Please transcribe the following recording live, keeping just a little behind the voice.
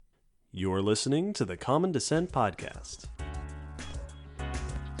You're listening to the Common Descent Podcast.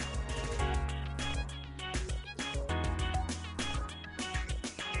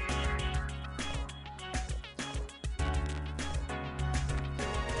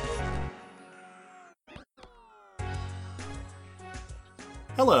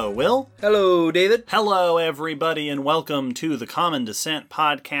 Hello, Will. Hello, David. Hello, everybody, and welcome to the Common Descent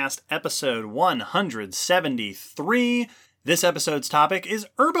Podcast, episode 173. This episode's topic is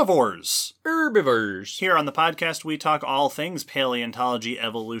herbivores. Herbivores. Here on the podcast, we talk all things paleontology,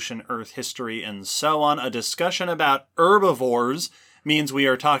 evolution, Earth history, and so on. A discussion about herbivores means we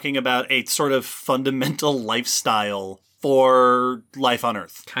are talking about a sort of fundamental lifestyle for life on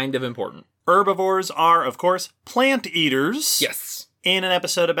Earth. Kind of important. Herbivores are, of course, plant eaters. Yes. In an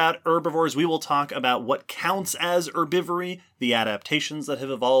episode about herbivores, we will talk about what counts as herbivory, the adaptations that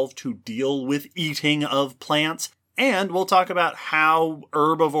have evolved to deal with eating of plants, and we'll talk about how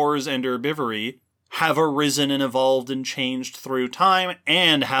herbivores and herbivory have arisen and evolved and changed through time,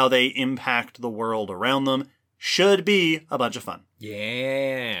 and how they impact the world around them. Should be a bunch of fun.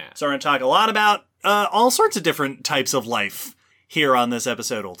 Yeah. So we're going to talk a lot about all sorts of different types of life here on this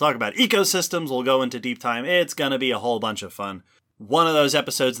episode. We'll talk about ecosystems, we'll go into deep time. It's going to be a whole bunch of fun. One of those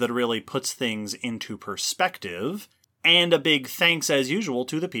episodes that really puts things into perspective. And a big thanks, as usual,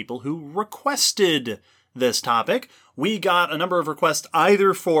 to the people who requested this topic. We got a number of requests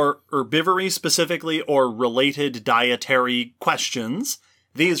either for herbivory specifically or related dietary questions.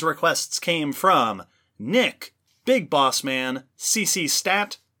 These requests came from Nick, Big Boss Man, CC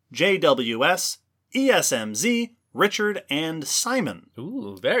Stat, JWS, ESMZ, Richard, and Simon.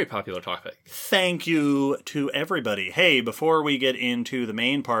 Ooh, very popular topic. Thank you to everybody. Hey, before we get into the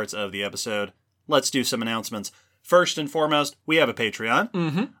main parts of the episode, let's do some announcements. First and foremost, we have a Patreon.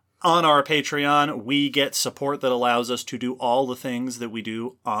 Mm-hmm. On our Patreon, we get support that allows us to do all the things that we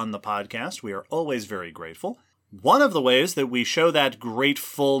do on the podcast. We are always very grateful. One of the ways that we show that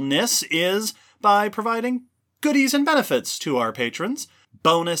gratefulness is by providing goodies and benefits to our patrons.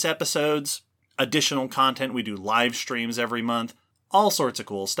 Bonus episodes, additional content. We do live streams every month, all sorts of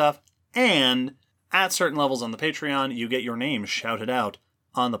cool stuff. And at certain levels on the Patreon, you get your name shouted out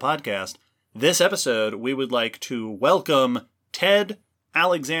on the podcast. This episode, we would like to welcome Ted,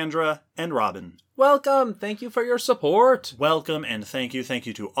 Alexandra, and Robin. Welcome. Thank you for your support. Welcome and thank you. Thank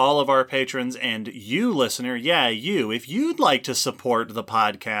you to all of our patrons and you, listener. Yeah, you. If you'd like to support the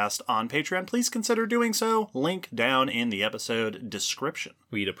podcast on Patreon, please consider doing so. Link down in the episode description.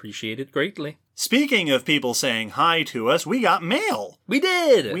 We'd appreciate it greatly. Speaking of people saying hi to us, we got mail. We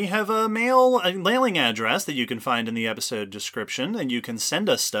did. We have a mailing address that you can find in the episode description, and you can send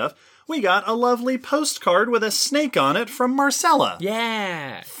us stuff. We got a lovely postcard with a snake on it from Marcella.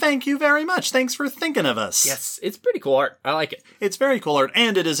 Yeah. Thank you very much. Thanks for thinking of us. Yes, it's pretty cool art. I like it. It's very cool art,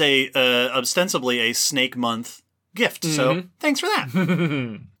 and it is ostensibly a Snake Month gift, so thanks for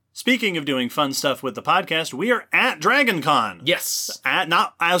that. Speaking of doing fun stuff with the podcast, we are at DragonCon. Yes.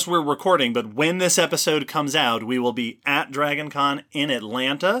 Not as we're recording, but when this episode comes out, we will be at DragonCon in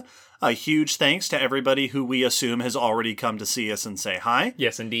Atlanta. A huge thanks to everybody who we assume has already come to see us and say hi.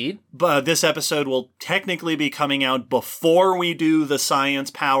 Yes, indeed. But this episode will technically be coming out before we do the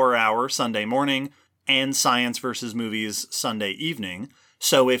Science Power Hour Sunday morning and Science vs. Movies Sunday evening.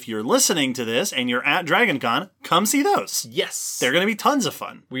 So if you're listening to this and you're at DragonCon, come see those. Yes. They're going to be tons of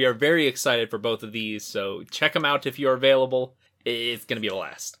fun. We are very excited for both of these, so check them out if you're available. It's going to be a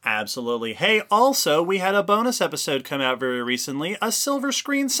blast. Absolutely. Hey, also, we had a bonus episode come out very recently, a silver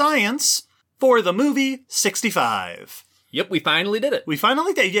screen science for the movie 65. Yep, we finally did it. We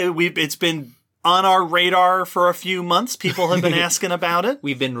finally did. Yeah, it's been on our radar for a few months. People have been asking about it.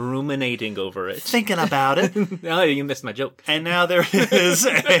 We've been ruminating over it. Thinking about it. Oh, you missed my joke. And now there is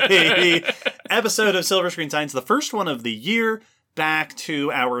a episode of Silver Screen Science, the first one of the year, back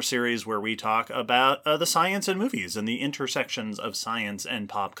to our series where we talk about the science in movies and the intersections of science and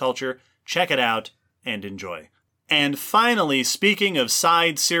pop culture. Check it out and enjoy. And finally, speaking of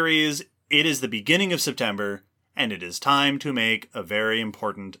side series, it is the beginning of September, and it is time to make a very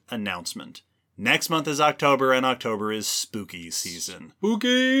important announcement. Next month is October, and October is spooky season.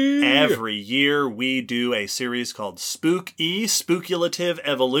 Spooky! Every year we do a series called Spookulative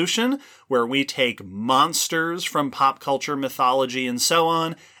Evolution, where we take monsters from pop culture, mythology, and so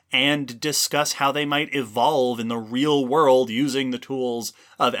on, and discuss how they might evolve in the real world using the tools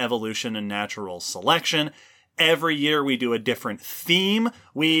of evolution and natural selection. Every year we do a different theme.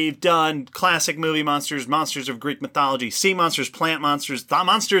 We've done classic movie monsters, monsters of Greek mythology, sea monsters, plant monsters, the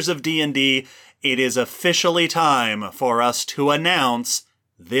monsters of D&D. It is officially time for us to announce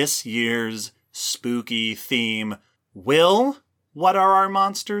this year's spooky theme. Will, What are our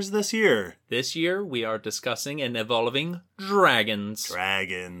monsters this year? This year, we are discussing and evolving dragons.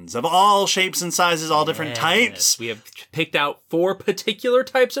 Dragons of all shapes and sizes, all different types. We have picked out 4 particular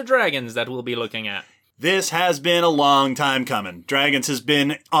types of dragons that we'll be looking at. This has been a long time coming. Dragons has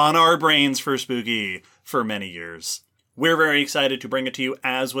been on our brains for Spooky for many years. We're very excited to bring it to you.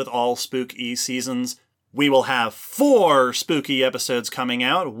 As with all Spooky seasons, we will have 4 Spooky episodes coming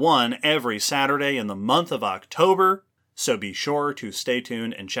out, one every Saturday in the month of October. So be sure to stay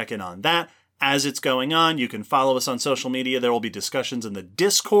tuned and check in on that. As it's going on, you can follow us on social media. There will be discussions in the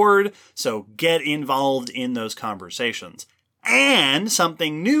Discord, so get involved in those conversations. And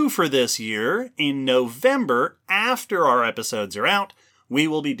something new for this year, in November, after our episodes are out, we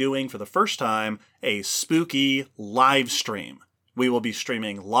will be doing, for the first time, a Spooky live stream. We will be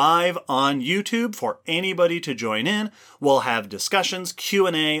streaming live on YouTube for anybody to join in. We'll have discussions,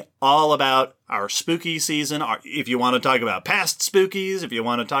 Q&A, all about our Spooky season. If you want to talk about past Spookies, if you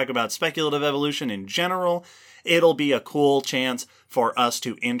want to talk about speculative evolution in general, it'll be a cool chance for us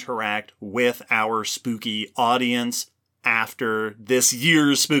to interact with our Spooky audience after this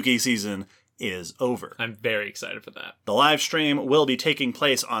year's Spooky season is over. I'm very excited for that. The live stream will be taking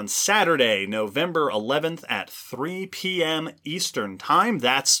place on Saturday, November 11th at 3 p.m. Eastern Time.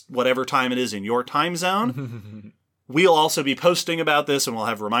 That's whatever time it is in your time zone. We'll also be posting about this, and we'll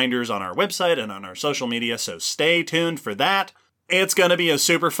have reminders on our website and on our social media, so stay tuned for that. It's going to be a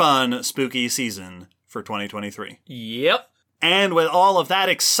super fun, Spooky season for 2023. Yep. And with all of that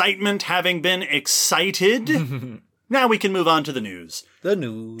excitement having been excited... Now we can move on to the news. The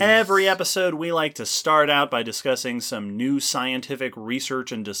news. Every episode, we like to start out by discussing some new scientific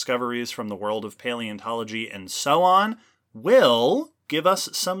research and discoveries from the world of paleontology and so on. Will give us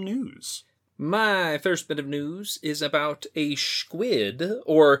some news. My first bit of news is about a squid,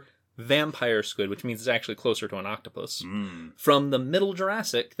 or vampire squid, which means it's actually closer to an octopus, from the Middle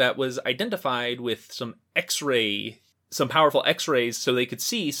Jurassic that was identified with some powerful X-rays so they could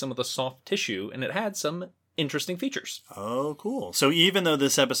see some of the soft tissue, and it had some interesting features. Oh, cool. So even though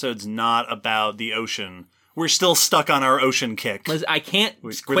this episode's not about the ocean, we're still stuck on our ocean kick. I can't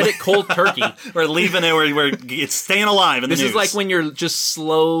quit it cold turkey. We're leaving it where it's staying alive in the news. This is like when you're just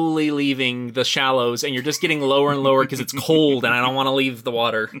slowly leaving the shallows and you're just getting lower and lower because it's cold and I don't want to leave the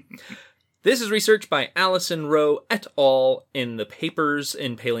water. This is research by Allison Rowe et al. In the Papers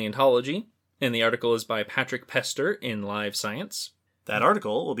in Paleontology, and the article is by Patrick Pester in Live Science. That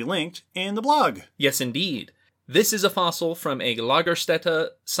article will be linked in the blog. Yes, indeed. This is a fossil from a Lagerstätte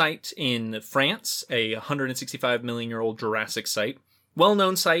site in France, a 165 million-year-old Jurassic site.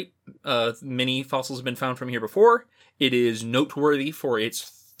 Well-known site. Many fossils have been found from here before. It is noteworthy for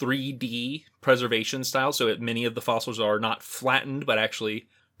its 3D preservation style, so many of the fossils are not flattened, but actually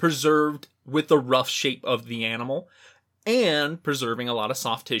preserved with the rough shape of the animal, and preserving a lot of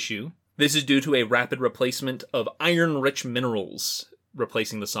soft tissue. This is due to a rapid replacement of iron-rich minerals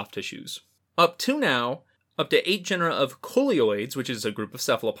replacing the soft tissues. Up to 8 genera of coleoids, which is a group of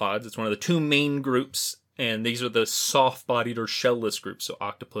cephalopods. It's one of the 2 main groups, and these are the soft-bodied or shell-less groups, so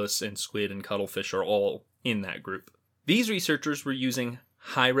octopus and squid and cuttlefish are all in that group. These researchers were using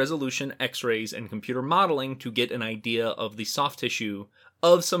high-resolution X-rays and computer modeling to get an idea of the soft tissue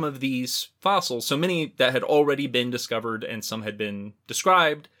of some of these fossils, so many that had already been discovered and some had been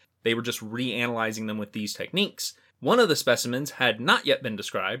described. They were just reanalyzing them with these techniques. One of the specimens had not yet been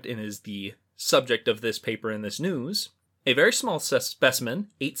described and is the subject of this paper in this news. A very small specimen,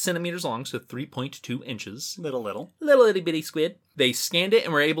 8 centimeters long, so 3.2 inches. Little. Little itty bitty squid. They scanned it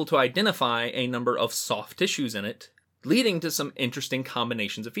and were able to identify a number of soft tissues in it, leading to some interesting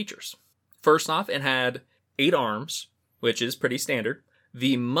combinations of features. First off, it had 8 arms, which is pretty standard.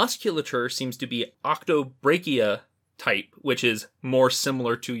 The musculature seems to be octobrachia type, which is more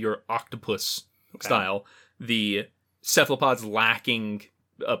similar to your octopus style. The cephalopods lacking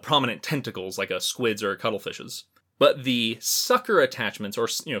prominent tentacles like a squid's or a cuttlefish's. But the sucker attachments, or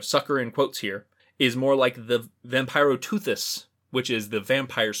sucker in quotes here, is more like the Vampiroteuthis, which is the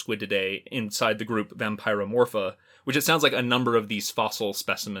vampire squid today inside the group Vampiromorpha, which it sounds like a number of these fossil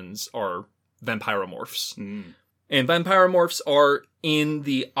specimens are vampiromorphs. And vampiromorphs are in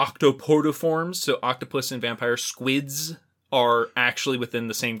the octopodoforms, so octopus and vampire squids are actually within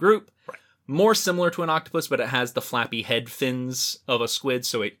the same group. Right. More similar to an octopus, but it has the flappy head fins of a squid,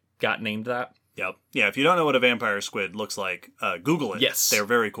 so it got named that. Yep. Yeah, if you don't know what a vampire squid looks like, Google it. Yes. They're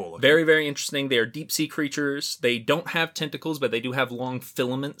very cool looking. Very, very interesting. They are deep-sea creatures. They don't have tentacles, but they do have long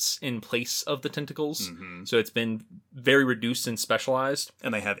filaments in place of the tentacles. Mm-hmm. So it's been very reduced and specialized.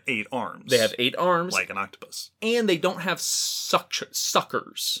 And they have 8 arms. They have 8 arms. Like an octopus. And they don't have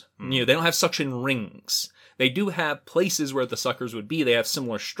suckers. They don't have suction rings. They do have places where the suckers would be. They have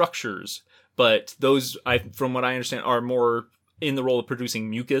similar structures, but those, from what I understand, are more in the role of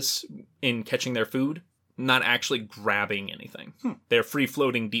producing mucus in catching their food, not actually grabbing anything. They're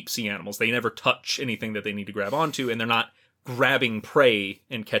free-floating deep-sea animals. They never touch anything that they need to grab onto, and they're not grabbing prey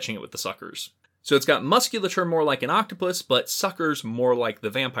and catching it with the suckers. So it's got musculature more like an octopus, but suckers more like the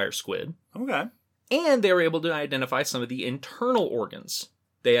vampire squid. Okay. And they were able to identify some of the internal organs.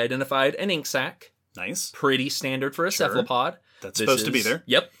 They identified an ink sac. Nice. Pretty standard for a cephalopod. That's supposed to be there.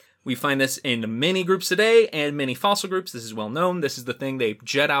 Yep. We find this in many groups today and many fossil groups. This is well known. This is the thing. They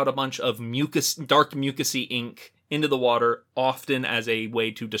jet out a bunch of mucus, dark mucousy ink into the water, often as a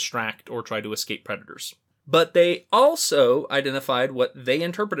way to distract or try to escape predators. But they also identified what they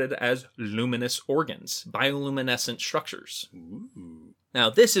interpreted as luminous organs, bioluminescent structures. Ooh. Now,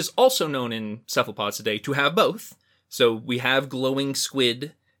 this is also known in cephalopods today to have both. So we have glowing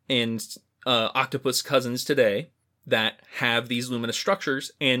squid and octopus cousins today that have these luminous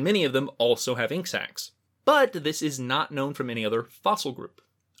structures, and many of them also have ink sacs. But this is not known from any other fossil group.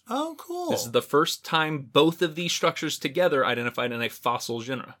 Oh, cool. This is the first time both of these structures together identified in a fossil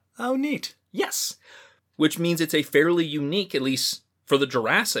genera. Oh, neat. Yes. Which means it's a fairly unique, at least for the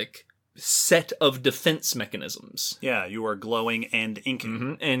Jurassic, set of defense mechanisms. Yeah, you are glowing and inking.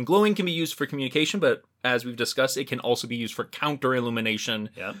 Mm-hmm. And glowing can be used for communication, but as we've discussed, it can also be used for counter-illumination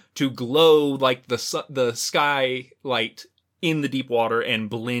to glow like the sky light in the deep water and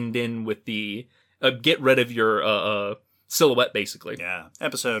blend in with the... get rid of your silhouette, basically. Yeah,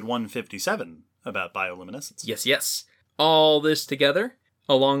 episode 157 about bioluminescence. Yes. All this together,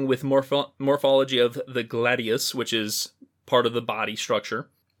 along with morphology of the gladius, which is part of the body structure,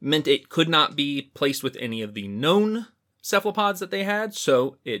 meant it could not be placed with any of the known cephalopods that they had,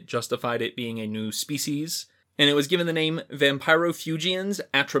 so it justified it being a new species. And it was given the name Vampirofugians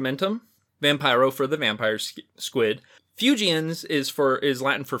atramentum. Vampiro for the vampire squid. Fugians is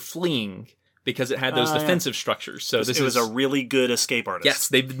Latin for fleeing, because it had those defensive structures. So it was a really good escape artist. Yes,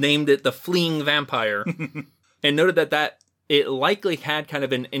 they've named it the fleeing vampire. And noted that it likely had kind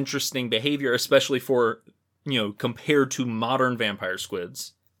of an interesting behavior, especially for, compared to modern vampire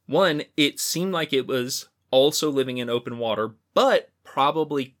squids. One, it seemed like it was also living in open water, but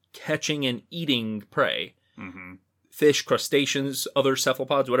probably catching and eating prey. Mm-hmm. Fish, crustaceans, other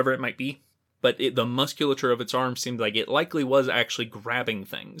cephalopods, whatever it might be. But the musculature of its arms seemed like it likely was actually grabbing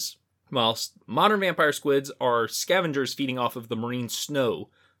things. Whilst modern vampire squids are scavengers feeding off of the marine snow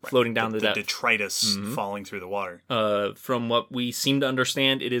floating down the depth. The detritus falling through the water. From what we seem to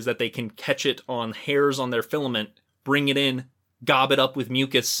understand, it is that they can catch it on hairs on their filament, bring it in, gob it up with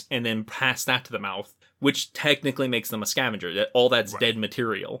mucus, and then pass that to the mouth, which technically makes them a scavenger. All that's dead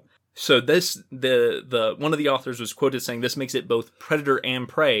material. So this, one of the authors was quoted saying this makes it both predator and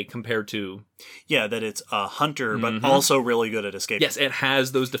prey compared to... Yeah, that it's a hunter, but also really good at escaping. Yes, it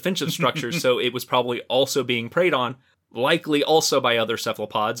has those defensive structures, so it was probably also being preyed on, likely also by other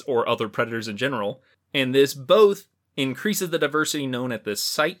cephalopods or other predators in general. And this both increases the diversity known at this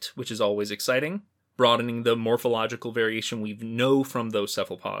site, which is always exciting, broadening the morphological variation we know from those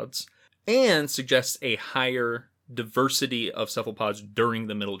cephalopods, and suggests a higher diversity of cephalopods during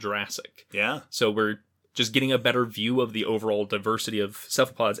the Middle Jurassic. Yeah. So we're just getting a better view of the overall diversity of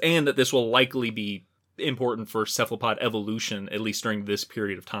cephalopods, and that this will likely be important for cephalopod evolution, at least during this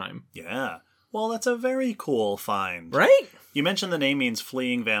period of time. Yeah. Well, that's a very cool find. Right? You mentioned the name means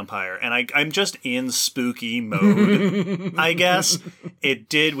fleeing vampire, and I'm just in spooky mode, I guess.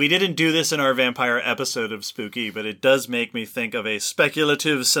 We didn't do this in our vampire episode of Spooky, but it does make me think of a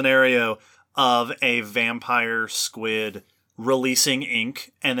speculative scenario of a vampire squid releasing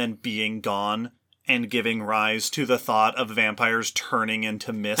ink and then being gone and giving rise to the thought of vampires turning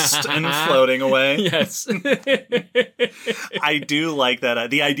into mist and floating away. Yes. I do like that.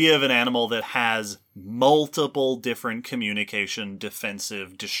 The idea of an animal that has multiple different communication,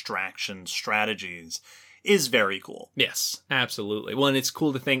 defensive, distraction strategies is very cool. Yes, absolutely. Well, and it's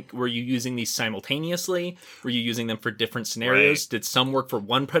cool to think, were you using these simultaneously? Were you using them for different scenarios? Right. Did some work for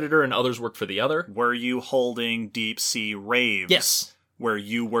one predator and others work for the other? Were you holding deep sea raves? Yes. Where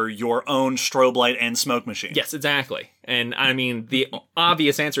you were your own strobe light and smoke machine? Yes, exactly. And I mean, the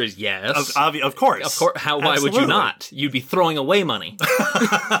obvious answer is yes. Of course. Of course. Why would you not? You'd be throwing away money.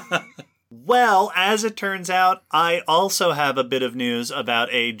 Well, as it turns out, I also have a bit of news about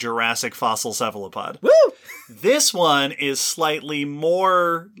a Jurassic fossil cephalopod. Woo! This one is slightly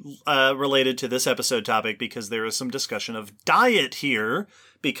more related to this episode topic because there is some discussion of diet here,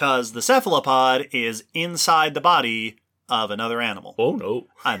 because the cephalopod is inside the body of another animal. Oh, no.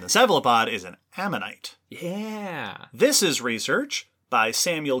 And the cephalopod is an ammonite. Yeah. This is research by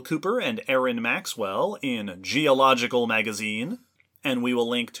Samuel Cooper and Erin Maxwell in Geological Magazine. And we will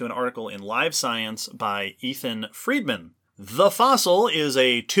link to an article in Live Science by Ethan Friedman. The fossil is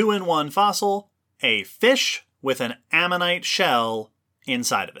a 2-in-1 fossil, a fish with an ammonite shell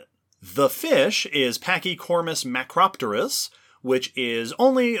inside of it. The fish is Pachycormus macropterus, which is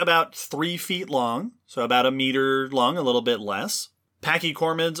only about 3 feet long, so about 1 meter long, a little bit less.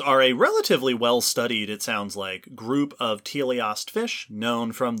 Pachycormids are a relatively well-studied, it sounds like, group of teleost fish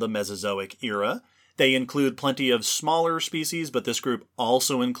known from the Mesozoic era. They include plenty of smaller species, but this group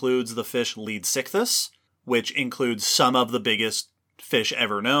also includes the fish Leadsichthys, which includes some of the biggest fish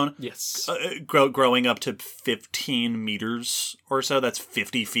ever known. Yes. Growing up to 15 meters or so. That's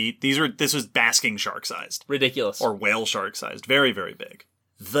 50 feet. This was basking shark sized. Ridiculous. Or whale shark sized. Very, very big.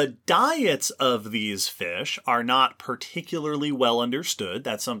 The diets of these fish are not particularly well understood.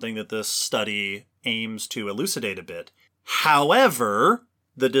 That's something that this study aims to elucidate a bit. However,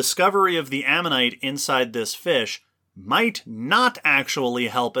 the discovery of the ammonite inside this fish might not actually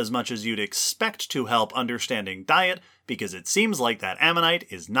help as much as you'd expect to help understanding diet, because it seems like that ammonite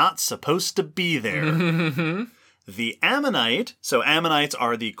is not supposed to be there. The ammonite, so ammonites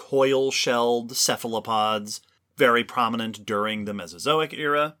are the coil-shelled cephalopods, very prominent during the Mesozoic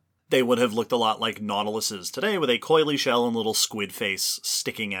era. They would have looked a lot like nautiluses today, with a coily shell and little squid face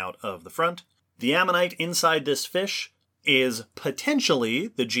sticking out of the front. The ammonite inside this fish is potentially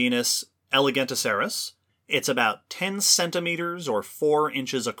the genus Elegantoceras. It's about 10 centimeters or 4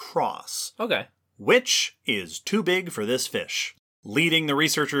 inches across. Okay. Which is too big for this fish, leading the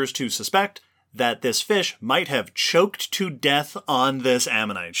researchers to suspect that this fish might have choked to death on this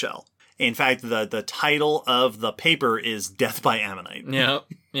ammonite shell. In fact, the title of the paper is Death by Ammonite.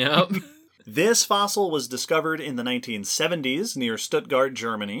 Yep. This fossil was discovered in the 1970s near Stuttgart,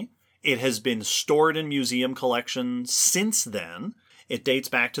 Germany. It has been stored in museum collections since then. It dates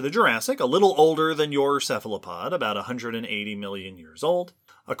back to the Jurassic, a little older than your cephalopod, about 180 million years old.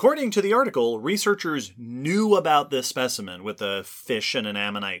 According to the article, researchers knew about this specimen with a fish and an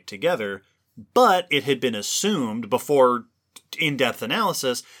ammonite together, but it had been assumed before in-depth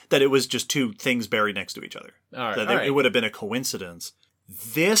analysis that it was just two things buried next to each other. It would have been a coincidence.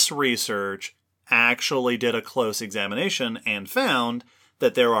 This research actually did a close examination and found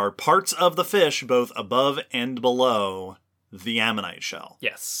that there are parts of the fish both above and below the ammonite shell.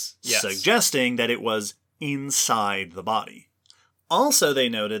 Yes. Suggesting that it was inside the body. Also, they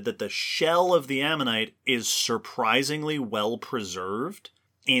noted that the shell of the ammonite is surprisingly well preserved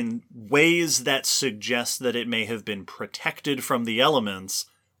in ways that suggest that it may have been protected from the elements,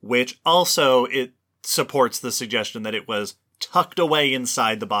 which also it supports the suggestion that it was tucked away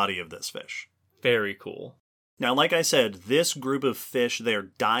inside the body of this fish. Very cool. Now, like I said, this group of fish, their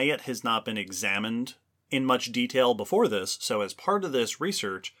diet has not been examined in much detail before this, so as part of this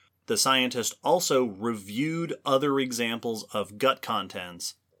research, the scientist also reviewed other examples of gut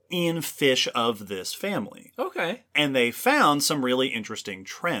contents in fish of this family. Okay. And they found some really interesting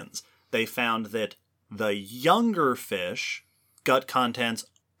trends. They found that the younger fish, gut contents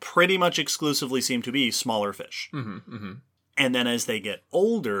pretty much exclusively seem to be smaller fish. Mm-hmm. And then as they get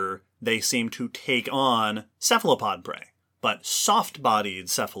older, they seem to take on cephalopod prey. But soft-bodied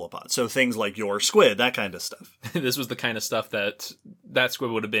cephalopods, so things like your squid, that kind of stuff. This was the kind of stuff that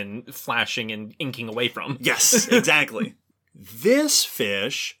squid would have been flashing and inking away from. Yes, exactly. This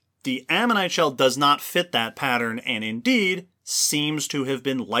fish, the ammonite shell does not fit that pattern, and indeed seems to have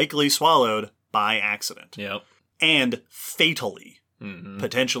been likely swallowed by accident. Yep. And fatally,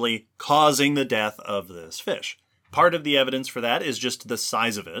 potentially causing the death of this fish. Part of the evidence for that is just the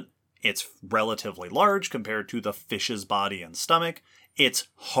size of it. It's relatively large compared to the fish's body and stomach. It's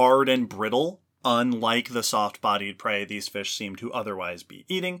hard and brittle, unlike the soft-bodied prey these fish seem to otherwise be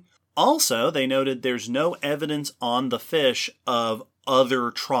eating. Also, they noted there's no evidence on the fish of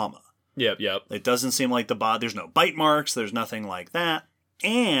other trauma. Yep. It doesn't seem like there's no bite marks, there's nothing like that.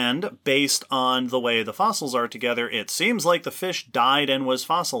 And based on the way the fossils are together, it seems like the fish died and was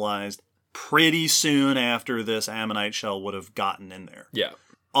fossilized pretty soon after this ammonite shell would have gotten in there. Yeah.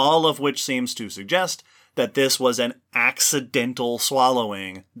 All of which seems to suggest that this was an accidental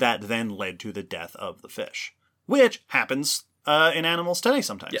swallowing that then led to the death of the fish, which happens in animals today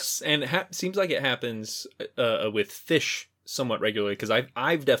sometimes. Yes, and it seems like it happens with fish somewhat regularly, because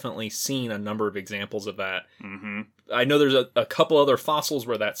I've definitely seen a number of examples of that. Mm-hmm. I know there's a couple other fossils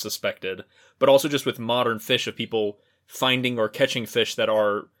where that's suspected, but also just with modern fish of people finding or catching fish that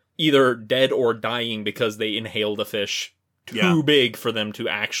are either dead or dying because they inhaled a fish too big for them to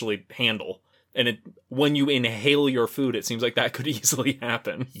actually handle. And when you inhale your food, it seems like that could easily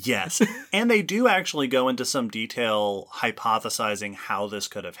happen. Yes. And they do actually go into some detail hypothesizing how this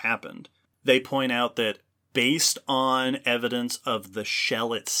could have happened. They point out that based on evidence of the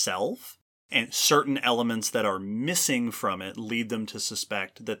shell itself and certain elements that are missing from it lead them to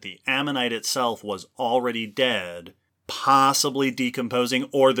suspect that the ammonite itself was already dead, possibly decomposing,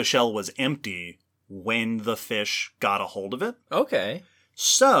 or the shell was empty when the fish got a hold of it. Okay.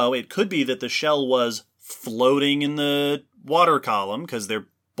 So it could be that the shell was floating in the water column because they're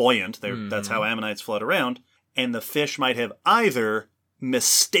buoyant. That's how ammonites float around. And the fish might have either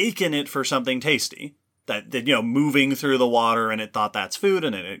mistaken it for something tasty, that moving through the water and it thought that's food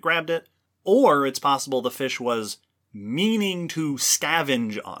and it grabbed it. Or it's possible the fish was meaning to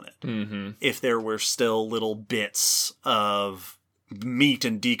scavenge on it. If there were still little bits of meat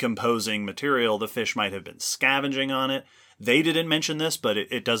and decomposing material, the fish might have been scavenging on it. They didn't mention this, but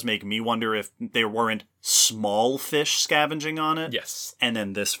it does make me wonder if there weren't small fish scavenging on it. Yes. And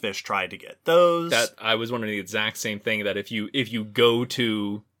then this fish tried to get those. That I was wondering the exact same thing, that if you go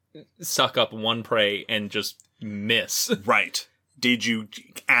to suck up one prey and just miss. Right. Did you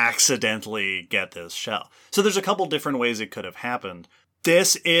accidentally get this shell? So there's a couple different ways it could have happened.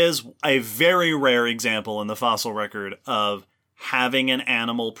 This is a very rare example in the fossil record of having an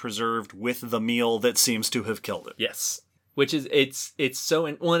animal preserved with the meal that seems to have killed it. Yes. Which is, it's so,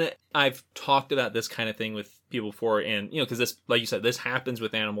 I've talked about this kind of thing with people before, and, because this, like you said, this happens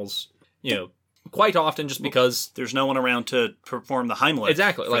with animals, quite often just because there's no one around to perform the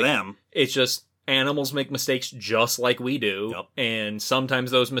Heimlich for them. It's just, animals make mistakes just like we do, and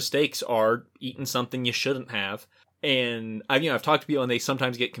sometimes those mistakes are eating something you shouldn't have. And I've talked to people and they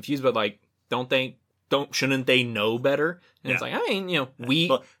sometimes get confused about, like, shouldn't they know better? And it's like,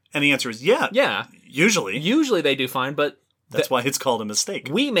 and the answer is yeah. Usually they do fine, but that's why it's called a mistake.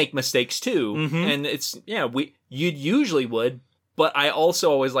 We make mistakes too, and it's you'd usually would, but I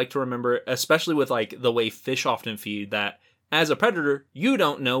also always like to remember, especially with like the way fish often feed, that as a predator, you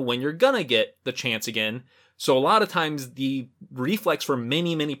don't know when you're gonna get the chance again. So a lot of times the reflex for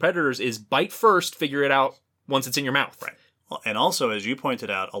many predators is bite first, figure it out once it's in your mouth. Right. And also, as you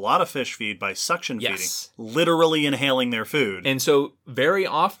pointed out, a lot of fish feed by suction feeding, literally inhaling their food. And so very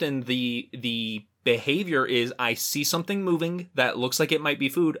often the behavior is, I see something moving that looks like it might be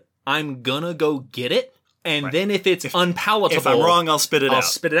food, I'm gonna go get it, and then if it's unpalatable... If I'm wrong, I'll spit it out. I'll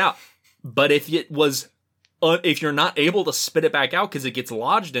spit it out. But if it was... if you're not able to spit it back out because it gets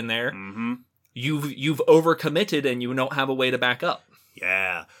lodged in there, you've overcommitted and you don't have a way to back up.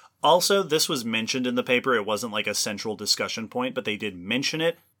 Yeah. Also, this was mentioned in the paper. It wasn't like a central discussion point, but they did mention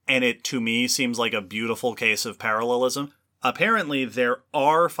it, and it, to me, seems like a beautiful case of parallelism. Apparently, there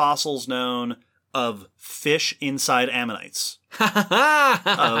are fossils known of fish inside ammonites.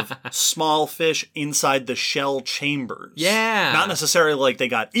 Of small fish inside the shell chambers. Yeah. Not necessarily like they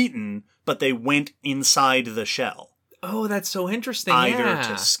got eaten, but they went inside the shell. Oh, that's so interesting. Either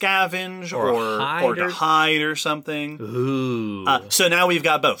to scavenge or to hide or something. Ooh. So now we've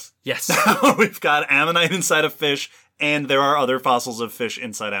got both. Yes. We've got ammonite inside a fish, and there are other fossils of fish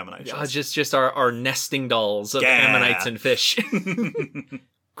inside ammonite shells. Just our nesting dolls of ammonites and fish.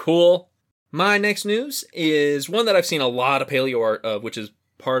 Cool. My next news is one that I've seen a lot of paleo art of, which is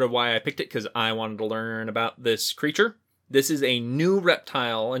part of why I picked it, because I wanted to learn about this creature. This is a new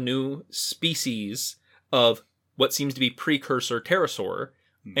reptile, a new species of what seems to be precursor pterosaur,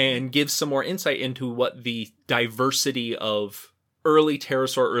 and gives some more insight into what the diversity of early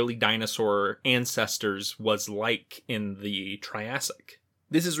pterosaur, early dinosaur ancestors was like in the Triassic.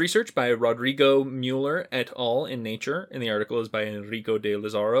 This is research by Rodrigo Mueller et al. In Nature, and the article is by Enrico de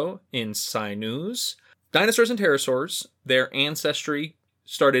Lazaro in Sci News. Dinosaurs and pterosaurs, their ancestry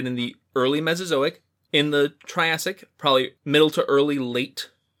started in the early Mesozoic, in the Triassic, probably middle to early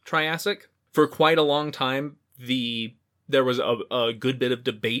late Triassic. For quite a long time, there was a good bit of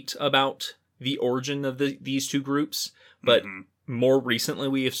debate about the origin of these two groups, but more recently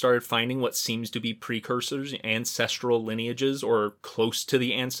we have started finding what seems to be precursors, ancestral lineages, or close to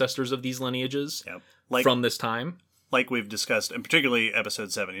the ancestors of these lineages from this time. Like we've discussed, and particularly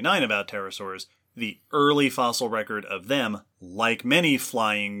episode 79 about pterosaurs, the early fossil record of them, like many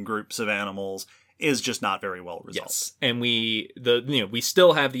flying groups of animals, is just not very well resolved. Yes, and we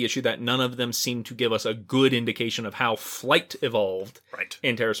still have the issue that none of them seem to give us a good indication of how flight evolved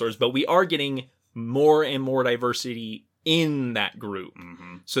in pterosaurs, but we are getting more and more diversity in that group,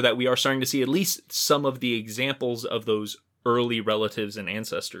 so that we are starting to see at least some of the examples of those early relatives and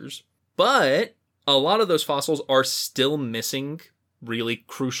ancestors. But a lot of those fossils are still missing really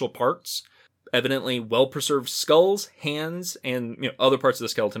crucial parts. Evidently well-preserved skulls, hands, and other parts of the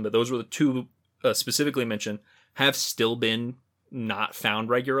skeleton, but those were the two specifically mention have still been not found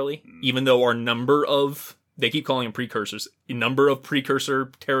regularly, even though our number of, they keep calling them precursors, number of precursor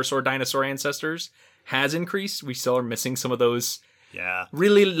pterosaur dinosaur ancestors has increased. We still are missing some of those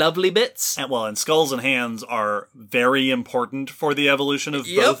really lovely bits. And skulls and hands are very important for the evolution of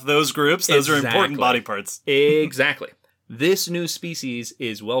both those groups. Those are important body parts. Exactly. This new species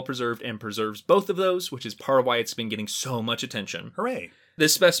is well preserved and preserves both of those, which is part of why it's been getting so much attention. Hooray.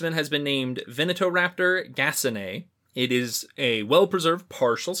 This specimen has been named Venatoraptor gassinae. It is a well-preserved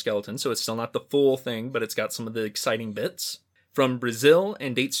partial skeleton, so it's still not the full thing, but it's got some of the exciting bits. From Brazil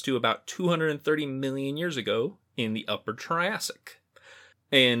and dates to about 230 million years ago in the Upper Triassic.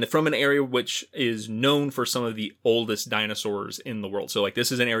 And from an area which is known for some of the oldest dinosaurs in the world. So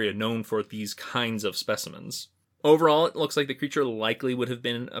this is an area known for these kinds of specimens. Overall, it looks like the creature likely would have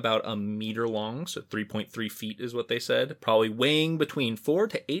been about a meter long, so 3.3 feet is what they said. Probably weighing between 4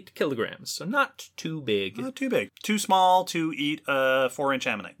 to 8 kilograms, so not too big. Not too big. Too small to eat a 4-inch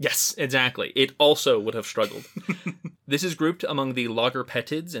ammonite. Yes, exactly. It also would have struggled. This is grouped among the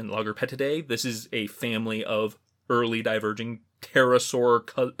Logopetids and Logopetidae. This is a family of early diverging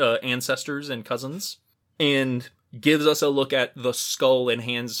pterosaur ancestors and cousins, and gives us a look at the skull and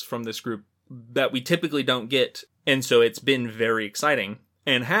hands from this group that we typically don't get, and so it's been very exciting,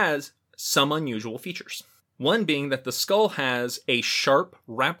 and has some unusual features. One being that the skull has a sharp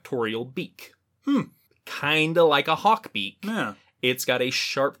raptorial beak. Kinda like a hawk beak. Yeah. It's got a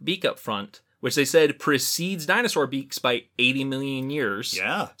sharp beak up front, which they said precedes dinosaur beaks by 80 million years.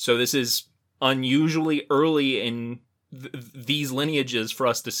 Yeah. So this is unusually early in these lineages for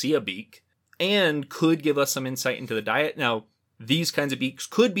us to see a beak, and could give us some insight into the diet. Now, these kinds of beaks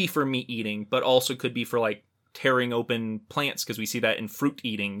could be for meat eating, but also could be for tearing open plants, because we see that in fruit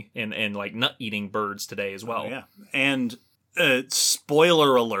eating and nut eating birds today as well. Oh, yeah. And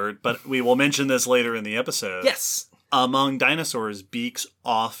spoiler alert, but we will mention this later in the episode. Yes. Among dinosaurs, beaks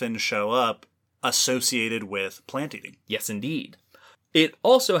often show up associated with plant eating. Yes, indeed. It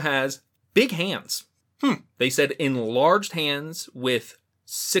also has big hands. They said enlarged hands with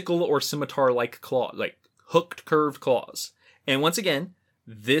sickle or scimitar-like claws, hooked, curved claws. And once again,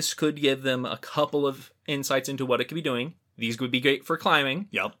 this could give them a couple of insights into what it could be doing. These would be great for climbing.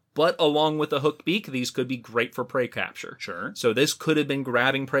 Yep. But along with the hooked beak, these could be great for prey capture. Sure. So this could have been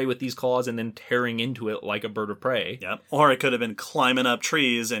grabbing prey with these claws and then tearing into it like a bird of prey. Yep. Or it could have been climbing up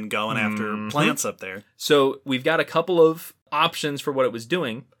trees and going after plants up there. So we've got a couple of options for what it was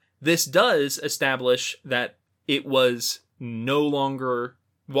doing. This does establish that it was no longer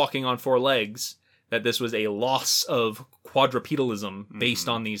walking on 4 legs, that this was a loss of quadrupedalism based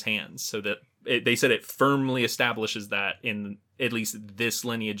on these hands. So that they said it firmly establishes that in at least this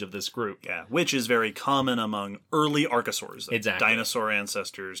lineage of this group. Yeah, which is very common among early archosaurs. Exactly. Dinosaur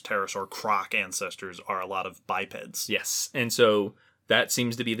ancestors, pterosaur croc ancestors are a lot of bipeds. Yes, and so that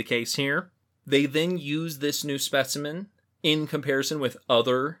seems to be the case here. They then use this new specimen in comparison with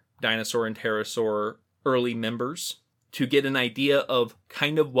other dinosaur and pterosaur early members to get an idea of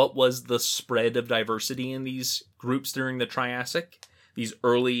kind of what was the spread of diversity in these groups during the Triassic, these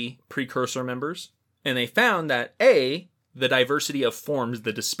early precursor members. And they found that A, the diversity of forms,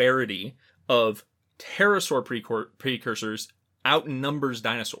 the disparity of pterosaur precursors outnumbers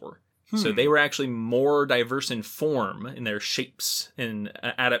dinosaur. So they were actually more diverse in form, in their shapes and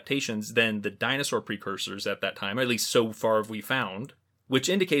adaptations, than the dinosaur precursors at that time, or at least so far have we found, which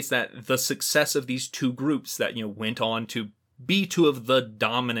indicates that the success of these two groups that, went on to be two of the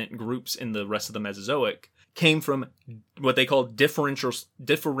dominant groups in the rest of the Mesozoic came from what they call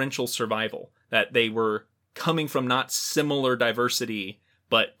differential survival, that they were coming from not similar diversity,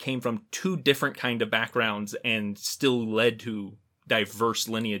 but came from two different kind of backgrounds and still led to diverse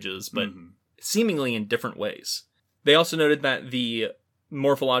lineages, but seemingly in different ways. They also noted that the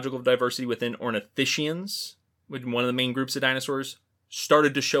morphological diversity within ornithischians, one of the main groups of dinosaurs,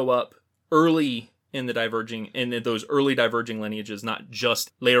 started to show up early in those early diverging lineages, not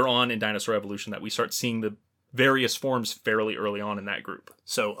just later on in dinosaur evolution that we start seeing the various forms fairly early on in that group.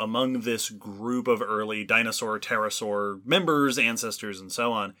 So among this group of early dinosaur, pterosaur members, ancestors, and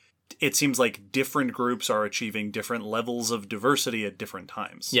so on, it seems like different groups are achieving different levels of diversity at different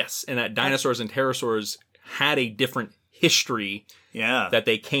times. Yes, and that dinosaurs and pterosaurs had a different history that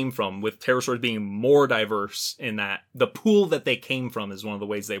they came from, with pterosaurs being more diverse in that the pool that they came from is one of the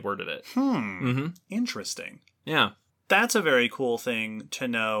ways they worded it. Interesting. Yeah. That's a very cool thing to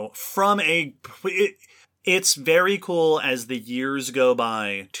know from it's very cool as the years go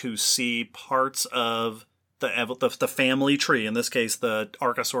by to see parts of the family tree, in this case the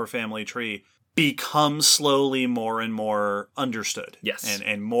Archosaur family tree, become slowly more and more understood. Yes.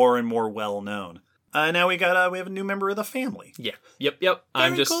 And more well known. Now we have a new member of the family. Yeah. Yep.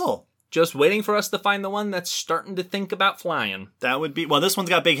 Very cool. Just waiting for us to find the one that's starting to think about flying. That would be, well, this one's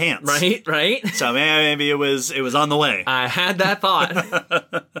got big hands. Right? So maybe it was on the way. I had that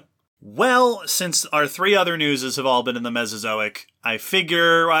thought. Well, since our 3 other newses have all been in the Mesozoic, I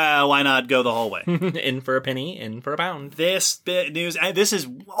figure, why not go the whole way? In for a penny, in for a pound. This bit news, this is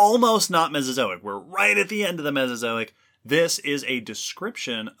almost not Mesozoic. We're right at the end of the Mesozoic. This is a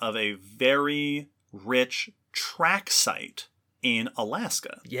description of a very rich track site in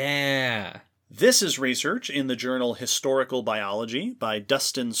Alaska. Yeah. This is research in the journal Historical Biology by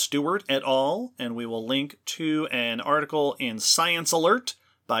Dustin Stewart et al., and we will link to an article in Science Alert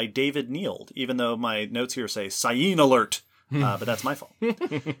by David Neild, even though my notes here say Cyan Alert, but that's my fault.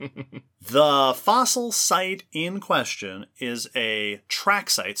 The fossil site in question is a track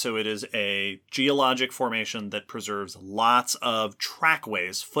site, so it is a geologic formation that preserves lots of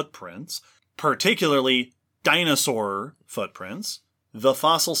trackways, footprints, particularly dinosaur footprints. The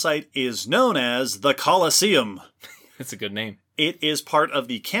fossil site is known as the Colosseum. That's a good name. It is part of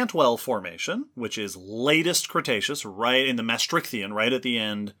the Cantwell Formation, which is latest Cretaceous, right in the Maastrichtian, right at the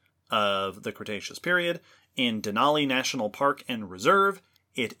end of the Cretaceous period, in Denali National Park and Reserve.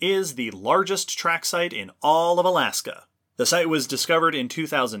 It is the largest track site in all of Alaska. The site was discovered in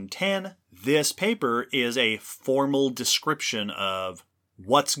 2010. This paper is a formal description of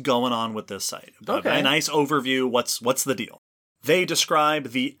what's going on with this site. Okay. A nice overview. What's the deal? They describe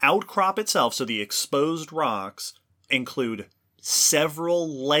the outcrop itself, so the exposed rocks include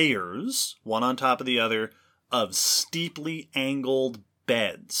several layers, one on top of the other, of steeply angled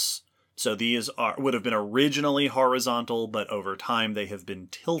beds. So these would have been originally horizontal, but over time they have been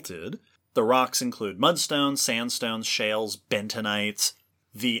tilted. The rocks include mudstones, sandstones, shales, bentonites.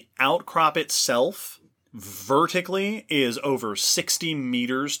 The outcrop itself, vertically, is over 60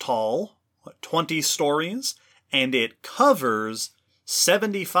 meters tall, 20 stories, and it covers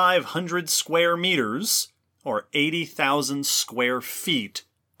 7,500 square meters, or 80,000 square feet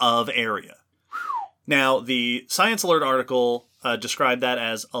of area. Now, the Science Alert article described that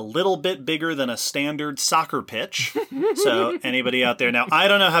as a little bit bigger than a standard soccer pitch. So anybody out there, now I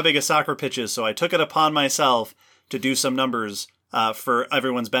don't know how big a soccer pitch is, so I took it upon myself to do some numbers for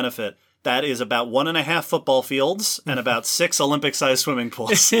everyone's benefit. That is about 1.5 football fields and about 6 Olympic-sized swimming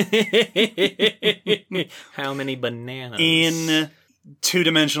pools. How many bananas? In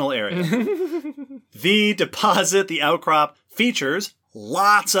 2-dimensional area. The deposit, the outcrop, features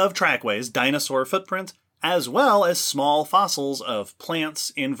lots of trackways, dinosaur footprints, as well as small fossils of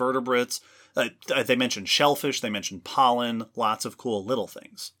plants, invertebrates. They mentioned shellfish, they mentioned pollen, lots of cool little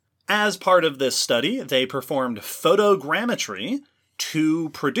things. As part of this study, they performed photogrammetry to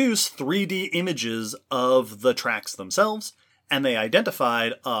produce 3D images of the tracks themselves, and they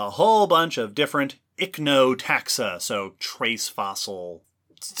identified a whole bunch of different ichnotaxa, so trace fossil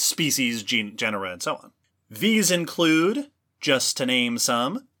species, genera, and so on. These include, just to name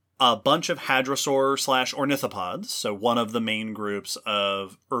some, a bunch of hadrosaur/ornithopods, so one of the main groups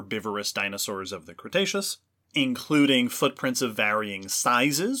of herbivorous dinosaurs of the Cretaceous, including footprints of varying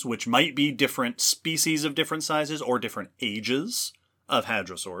sizes, which might be different species of different sizes or different ages of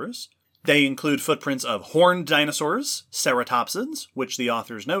hadrosaurs. They include footprints of horned dinosaurs, ceratopsids, which the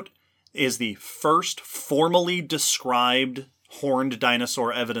authors note is the first formally described horned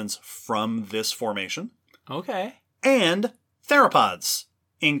dinosaur evidence from this formation. Okay. And theropods,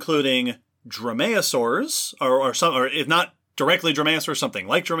 including dromaeosaurs, or if not directly dromaeosaurs, something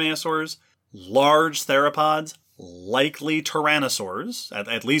like dromaeosaurs, large theropods, likely tyrannosaurs,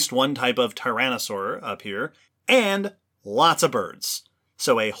 at least one type of tyrannosaur up here, and lots of birds.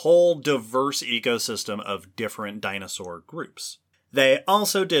 So a whole diverse ecosystem of different dinosaur groups. They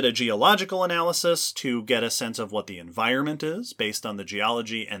also did a geological analysis to get a sense of what the environment is based on the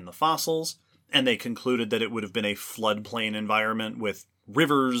geology and the fossils, and they concluded that it would have been a floodplain environment with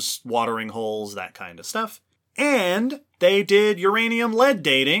rivers, watering holes, that kind of stuff. And they did uranium-lead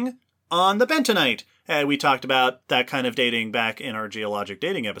dating on the bentonite. We talked about that kind of dating back in our geologic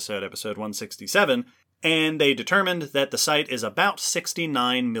dating episode 167, and they determined that the site is about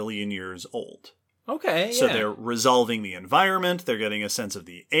 69 million years old. Okay, So yeah. they're resolving the environment, they're getting a sense of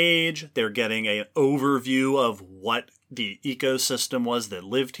the age, they're getting an overview of what the ecosystem was that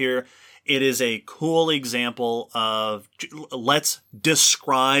lived here. It is a cool example of let's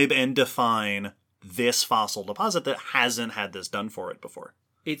describe and define this fossil deposit that hasn't had this done for it before.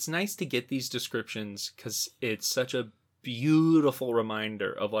 It's nice to get these descriptions because it's such a beautiful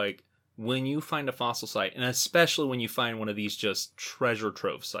reminder of like when you find a fossil site, and especially when you find one of these just treasure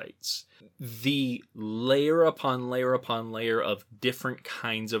trove sites, the layer upon layer upon layer of different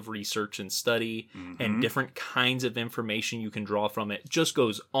kinds of research and study and different kinds of information you can draw from it just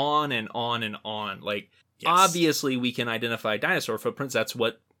goes on and on and on. Like, obviously we can identify dinosaur footprints. That's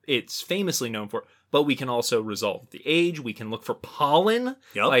what it's famously known for. But we can also resolve the age. We can look for pollen.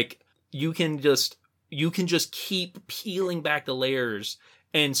 Yep. Like, you can just keep peeling back the layers.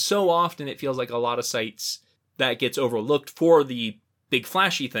 And so often it feels like a lot of sites that gets overlooked for the big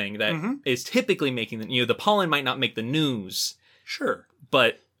flashy thing that is typically making the pollen might not make the news. Sure.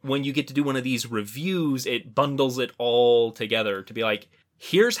 But when you get to do one of these reviews, it bundles it all together to be like,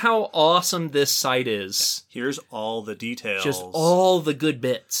 here's how awesome this site is. Here's all the details. Just all the good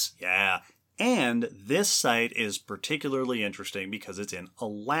bits. Yeah. And this site is particularly interesting because it's in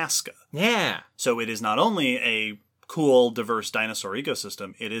Alaska. Yeah. So it is not only a cool, diverse dinosaur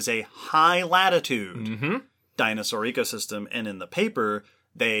ecosystem, it is a high latitude dinosaur ecosystem. And in the paper,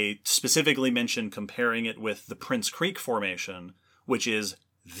 they specifically mention comparing it with the Prince Creek Formation, which is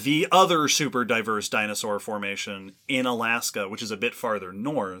the other super diverse dinosaur formation in Alaska, which is a bit farther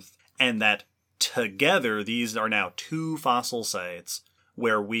north. And that together, these are now 2 fossil sites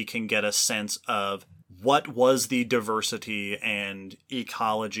where we can get a sense of what was the diversity and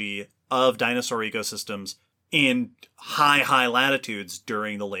ecology of dinosaur ecosystems in high latitudes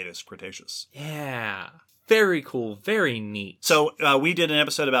during the latest Cretaceous. Yeah. Very cool. Very neat. So we did an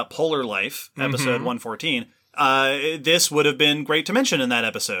episode about polar life, episode 114. This would have been great to mention in that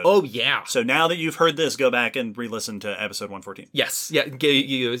episode. Oh, yeah. So now that you've heard this, go back and re-listen to episode 114. Yes. Yeah.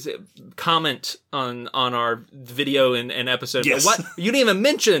 You comment on our video and episode. Yes. What? You didn't even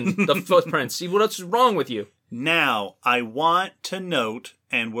mention the footprints. What's wrong with you? Now, I want to note,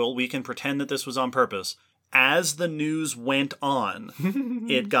 and we can pretend that this was on purpose, as the news went on,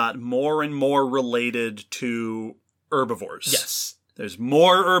 it got more and more related to herbivores. Yes. There's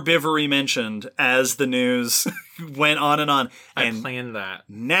more herbivory mentioned as the news went on and on. And I planned that.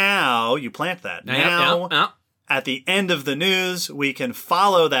 Now, you plant that. Now, at the end of the news, we can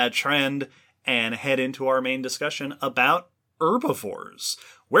follow that trend and head into our main discussion about herbivores.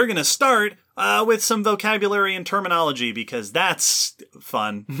 We're going to start with some vocabulary and terminology because that's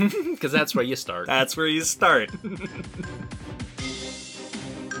fun. Because that's where you start. That's where you start.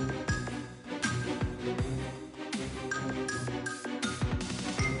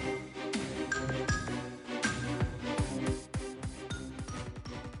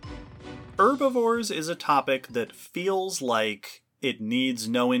 Herbivores is a topic that feels like it needs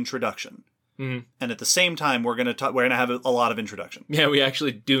no introduction. And at the same time, we're gonna have a lot of introduction. Yeah, we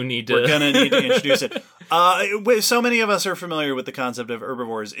actually do need to. We're gonna need to introduce it. So many of us are familiar with the concept of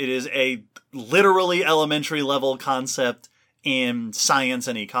herbivores. It is a literally elementary level concept in science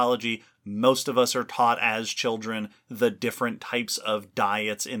and ecology. Most of us are taught as children the different types of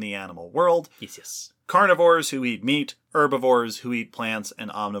diets in the animal world. Yes. Carnivores who eat meat, herbivores who eat plants, and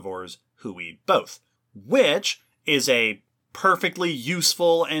omnivores who eat both. Which is a perfectly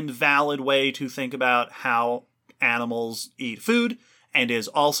useful and valid way to think about how animals eat food, and is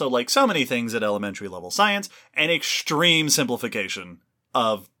also, like so many things at elementary level science, an extreme simplification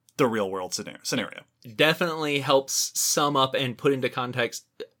of the real world scenario. Definitely helps sum up and put into context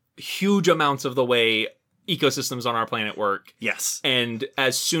huge amounts of the way ecosystems on our planet work. Yes. And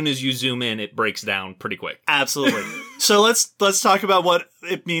as soon as you zoom in, it breaks down pretty quick. Absolutely. So let's talk about what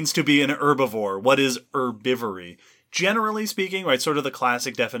it means to be an herbivore. What is herbivory? Generally speaking, right, sort of the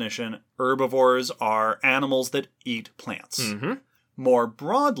classic definition, herbivores are animals that eat plants. More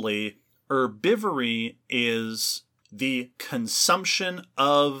broadly, herbivory is the consumption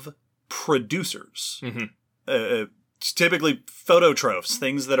of producers. Typically phototrophs,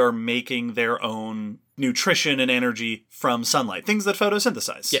 things that are making their own nutrition and energy from sunlight, things that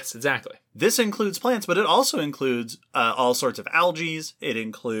photosynthesize. Yes, exactly. This includes plants, but it also includes all sorts of algae. It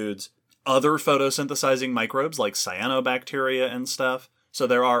includes other photosynthesizing microbes like cyanobacteria and stuff. So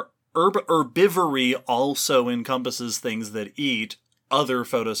there are herbivory also encompasses things that eat other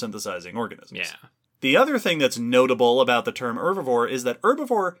photosynthesizing organisms. Yeah. The other thing that's notable about the term herbivore is that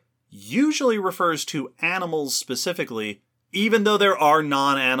herbivore usually refers to animals specifically, even though there are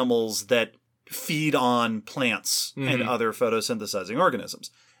non-animals that feed on plants and other photosynthesizing organisms.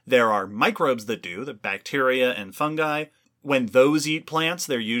 There are microbes that do, the bacteria and fungi. When those eat plants,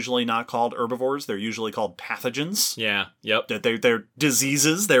 they're usually not called herbivores. They're usually called pathogens. Yeah, yep. They're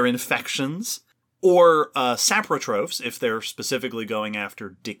diseases, they're infections. Or saprotrophs, if they're specifically going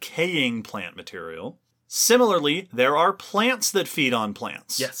after decaying plant material. Similarly, there are plants that feed on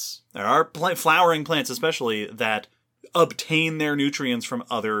plants. Yes. There are flowering plants especially that obtain their nutrients from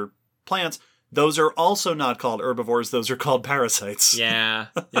other plants. those are also not called herbivores. Those are called parasites. Yeah,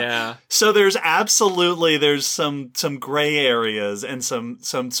 yeah. So there's some gray areas and some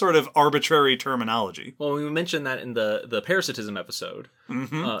sort of arbitrary terminology. Well, we mentioned that in the parasitism episode.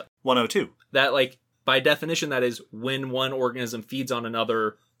 102. That, like, by definition, that is when one organism feeds on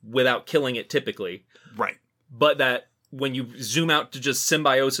another without killing it, typically. Right. But that when you zoom out to just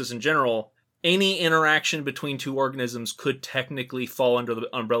symbiosis in general, any interaction between two organisms could technically fall under the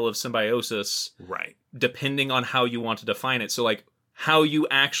umbrella of symbiosis. Right. Depending on how you want to define it. So, like, how you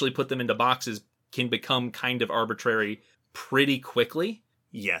actually put them into boxes can become kind of arbitrary pretty quickly.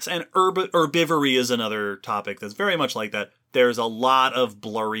 Yes, and herbivory is another topic that's very much like that. There's a lot of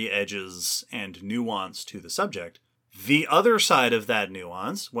blurry edges and nuance to the subject. The other side of that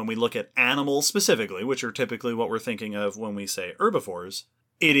nuance, when we look at animals specifically, which are typically what we're thinking of when we say herbivores,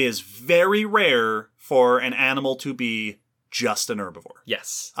 it is very rare for an animal to be just an herbivore.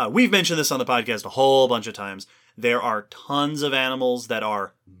 Yes. We've mentioned this on the podcast a whole bunch of times. There are tons of animals that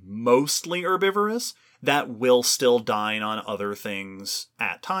are mostly herbivorous that will still dine on other things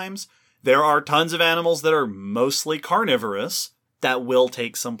at times. There are tons of animals that are mostly carnivorous that will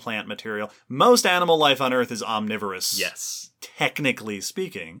take some plant material. Most animal life on Earth is omnivorous. Yes. Technically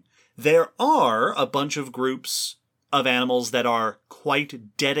speaking. There are a bunch of groups of animals that are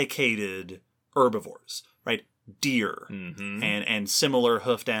quite dedicated herbivores, right? Deer and similar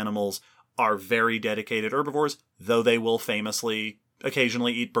hoofed animals are very dedicated herbivores, though they will famously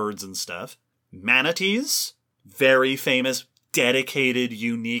occasionally eat birds and stuff. Manatees, very famous, dedicated,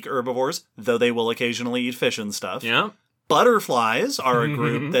 unique herbivores, though they will occasionally eat fish and stuff. Yeah. Butterflies are a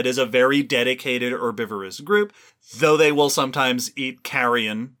group that is a very dedicated herbivorous group, though they will sometimes eat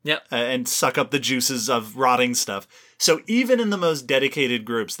carrion and suck up the juices of rotting stuff. So even in the most dedicated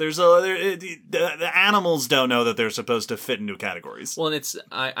groups, the animals don't know that they're supposed to fit into categories. Well, and it's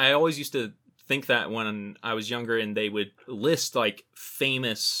I always used to think that when I was younger, and they would list like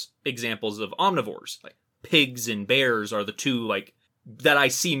famous examples of omnivores, like pigs and bears are the two like that I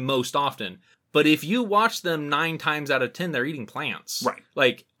see most often. But if you watch them 9 times out of 10, they're eating plants. Right.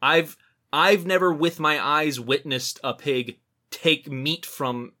 Like I've never with my eyes witnessed a pig take meat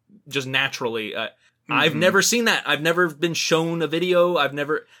from just naturally. I've never seen that. I've never been shown a video.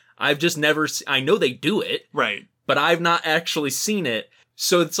 I've just never, I know they do it. Right. But I've not actually seen it.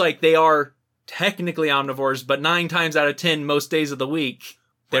 So it's like they are technically omnivores, but 9 times out of 10, most days of the week,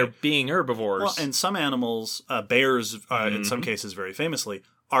 they're being herbivores. Well, and some animals, bears, in some cases very famously,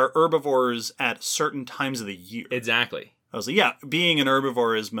 are herbivores at certain times of the year. Exactly. I was like, yeah, being an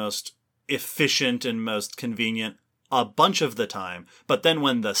herbivore is most efficient and most convenient a bunch of the time. But then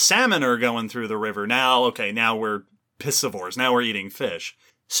when the salmon are going through the river, now we're piscivores. Now we're eating fish.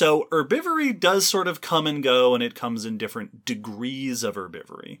 So herbivory does sort of come and go, and it comes in different degrees of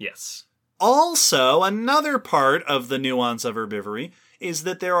herbivory. Yes. Also, another part of the nuance of herbivory is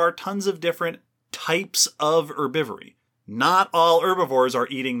that there are tons of different types of herbivory. Not all herbivores are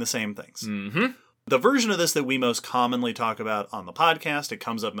eating the same things. Mm-hmm. The version of this that we most commonly talk about on the podcast, it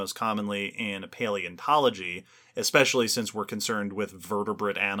comes up most commonly in paleontology, especially since we're concerned with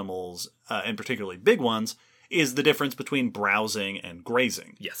vertebrate animals, and particularly big ones, is the difference between browsing and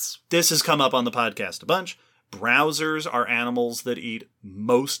grazing. Yes. This has come up on the podcast a bunch. Browsers are animals that eat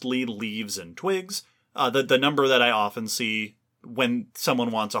mostly leaves and twigs. The number that I often see when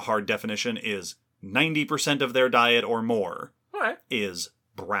someone wants a hard definition is 90% of their diet or more is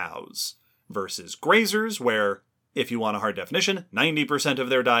browse, versus grazers, where, if you want a hard definition, 90% of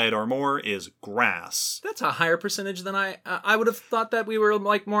their diet or more is grass. That's a higher percentage than I would have thought that we were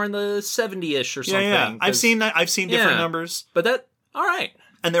like more in the 70-ish or something. Yeah. I've seen that. I've seen different numbers. But all right.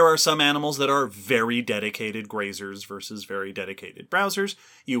 And there are some animals that are very dedicated grazers versus very dedicated browsers.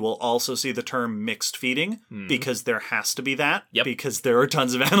 You will also see the term mixed feeding, because there has to be that, because there are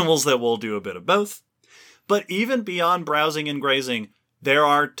tons of animals that will do a bit of both. But even beyond browsing and grazing, there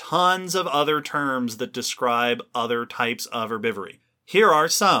are tons of other terms that describe other types of herbivory. Here are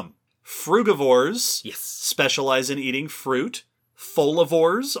some. Frugivores specialize in eating fruit.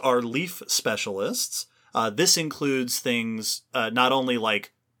 Folivores are leaf specialists. This includes things not only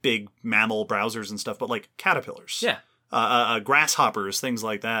like big mammal browsers and stuff, but like caterpillars. Yeah. Grasshoppers, things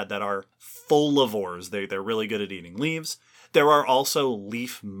like that are folivores. They're really good at eating leaves. There are also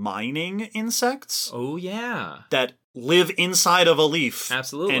leaf mining insects. Oh, yeah. That live inside of a leaf.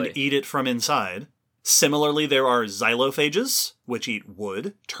 Absolutely. And eat it from inside. Similarly, there are xylophages, which eat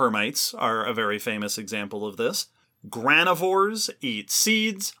wood. Termites are a very famous example of this. Granivores eat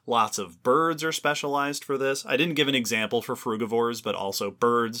seeds. Lots of birds are specialized for this. I didn't give an example for frugivores, but also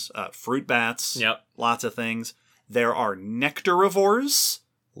birds, fruit bats, lots of things. There are nectarivores.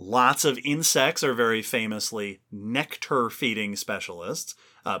 Lots of insects are very famously nectar-feeding specialists.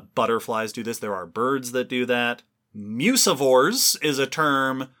 Butterflies do this. There are birds that do that. Musivores is a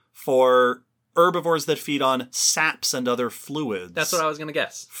term for herbivores that feed on saps and other fluids. That's what I was going to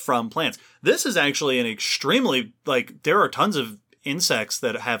guess. From plants. This is actually an extremely, there are tons of insects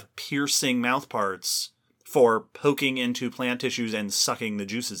that have piercing mouthparts for poking into plant tissues and sucking the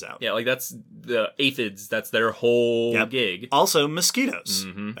juices out. Yeah, that's the aphids. That's their whole gig. Also, mosquitoes.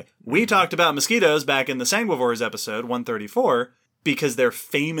 We talked about mosquitoes back in the Sanguivores episode, 134, because they're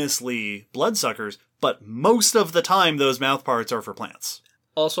famously bloodsuckers, but most of the time those mouthparts are for plants.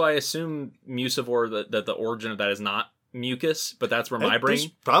 Also, I assume musivore, that the origin of that is not mucus, but that's where my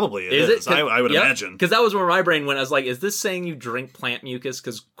brain... Probably it is. I would imagine. Because that was where my brain went. I was like, is this saying you drink plant mucus?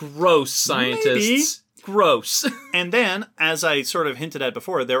 Because gross, scientists. Maybe. Gross. And then, as I sort of hinted at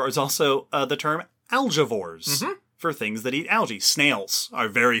before, there is also the term algivores for things that eat algae. Snails are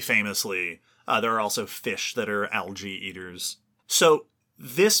very famously... there are also fish that are algae eaters. So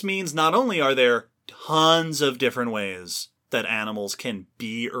this means not only are there tons of different ways that animals can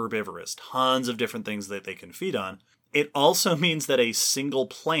be herbivorous, tons of different things that they can feed on, it also means that a single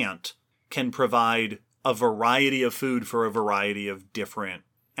plant can provide a variety of food for a variety of different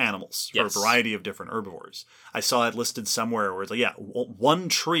animals, for a variety of different herbivores. I saw it listed somewhere where it's like, one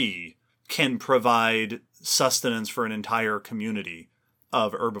tree can provide sustenance for an entire community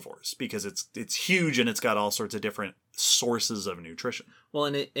of herbivores because it's huge and it's got all sorts of different sources of nutrition. Well,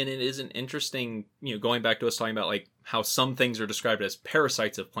 and it is an interesting, going back to us talking about how some things are described as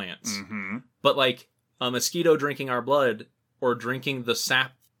parasites of plants, but a mosquito drinking our blood or drinking the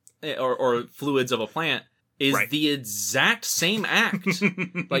sap or fluids of a plant is the exact same act.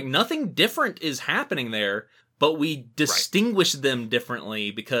 Nothing different is happening there, but we distinguish them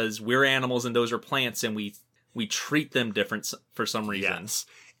differently because we're animals and those are plants, and we treat them different for some reason. Yes.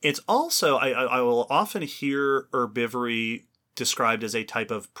 It's also, I will often hear herbivory described as a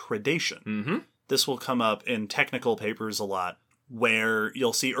type of predation. This will come up in technical papers a lot, where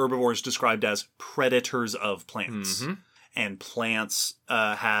you'll see herbivores described as predators of plants. And plants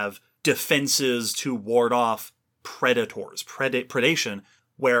have defenses to ward off predators, predation,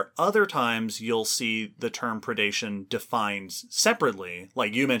 where other times you'll see the term predation defined separately,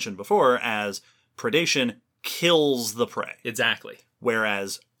 like you mentioned before, as predation kills the prey. Exactly.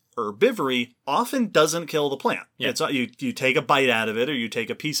 Whereas herbivory often doesn't kill the plant. Yeah. It's you take a bite out of it or you take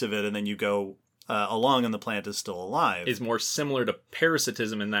a piece of it and then you go along and the plant is still alive. Is more similar to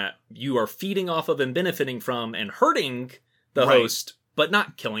parasitism in that you are feeding off of and benefiting from and hurting the host, but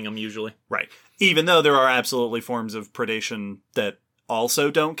not killing them usually. Right. Even though there are absolutely forms of predation that also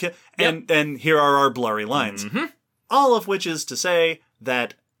don't kill. And here are our blurry lines. All of which is to say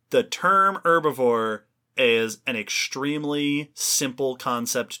that the term herbivore is an extremely simple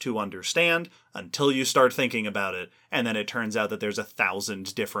concept to understand until you start thinking about it. And then it turns out that there's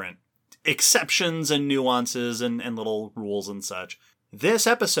 1,000 different exceptions and nuances and little rules and such. This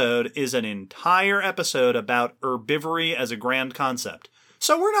episode is an entire episode about herbivory as a grand concept.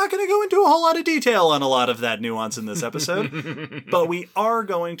 So we're not going to go into a whole lot of detail on a lot of that nuance in this episode, but we are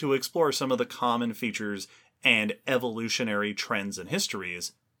going to explore some of the common features and evolutionary trends and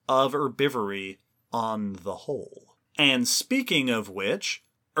histories of herbivory on the whole. And speaking of which,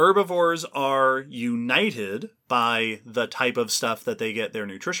 herbivores are united by the type of stuff that they get their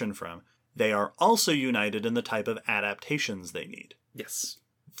nutrition from. They are also united in the type of adaptations they need. Yes.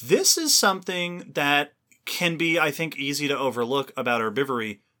 This is something that can be, I think, easy to overlook about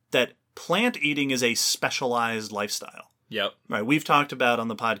herbivory, that plant eating is a specialized lifestyle. Yep. Right. We've talked about on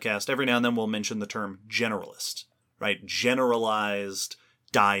the podcast, every now and then we'll mention the term generalist, right? Generalized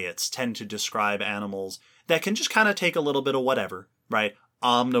diets tend to describe animals that can just kind of take a little bit of whatever, right?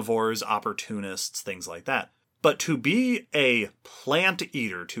 Omnivores, opportunists, things like that. But to be a plant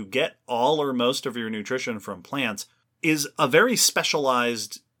eater, to get all or most of your nutrition from plants, is a very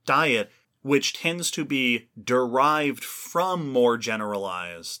specialized diet, which tends to be derived from more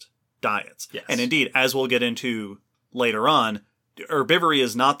generalized diets. Yes. And indeed, as we'll get into later on, herbivory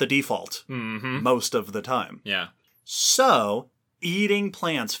is not the default most of the time. Yeah. So, eating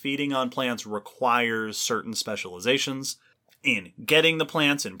plants, feeding on plants requires certain specializations in getting the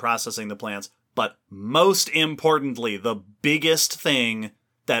plants, in processing the plants, but most importantly, the biggest thing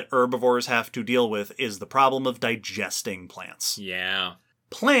that herbivores have to deal with is the problem of digesting plants. Yeah.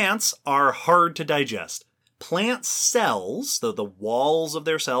 Plants are hard to digest. Plant cells, the walls of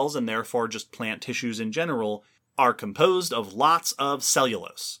their cells, and therefore just plant tissues in general, are composed of lots of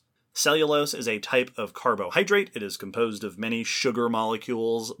cellulose. Cellulose is a type of carbohydrate. It is composed of many sugar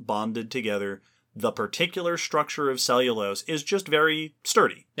molecules bonded together the particular structure of cellulose is just very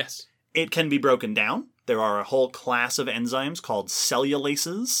sturdy. Yes. It can be broken down. There are a whole class of enzymes called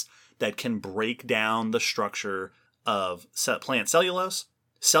cellulases that can break down the structure of plant cellulose.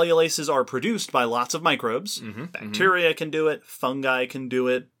 Cellulases are produced by lots of microbes. Bacteria can do it. Fungi can do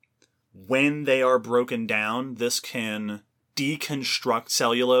it. When they are broken down, this can deconstruct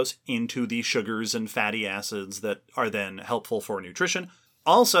cellulose into the sugars and fatty acids that are then helpful for nutrition.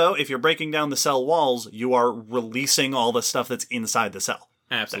 Also, if you're breaking down the cell walls, you are releasing all the stuff that's inside the cell.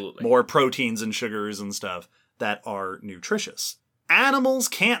 Absolutely. More proteins and sugars and stuff that are nutritious. Animals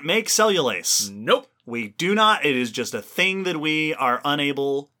can't make cellulase. Nope. We do not. It is just a thing that we are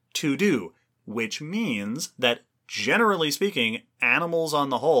unable to do, which means that, generally speaking, animals on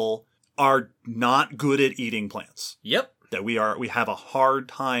the whole are not good at eating plants. Yep. That we have a hard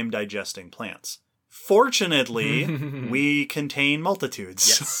time digesting plants. Fortunately, we contain multitudes.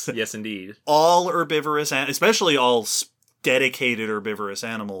 Yes. Yes, indeed. All herbivorous, especially all dedicated herbivorous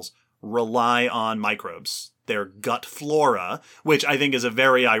animals, rely on microbes. Their gut flora, which I think is a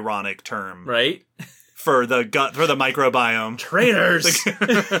very ironic term, Right? for the microbiome. Traitors!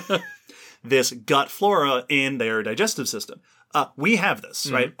 This gut flora in their digestive system. We have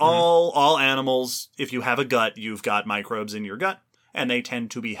this, right? All animals, if you have a gut, you've got microbes in your gut, and they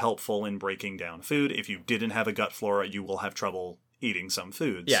tend to be helpful in breaking down food. If you didn't have a gut flora, you will have trouble eating some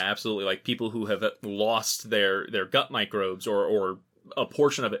foods. Yeah, absolutely. Like people who have lost their gut microbes or a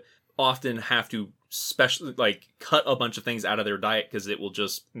portion of it often have to cut a bunch of things out of their diet because it will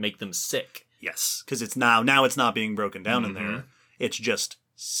just make them sick. Yes, because it's now it's not being broken down in there. It's just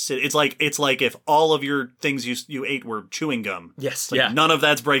it's like if all of your things you ate were chewing gum. Yes, Like, yeah. none of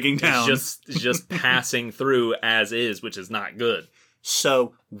that's breaking down. It's just passing through as is, which is not good.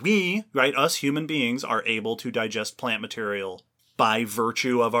 So we, right, us human beings, are able to digest plant material by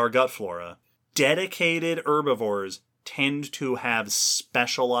virtue of our gut flora. Dedicated herbivores tend to have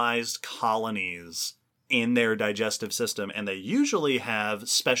specialized colonies in their digestive system, and they usually have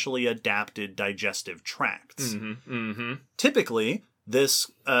specially adapted digestive tracts. Typically, this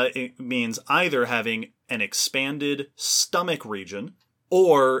it means either having an expanded stomach region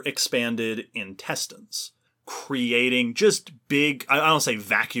or expanded intestines, creating just big, I don't say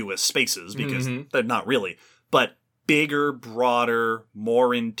vacuous spaces because they're not really, but bigger, broader,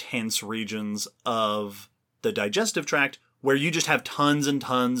 more intense regions of the digestive tract where you just have tons and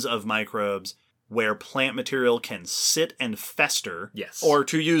tons of microbes where plant material can sit and fester. Yes. Or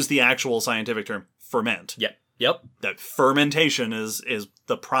to use the actual scientific term, ferment. Yep. That fermentation is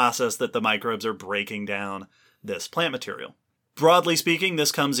the process that the microbes are breaking down this plant material. Broadly speaking,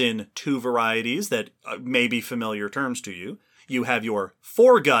 this comes in two varieties that may be familiar terms to you. You have your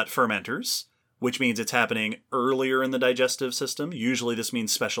foregut fermenters, which means it's happening earlier in the digestive system. Usually this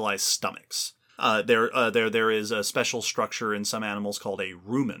means specialized stomachs. There is a special structure in some animals called a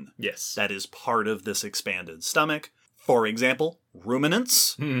rumen. Yes. That is part of this expanded stomach. For example,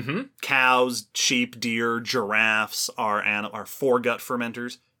 ruminants, cows, sheep, deer, giraffes are foregut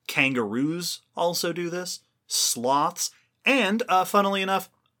fermenters. Kangaroos also do this. Sloths. And, funnily enough,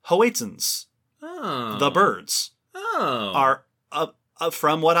 hoatzins, the birds, are,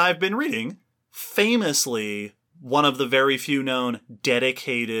 from what I've been reading, famously one of the very few known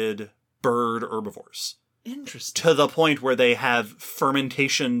dedicated bird herbivores. Interesting. To the point where they have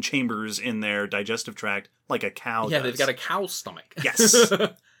fermentation chambers in their digestive tract like a cow does. Yeah, they've got a cow stomach. Yes.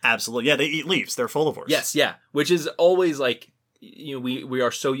 Absolutely. Yeah, they eat leaves. They're folivores. Yes, yeah. Which is always like, we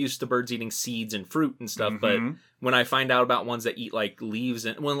are so used to birds eating seeds and fruit and stuff, but when I find out about ones that eat like leaves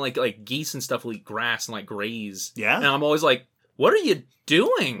and like geese and stuff will eat grass and like graze. Yeah. And I'm always like, what are you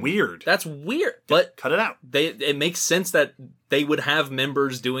doing? Weird. That's weird. But cut it out. It makes sense that they would have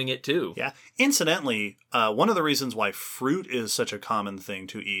members doing it too. Yeah. Incidentally, one of the reasons why fruit is such a common thing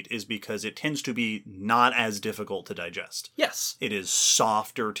to eat is because it tends to be not as difficult to digest. Yes. It is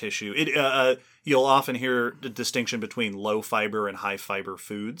softer tissue. You'll often hear the distinction between low fiber and high fiber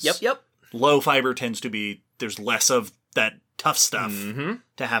foods. Yep. Low fiber tends to be, there's less of that tough stuff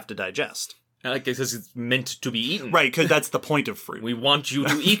to have to digest. Like because it's meant to be eaten. Right, because that's the point of fruit. We want you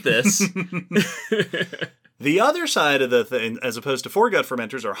to eat this. The other side of the thing, as opposed to foregut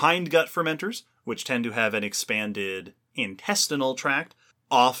fermenters, are hindgut fermenters, which tend to have an expanded intestinal tract,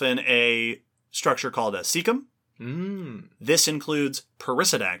 often a structure called a cecum. This includes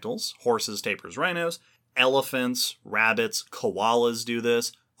perissodactyls, horses, tapirs, rhinos, elephants, rabbits, koalas do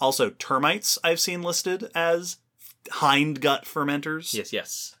this. Also, termites I've seen listed as hindgut fermenters.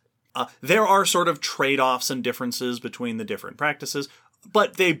 Yes. There are sort of trade-offs and differences between the different practices,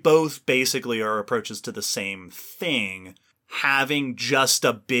 but they both basically are approaches to the same thing. having just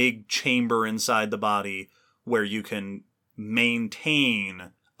a big chamber inside the body where you can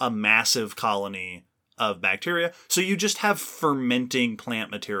maintain a massive colony of bacteria. So you just have fermenting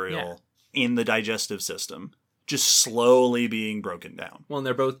plant material in the digestive system, just slowly being broken down. Well, and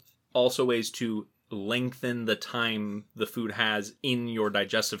they're both also ways to lengthen the time the food has in your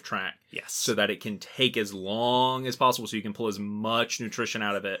digestive tract. Yes. So that it can take as long as possible, so you can pull as much nutrition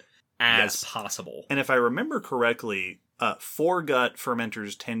out of it as possible. And if I remember correctly, foregut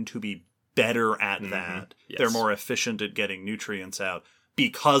fermenters tend to be better at that. Yes. They're more efficient at getting nutrients out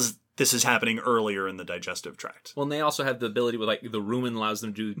because this is happening earlier in the digestive tract. Well, and they also have the ability with, like, the rumen allows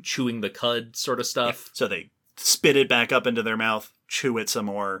them to do chewing the cud sort of stuff. So they spit it back up into their mouth, chew it some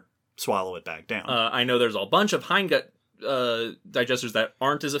more, swallow it back down. I know there's a bunch of hindgut digesters that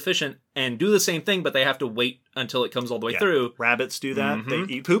aren't as efficient and do the same thing, but they have to wait until it comes all the way through. Rabbits do that. They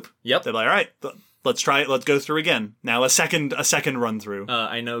eat poop. Yep. They're like, all right, let's try it. Let's go through again. Now a second run through.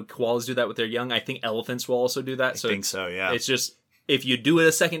 I know koalas do that with their young. I think elephants will also do that. I think so, yeah. It's just, if you do it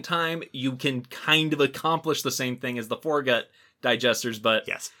a second time, you can kind of accomplish the same thing as the foregut digesters, but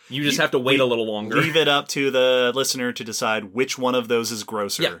you just have to wait a little longer. Leave it up to the listener to decide which one of those is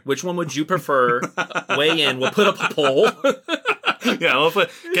grosser. Yeah, which one would you prefer? Weigh in. We'll put up a poll.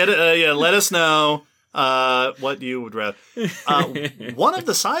 Let us know what you would rather. One of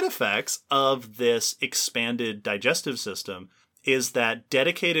the side effects of this expanded digestive system is that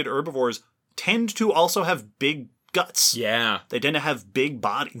dedicated herbivores tend to also have big guts. Yeah. They tend to have big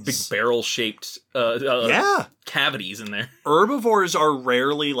bodies. Big barrel-shaped cavities in there. Herbivores are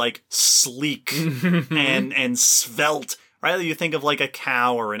rarely, like, sleek and svelte. Right? You think of, like, a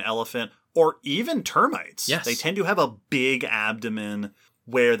cow or an elephant or even termites. Yes. They tend to have a big abdomen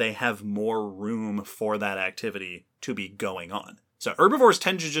where they have more room for that activity to be going on. So herbivores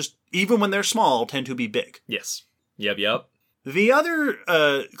tend to just, even when they're small, tend to be big. Yes. Yep. The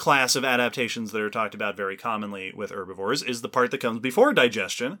other class of adaptations that are talked about very commonly with herbivores is the part that comes before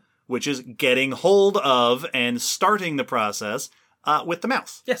digestion, which is getting hold of and starting the process with the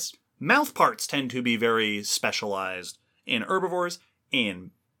mouth. Yes. Mouth parts tend to be very specialized in herbivores. In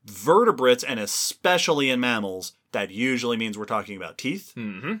vertebrates, and especially in mammals, that usually means we're talking about teeth.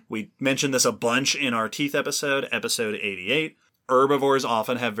 Mm-hmm. We mentioned this a bunch in our teeth episode 88. Herbivores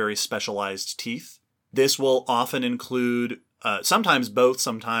often have very specialized teeth. This will often include sometimes both,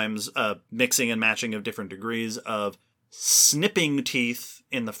 sometimes mixing and matching of different degrees of snipping teeth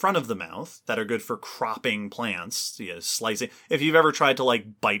in the front of the mouth that are good for cropping plants, slicing. If you've ever tried to,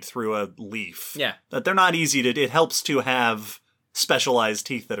 like, bite through a leaf, that they're not easy to. It helps to have specialized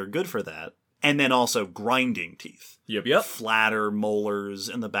teeth that are good for that. And then also grinding teeth. Yep. Flatter molars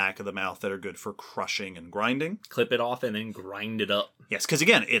in the back of the mouth that are good for crushing and grinding. Clip it off and then grind it up. Yes, because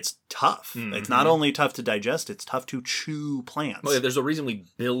again, it's tough. Mm-hmm. It's not only tough to digest, it's tough to chew plants. Well, there's a reason we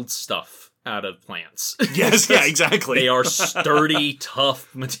build stuff out of plants. Yes, yeah, exactly. They are sturdy,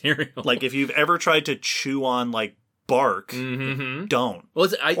 tough material. Like, if you've ever tried to chew on, like, bark, don't. Well,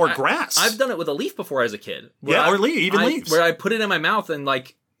 or grass. I've done it with a leaf before as a kid. Or leaves. Where I put it in my mouth and,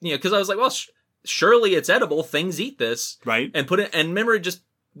 like, because I was like, well, surely it's edible. Things eat this. Right. And and remember it just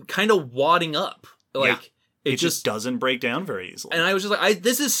kind of wadding up. Like, it just doesn't break down very easily. And I was just like,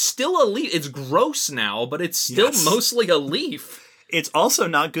 this is still a leaf. It's gross now, but it's still mostly a leaf. It's also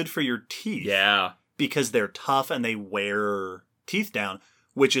not good for your teeth. Yeah. Because they're tough and they wear teeth down,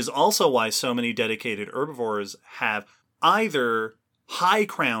 which is also why so many dedicated herbivores have either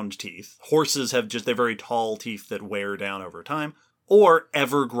high-crowned teeth. Horses have they're very tall teeth that wear down over time, or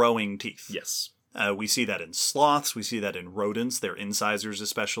ever-growing teeth. Yes. We see that in sloths. We see that in rodents. Their incisors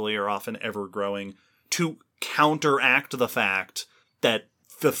especially are often ever-growing to counteract the fact that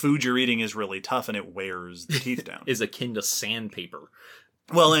the food you're eating is really tough and it wears the teeth down. Is akin to sandpaper.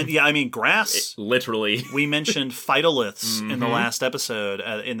 Well, and grass. Literally. We mentioned phytoliths in the last episode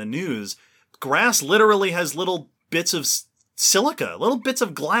in the news. Grass literally has little bits of silica, little bits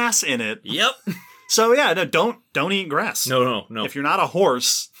of glass in it. Yep. So don't eat grass. No. If you're not a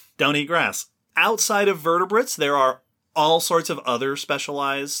horse, don't eat grass. Outside of vertebrates, there are all sorts of other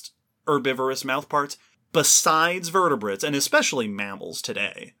specialized herbivorous mouthparts besides vertebrates, and especially mammals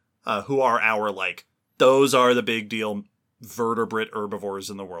today, who are those are the big deal vertebrate herbivores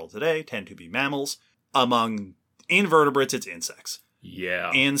in the world today, tend to be mammals. Among invertebrates, it's insects.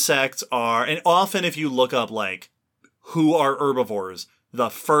 Yeah. Insects are, and often if you look up, like, who are herbivores, the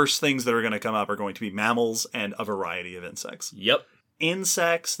first things that are going to come up are going to be mammals and a variety of insects. Yep.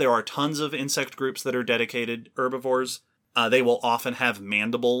 Insects, there are tons of insect groups that are dedicated herbivores. They will often have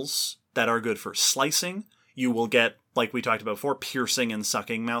mandibles that are good for slicing. You will get, like we talked about before, piercing and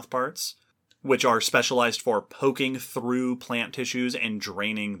sucking mouthparts. which are specialized for poking through plant tissues and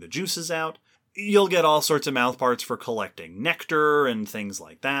draining the juices out. You'll get all sorts of mouthparts for collecting nectar and things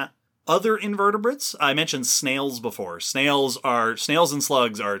like that. Other invertebrates, I mentioned snails before. Snails and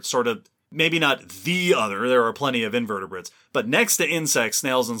slugs are sort of, maybe not the other, there are plenty of invertebrates, but next to insects,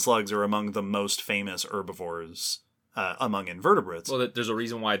 snails and slugs are among the most famous herbivores among invertebrates. Well, there's a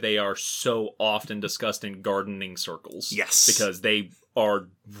reason why they are so often discussed in gardening circles. Yes. Because they are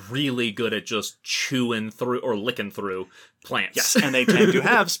really good at just chewing through or licking through plants. Yes, and they tend to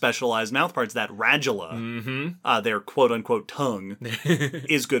have specialized mouthparts. That radula, their quote-unquote tongue,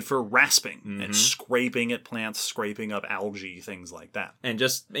 is good for rasping and scraping at plants, scraping up algae, things like that. And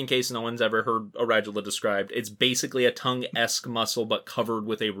just in case no one's ever heard a radula described, it's basically a tongue-esque muscle but covered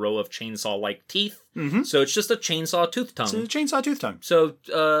with a row of chainsaw-like teeth. So it's just a chainsaw tooth tongue. It's a chainsaw tooth tongue. So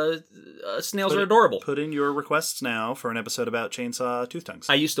snails are adorable. Put in your requests now for an episode about chainsaw tooth tongues.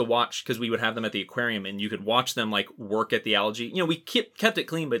 I used to watch, because we would have them at the aquarium, and you could watch them like work at the algae. You know, we kept it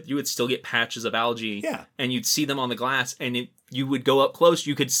clean, but you would still get patches of algae. Yeah. And you'd see them on the glass, and you would go up close,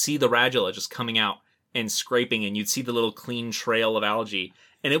 you could see the radula just coming out and scraping, and you'd see the little clean trail of algae.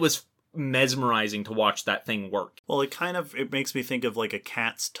 And it was mesmerizing to watch that thing work. Well, it makes me think of like a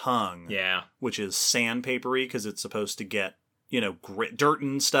cat's tongue. Yeah. Which is sandpapery because it's supposed to get, dirt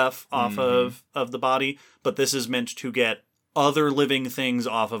and stuff off of the body. But this is meant to get other living things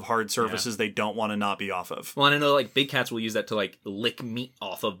off of hard surfaces they don't want to not be off of. Well, and I know like big cats will use that to like lick meat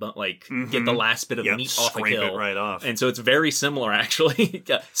off of, like get the last bit of meat off a scrape kill. It right off. And so it's very similar actually.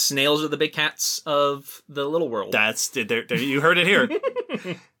 Snails are the big cats of the little world. You heard it here.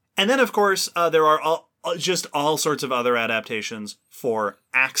 And then of course there are all sorts of other adaptations for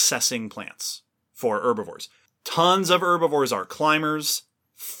accessing plants for herbivores. Tons of herbivores are climbers,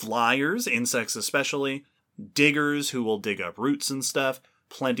 flyers, insects especially, diggers who will dig up roots and stuff.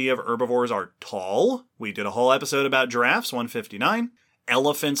 Plenty of herbivores are tall. We did a whole episode about giraffes, 159.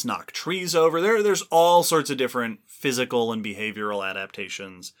 Elephants knock trees over. There's all sorts of different physical and behavioral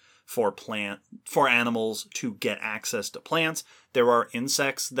adaptations for animals to get access to plants. There are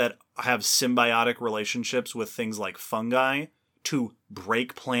insects that have symbiotic relationships with things like fungi to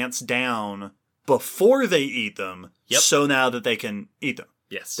break plants down before they eat them, so now that they can eat them.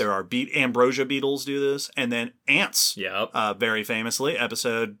 Yes. There are ambrosia beetles do this, and then ants. Yep. Very famously,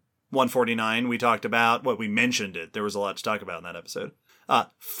 episode 149, we mentioned it. There was a lot to talk about in that episode.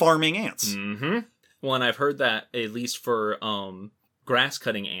 Farming ants. Well, and I've heard that at least for grass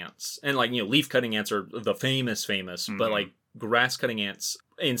cutting ants, and leaf cutting ants are the famous, but like grass cutting ants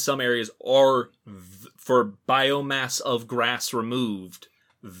in some areas are for biomass of grass removed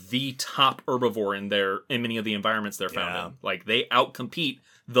the top herbivore in many of the environments they're found in. Like they outcompete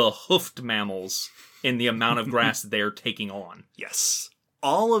the hoofed mammals in the amount of grass they're taking on. Yes.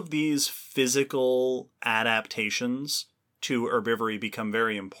 All of these physical adaptations to herbivory become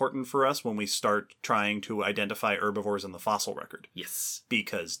very important for us when we start trying to identify herbivores in the fossil record. Yes.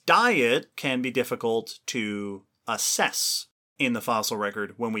 Because diet can be difficult to assess in the fossil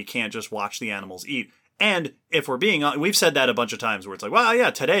record when we can't just watch the animals eat. And if we're being honest, we've said that a bunch of times where it's like, well, yeah,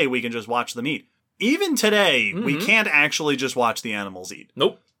 today we can just watch them eat. Even today, we can't actually just watch the animals eat.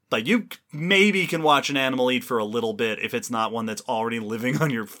 Nope. Like, you maybe can watch an animal eat for a little bit if it's not one that's already living on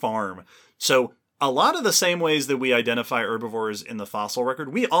your farm. So a lot of the same ways that we identify herbivores in the fossil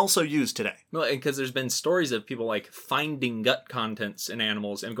record, we also use today. Well, because there's been stories of people like finding gut contents in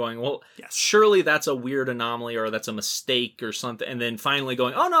animals and going, well, surely that's a weird anomaly or that's a mistake or something. And then finally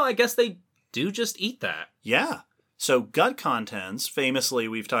going, oh no, I guess they do just eat that. Yeah. So gut contents, famously,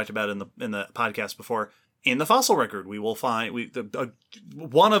 we've talked about in the podcast before. In the fossil record, we will find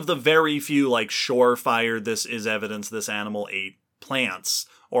one of the very few surefire this is evidence this animal ate plants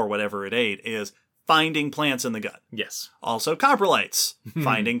or whatever it ate is finding plants in the gut. Yes. Also, coprolites.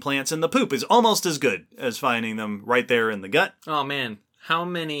 Finding plants in the poop is almost as good as finding them right there in the gut. Oh man, how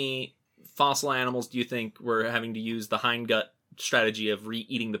many fossil animals do you think were having to use the hindgut strategy of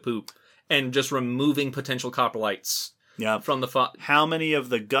re-eating the poop? And just removing potential coprolites from the How many of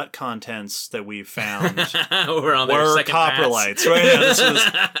the gut contents that we've found were on their second coprolites? Right now,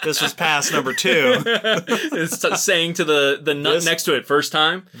 this was pass number 2. It's saying to the nut next to it, first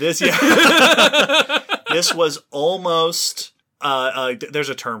time. This was almost. There's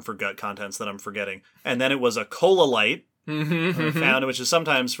a term for gut contents that I'm forgetting, and then it was a colalite. Found, which is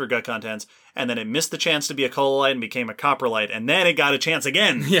sometimes for gut contents, and then it missed the chance to be a colalite and became a coprolite, and then it got a chance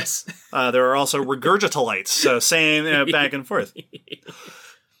again. Yes. There are also regurgitolites, so same back and forth.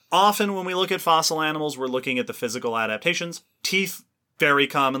 Often when we look at fossil animals, we're looking at the physical adaptations. Teeth, very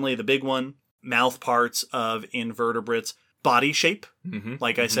commonly the big one. Mouth parts of invertebrates. body shape. Mm-hmm.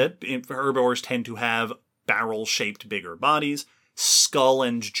 Like I said, herbivores tend to have barrel-shaped bigger bodies. Skull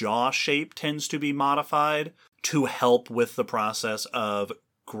and jaw shape tends to be modified to help with the process of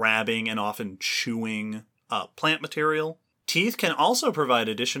grabbing and often chewing plant material. Teeth can also provide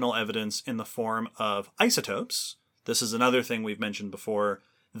additional evidence in the form of isotopes. This is another thing we've mentioned before.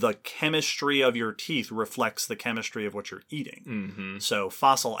 The chemistry of your teeth reflects the chemistry of what you're eating. Mm-hmm. So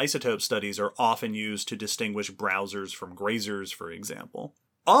fossil isotope studies are often used to distinguish browsers from grazers, for example.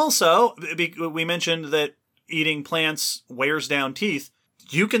 Also, we mentioned that eating plants wears down teeth.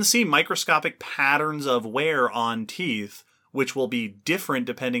 You can see microscopic patterns of wear on teeth, which will be different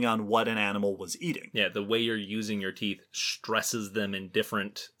depending on what an animal was eating. Yeah, the way you're using your teeth stresses them in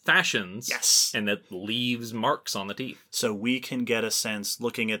different fashions. Yes. And that leaves marks on the teeth. So we can get a sense,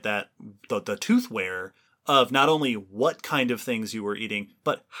 looking at that, the tooth wear, of not only what kind of things you were eating,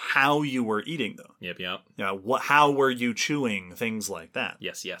 but how you were eating them. Yep. You know, how were you chewing, things like that.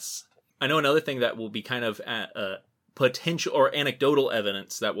 Yes. I know another thing that will be kind of potential or anecdotal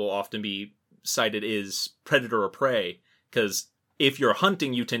evidence that will often be cited is predator or prey. Because if you're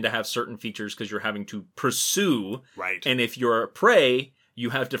hunting, you tend to have certain features because you're having to pursue. Right. And if you're a prey, you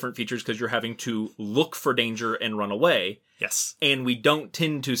have different features because you're having to look for danger and run away. Yes. And we don't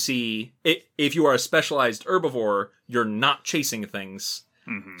tend to see... If you are a specialized herbivore, you're not chasing things.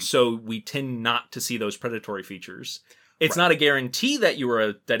 Mm-hmm. So we tend not to see those predatory features. It's not a guarantee that you are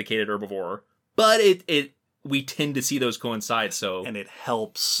a dedicated herbivore, but we tend to see those coincide, so... And it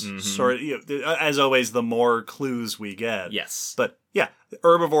helps, sort of, as always, the more clues we get. Yes. But, yeah,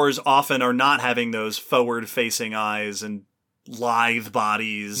 herbivores often are not having those forward-facing eyes and lithe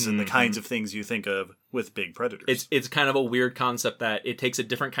bodies and the kinds of things you think of with big predators. It's kind of a weird concept that it takes a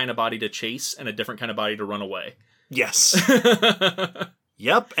different kind of body to chase and a different kind of body to run away. Yes.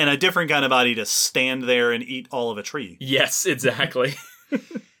 Yep, and a different kind of body to stand there and eat all of a tree. Yes, exactly.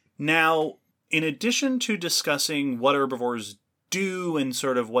 Now... in addition to discussing what herbivores do and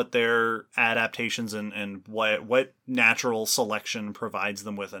sort of what their adaptations and what natural selection provides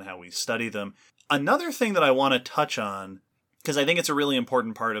them with and how we study them, another thing that I want to touch on, because I think it's a really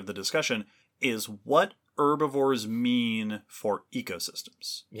important part of the discussion, is what herbivores mean for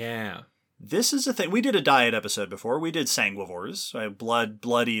ecosystems. Yeah. This is a thing. We did a diet episode before. We did sanguivores, right?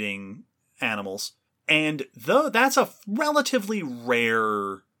 blood-eating animals. And though that's a relatively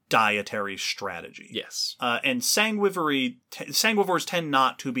rare dietary strategy. Yes. And sanguivores tend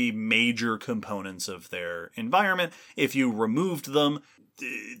not to be major components of their environment. If you removed them,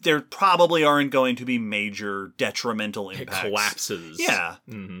 there probably aren't going to be major detrimental impacts. It collapses. Yeah.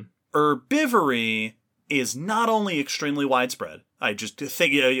 Mm-hmm. Herbivory is not only extremely widespread. I just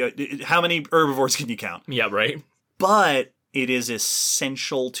think, how many herbivores can you count? Yeah, right. But it is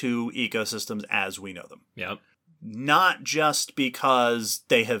essential to ecosystems as we know them. Yep. Not just because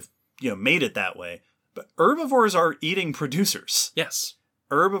they have, made it that way, but herbivores are eating producers. Yes.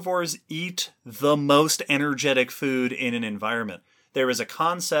 Herbivores eat the most energetic food in an environment. There is a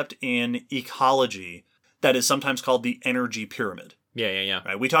concept in ecology that is sometimes called the energy pyramid. Yeah.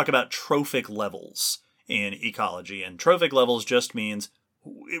 Right? We talk about trophic levels in ecology, and trophic levels just means,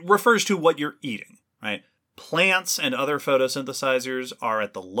 it refers to what you're eating, right? Plants and other photosynthesizers are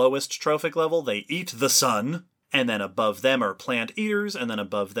at the lowest trophic level. They eat the sun. And then above them are plant eaters, and then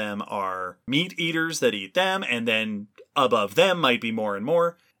above them are meat eaters that eat them, and then above them might be more and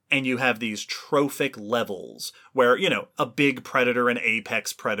more. And you have these trophic levels where, a big predator, an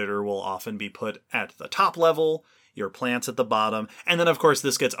apex predator, will often be put at the top level, your plants at the bottom. And then, of course,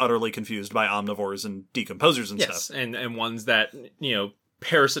 this gets utterly confused by omnivores and decomposers and stuff. Yes, and ones that,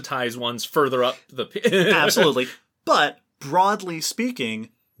 parasitize ones further up the... Absolutely. But, broadly speaking...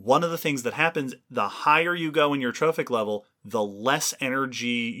 one of the things that happens, the higher you go in your trophic level, the less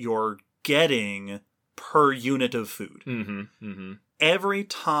energy you're getting per unit of food. Mm-hmm, mm-hmm. Every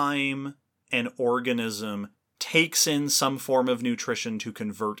time an organism takes in some form of nutrition to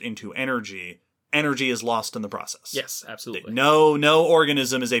convert into energy, energy is lost in the process. Yes, absolutely. No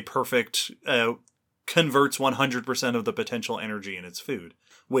organism is a perfect, converts 100% of the potential energy in its food,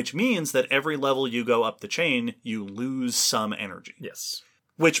 which means that every level you go up the chain, you lose some energy. Yes.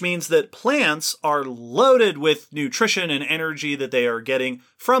 Which means that plants are loaded with nutrition and energy that they are getting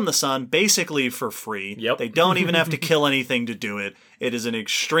from the sun basically for free. Yep. They don't even have to kill anything to do it. It is an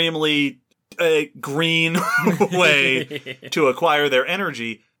extremely green way to acquire their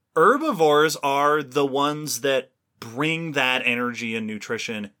energy. Herbivores are the ones that bring that energy and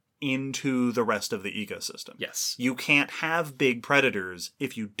nutrition into the rest of the ecosystem. Yes. You can't have big predators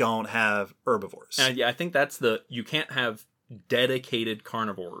if you don't have herbivores. Yeah, I think that's you can't have dedicated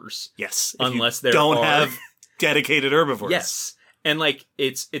carnivores. Yes. Unless you don't have dedicated herbivores. Yes. And like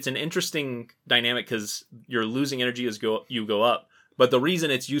it's an interesting dynamic because you're losing energy as you go up. But the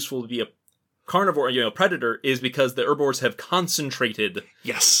reason it's useful to be a carnivore, predator, is because the herbivores have concentrated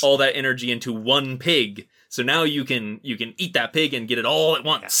all that energy into one pig. So now you can eat that pig and get it all at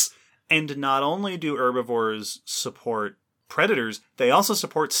once. Yes. And not only do herbivores support predators, they also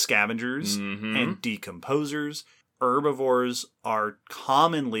support scavengers and decomposers. Herbivores are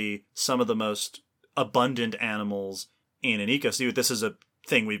commonly some of the most abundant animals in an ecosystem. This is a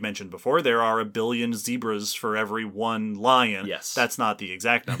thing we've mentioned before. There are 1 billion zebras for every one lion. Yes. That's not the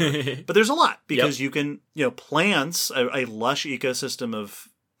exact number. But there's a lot because you can, plants, a lush ecosystem of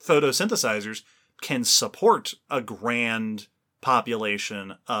photosynthesizers can support a grand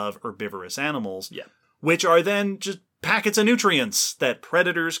population of herbivorous animals, which are then just packets of nutrients that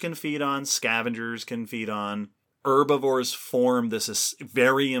predators can feed on, scavengers can feed on. Herbivores form this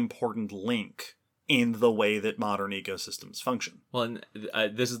very important link in the way that modern ecosystems function. Well, and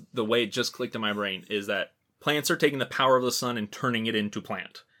this is the way it just clicked in my brain, is that plants are taking the power of the sun and turning it into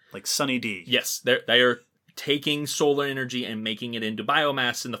plant. Like Sunny D. Yes, they are taking solar energy and making it into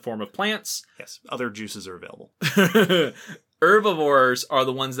biomass in the form of plants. Yes, other juices are available. Herbivores are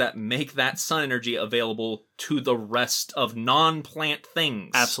the ones that make that sun energy available to the rest of non-plant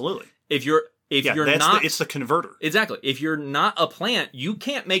things. Absolutely. If you're not... it's the converter. Exactly. If you're not a plant, you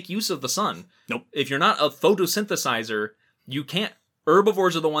can't make use of the sun. Nope. If you're not a photosynthesizer, you can't.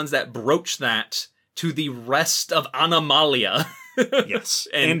 Herbivores are the ones that broach that to the rest of Animalia. Yes.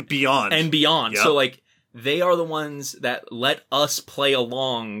 And beyond. And beyond. Yep. So, like, they are the ones that let us play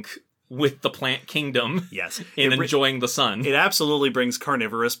along with the plant kingdom in enjoying the sun. It absolutely brings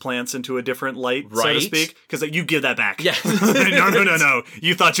carnivorous plants into a different light, so to speak, because you give that back. Yeah. No.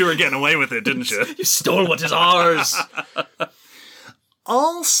 You thought you were getting away with it, didn't you? You stole what is ours.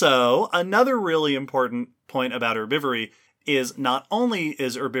 Also, another really important point about herbivory is not only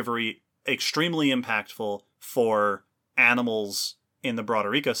is herbivory extremely impactful for animals in the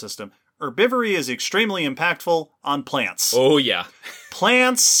broader ecosystem, herbivory is extremely impactful on plants. Oh, yeah.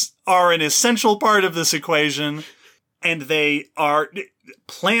 Plants are an essential part of this equation, and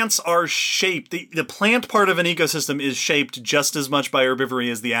plants are shaped. The plant part of an ecosystem is shaped just as much by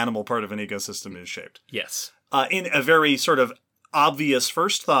herbivory as the animal part of an ecosystem is shaped. Yes. In a very sort of obvious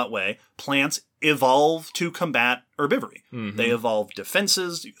first thought way, plants evolve to combat herbivory. Mm-hmm. They evolve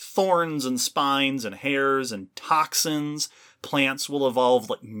defenses, thorns and spines and hairs and toxins. Plants will evolve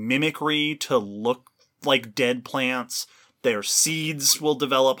like mimicry to look like dead plants. Their seeds will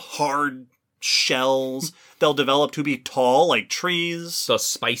develop hard shells. They'll develop to be tall like trees. The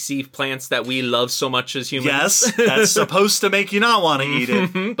spicy plants that we love so much as humans. Yes, that's supposed to make you not want to eat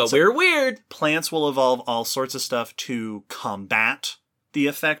it. But we're weird. Plants will evolve all sorts of stuff to combat the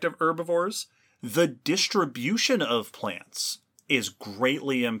effect of herbivores. The distribution of plants is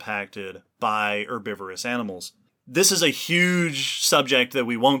greatly impacted by herbivorous animals. This is a huge subject that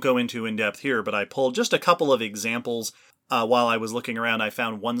we won't go into in depth here, but I pulled just a couple of examples. While I was looking around, I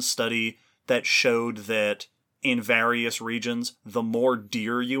found one study that showed that in various regions, the more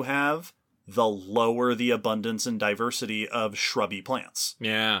deer you have, the lower the abundance and diversity of shrubby plants.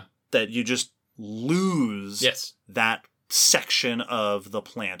 Yeah. That you just lose that section of the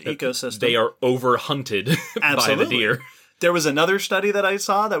plant ecosystem. They are overhunted by the deer. There was another study that I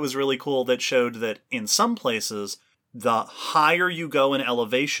saw that was really cool that showed that in some places, the higher you go in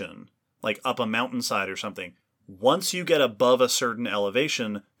elevation, like up a mountainside or something, once you get above a certain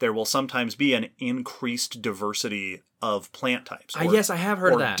elevation, there will sometimes be an increased diversity of plant types. Yes, I have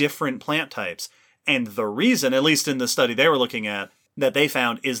heard of that. Or different plant types. And the reason, at least in the study they were looking at, that they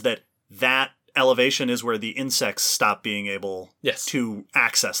found is that elevation is where the insects stop being able to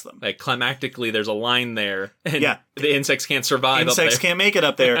access them. Like climactically, there's a line there, and the insects can't survive up there. Insects can't make it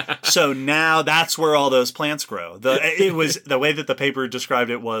up there. So now that's where all those plants grow. It was the way that the paper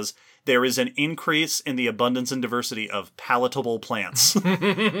described it was there is an increase in the abundance and diversity of palatable plants.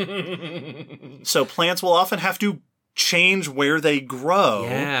 So plants will often have to change where they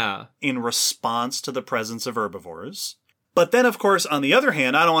grow in response to the presence of herbivores. But then, of course, on the other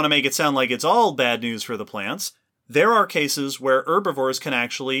hand, I don't want to make it sound like it's all bad news for the plants. There are cases where herbivores can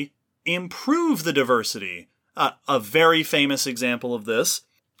actually improve the diversity. A very famous example of this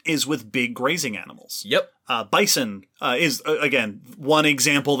is with big grazing animals. Yep. Bison is, again, one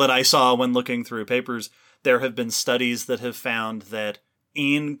example that I saw when looking through papers. There have been studies that have found that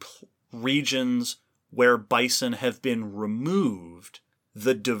in regions where bison have been removed,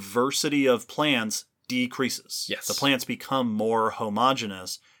 the diversity of plants decreases. Yes. The plants become more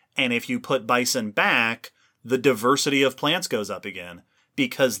homogeneous. And if you put bison back, the diversity of plants goes up again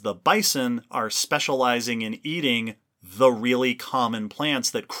because the bison are specializing in eating the really common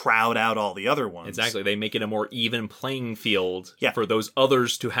plants that crowd out all the other ones. Exactly. They make it a more even playing field Yeah. for those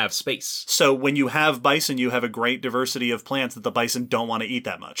others to have space. So when you have bison, you have a great diversity of plants that the bison don't want to eat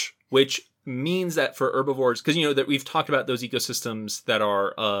that much. Which means that for herbivores, because that we've talked about those ecosystems that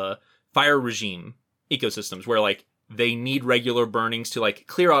are fire regime ecosystems, where like they need regular burnings to like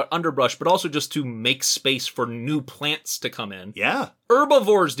clear out underbrush, but also just to make space for new plants to come in. Yeah.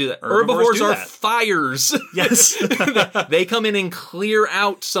 Herbivores do that. Herbivores do are that. fires. Yes. They come in and clear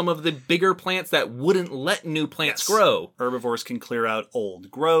out some of the bigger plants that wouldn't let new plants grow. Herbivores can clear out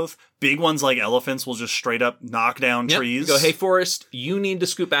old growth. Big ones like elephants will just straight up knock down trees. Go, hey, forest, you need to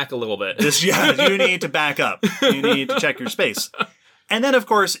scoot back a little bit. You need to back up. You need to check your space. And then, of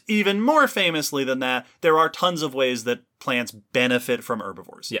course, even more famously than that, there are tons of ways that plants benefit from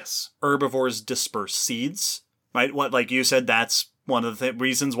herbivores. Yes. Herbivores disperse seeds, right? What, like you said, that's one of the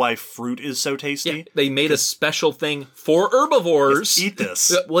reasons why fruit is so tasty. Yeah, they made a special thing for herbivores. Eat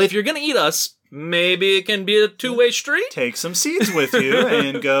this. Well, if you're going to eat us, maybe it can be a two-way street. Take some seeds with you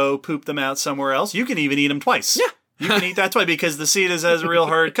and go poop them out somewhere else. You can even eat them twice. Yeah. You can eat that twice because the seed has a real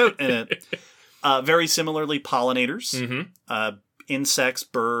hard coat in it. Very similarly, pollinators. Mm-hmm. Insects,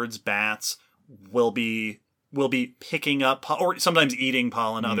 birds, bats will be picking up or sometimes eating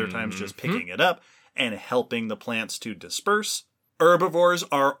pollen, other times just picking it up and helping the plants to disperse. Herbivores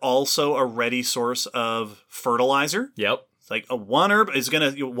are also a ready source of fertilizer. Yep. It's like one herb is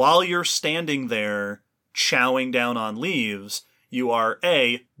going to, while you're standing there chowing down on leaves, you are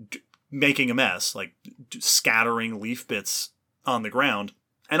making a mess, like scattering leaf bits on the ground.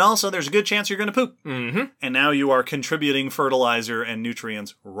 And also, there's a good chance you're going to poop. Mm-hmm. And now you are contributing fertilizer and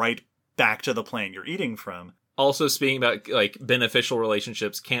nutrients right back to the plant you're eating from. Also, speaking about like beneficial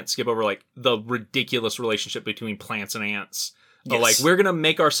relationships, can't skip over like the ridiculous relationship between plants and ants. Yes. Like, we're going to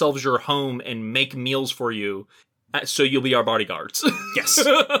make ourselves your home and make meals for you so you'll be our bodyguards. Yes,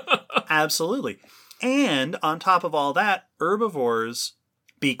 absolutely. And on top of all that, herbivores,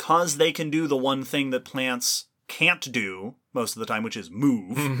 because they can do the one thing that plants can't do most of the time, which is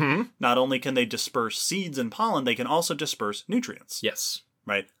move, not only can they disperse seeds and pollen, they can also disperse nutrients. Yes.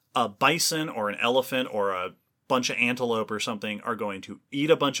 Right? A bison or an elephant or a bunch of antelope or something are going to eat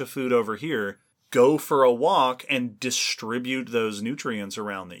a bunch of food over here, go for a walk, and distribute those nutrients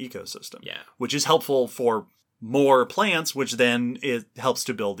around the ecosystem. Yeah. Which is helpful for more plants, which then it helps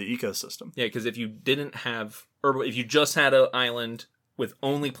to build the ecosystem. Yeah, because if you didn't have, or if you just had an island with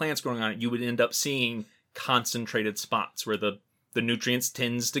only plants growing on it, you would end up seeing concentrated spots where the nutrients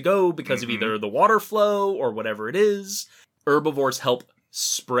tends to go because of either the water flow or whatever it is. Herbivores help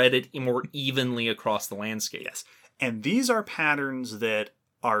spread it more evenly across the landscape. Yes. And these are patterns that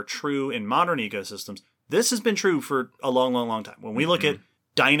are true in modern ecosystems. This has been true for a long, long, long time. When we look at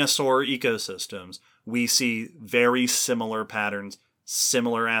dinosaur ecosystems, we see very similar patterns,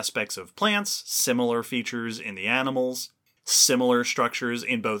 similar aspects of plants, similar features in the animals, similar structures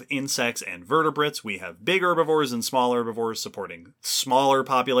in both insects and vertebrates. We have big herbivores and small herbivores supporting smaller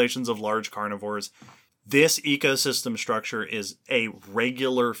populations of large carnivores. This ecosystem structure is a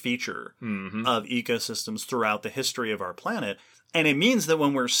regular feature of ecosystems throughout the history of our planet. And it means that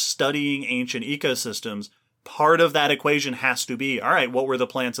when we're studying ancient ecosystems, part of that equation has to be, all right, what were the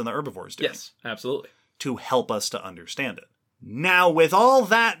plants and the herbivores doing? Yes, absolutely. To help us to understand it. Now, with all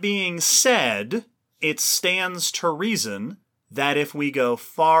that being said, it stands to reason that if we go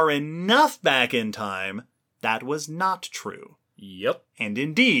far enough back in time, that was not true. Yep. And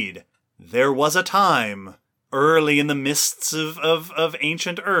indeed, there was a time, early in the mists of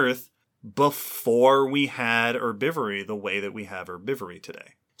ancient Earth, before we had herbivory the way that we have herbivory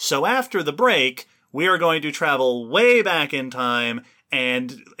today. So after the break, we are going to travel way back in time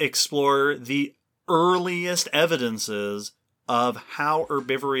and explore the earliest evidences of how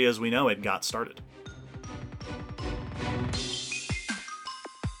herbivory as we know it got started.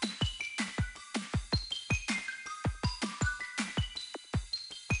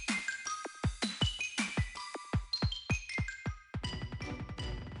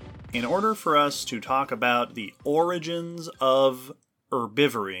 In order for us to talk about the origins of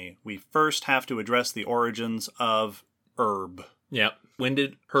herbivory, we first have to address the origins of herb. Yep. When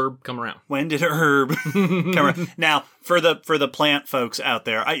did herb come around? When did herb come around? Now, for the plant folks out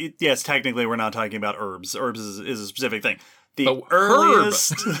there, yes, technically we're not talking about herbs. Herbs is a specific thing. The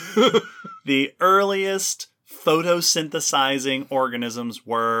earliest photosynthesizing organisms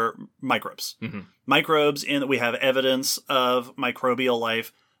were microbes. Microbes, in that we have evidence of microbial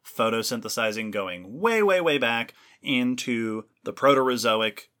life photosynthesizing going way, way, way back into the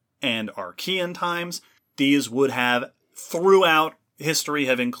Proterozoic and Archean times. These would have, throughout history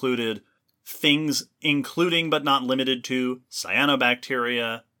have included things including but not limited to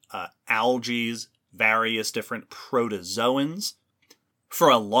cyanobacteria, algae, various different protozoans. For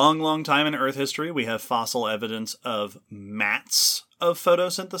a long, long time in Earth history, we have fossil evidence of mats of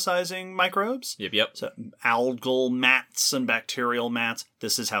photosynthesizing microbes. Yep. So algal mats and bacterial mats.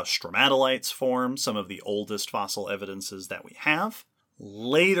 This is how stromatolites form, some of the oldest fossil evidences that we have.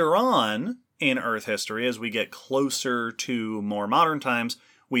 Later on in Earth history, as we get closer to more modern times,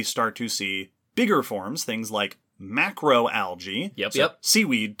 we start to see bigger forms, things like macroalgae,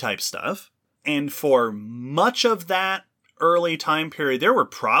 seaweed type stuff. And for much of that early time period, there were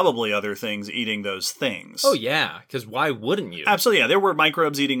probably other things eating those things. Oh, yeah, because why wouldn't you? Absolutely, yeah. There were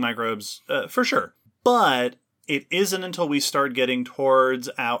microbes eating microbes, for sure. But it isn't until we start getting towards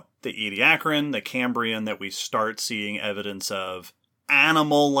out the Ediacaran, the Cambrian, that we start seeing evidence of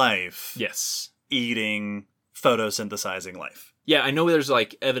animal life eating photosynthesizing life. Yeah, I know there's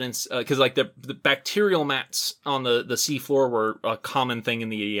like evidence, because like the bacterial mats on the seafloor were a common thing in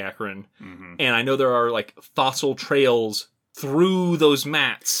the Ediacaran. Mm-hmm. And I know there are like fossil trails through those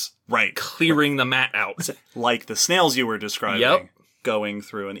mats, clearing the mat out. Like the snails you were describing, going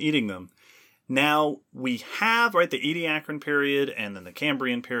through and eating them. Now, we have, the Ediacaran period and then the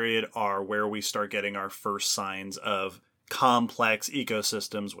Cambrian period are where we start getting our first signs of complex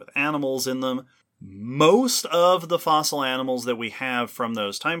ecosystems with animals in them. Most of the fossil animals that we have from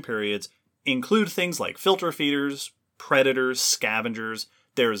those time periods include things like filter feeders, predators, scavengers.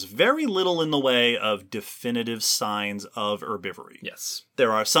 There's very little in the way of definitive signs of herbivory. Yes.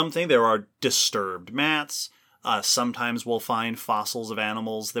 There are disturbed mats. Sometimes we'll find fossils of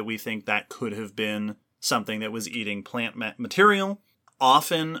animals that we think that could have been something that was eating plant material.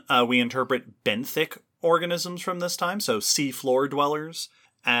 Often we interpret benthic organisms from this time, so seafloor dwellers,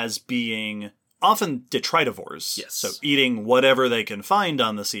 as being often detritivores. Yes. So eating whatever they can find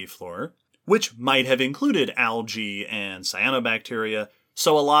on the seafloor, which might have included algae and cyanobacteria.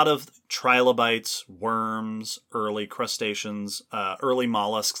 So a lot of trilobites, worms, early crustaceans, early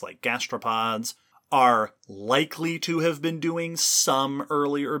mollusks like gastropods are likely to have been doing some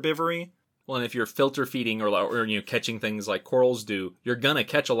early herbivory. Well, and if you're filter feeding or catching things like corals do, you're gonna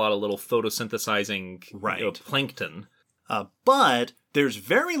catch a lot of little photosynthesizing plankton. But there's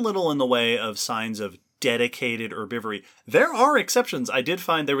very little in the way of signs of dedicated herbivory. There are exceptions. I did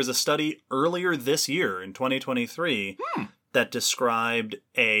find there was a study earlier this year in 2023 that described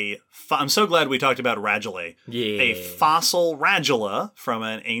I'm so glad we talked about radulae. Yeah. A fossil radula from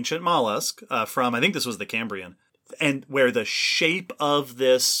an ancient mollusk from, I think this was the Cambrian, and where the shape of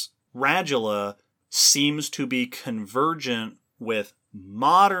this radula seems to be convergent with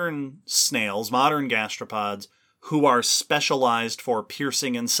modern snails, modern gastropods, who are specialized for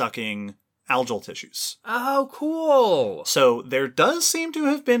piercing and sucking algal tissues. Oh, cool. So there does seem to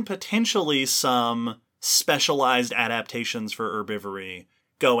have been potentially some specialized adaptations for herbivory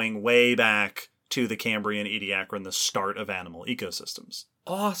going way back to the Cambrian, Ediacaran, the start of animal ecosystems.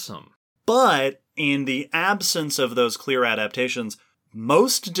 Awesome. But in the absence of those clear adaptations,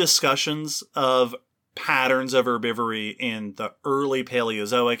 most discussions of patterns of herbivory in the early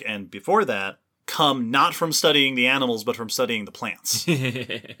Paleozoic and before that come not from studying the animals, but from studying the plants.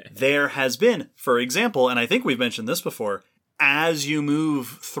 There has been, for example, and I think we've mentioned this before, as you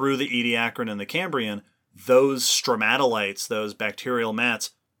move through the Ediacaran and the Cambrian, those stromatolites, those bacterial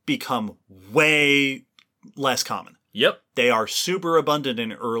mats, become way less common. Yep. They are super abundant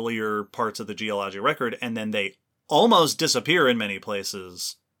in earlier parts of the geologic record, and then they almost disappear in many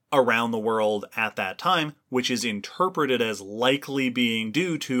places around the world at that time, which is interpreted as likely being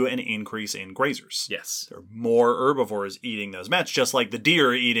due to an increase in grazers. Yes. There are more herbivores eating those mats, just like the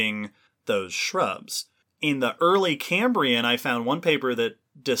deer eating those shrubs. In the early Cambrian, I found one paper that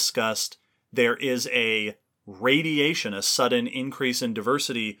discussed there is a radiation, a sudden increase in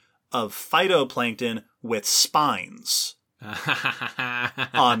diversity of phytoplankton with spines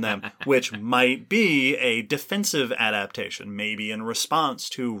on them, which might be a defensive adaptation, maybe in response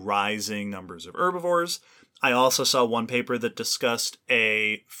to rising numbers of herbivores. I also saw one paper that discussed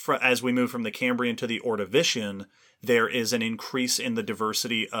as we move from the Cambrian to the Ordovician, there is an increase in the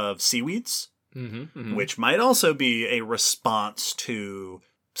diversity of seaweeds, which might also be a response to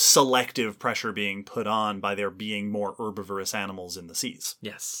selective pressure being put on by there being more herbivorous animals in the seas.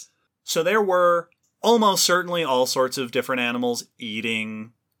 Yes. So there were almost certainly all sorts of different animals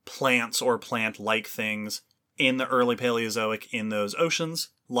eating plants or plant-like things in the early Paleozoic in those oceans.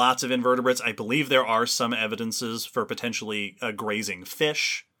 Lots of invertebrates. I believe there are some evidences for potentially grazing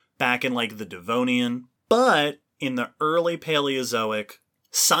fish back in like the Devonian. But in the early Paleozoic,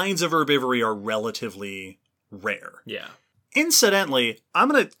 signs of herbivory are relatively rare. Yeah. Incidentally,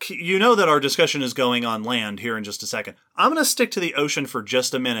 you know that our discussion is going on land here in just a second. I'm going to stick to the ocean for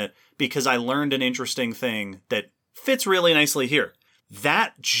just a minute because I learned an interesting thing that fits really nicely here.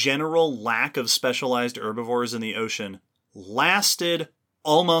 That general lack of specialized herbivores in the ocean lasted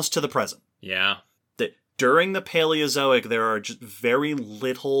almost to the present. Yeah. That during the Paleozoic, there are just very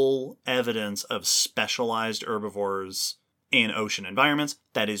little evidence of specialized herbivores in ocean environments.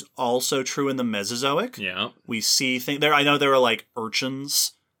 That is also true in the Mesozoic. Yeah. We see things there. I know there are like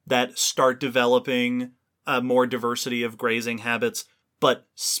urchins that start developing a more diversity of grazing habits, but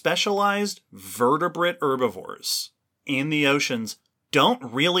specialized vertebrate herbivores in the oceans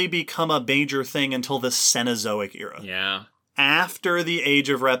don't really become a major thing until the Cenozoic era. Yeah. After the Age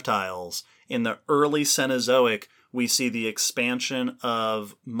of Reptiles, in the early Cenozoic, we see the expansion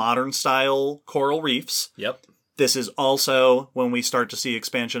of modern-style coral reefs. Yep. This is also when we start to see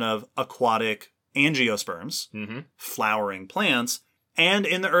expansion of aquatic angiosperms, flowering plants. And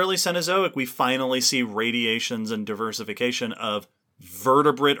in the early Cenozoic, we finally see radiations and diversification of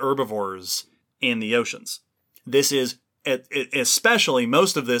vertebrate herbivores in the oceans. This is, especially,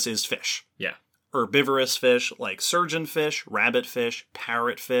 most of this is fish. Yeah. Herbivorous fish like surgeonfish, rabbitfish,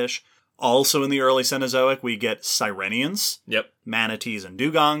 parrotfish. Also in the early Cenozoic, we get sirenians, manatees and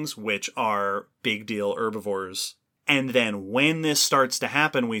dugongs, which are big deal herbivores. And then when this starts to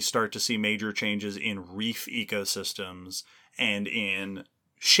happen, we start to see major changes in reef ecosystems and in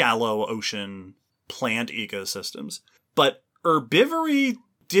shallow ocean plant ecosystems. But herbivory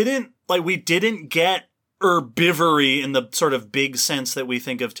we didn't get herbivory in the sort of big sense that we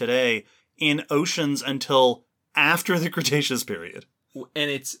think of today in oceans until after the Cretaceous period.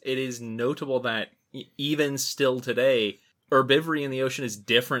 And it is notable that even still today, herbivory in the ocean is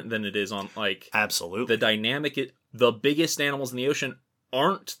different than it is on absolutely the dynamic. The biggest animals in the ocean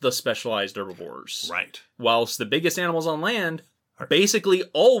aren't the specialized herbivores, right? Whilst the biggest animals on land basically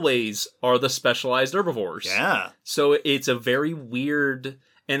always are the specialized herbivores. Yeah. So it's a very weird,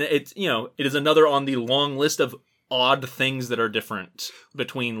 and it is another on the long list of odd things that are different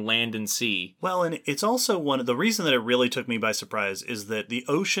between land and sea. Well, and it's also one of the reason that it really took me by surprise is that the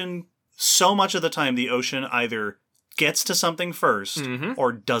ocean, so much of the time, the ocean either gets to something first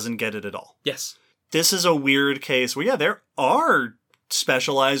or doesn't get it at all. Yes. This is a weird case where, there are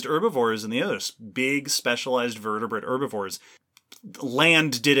specialized herbivores in the ocean, big specialized vertebrate herbivores.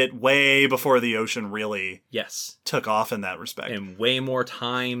 Land did it way before the ocean really took off in that respect. And way more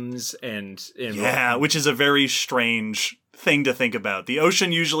times which is a very strange thing to think about. The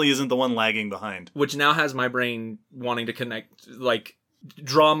ocean usually isn't the one lagging behind. Which now has my brain wanting to connect,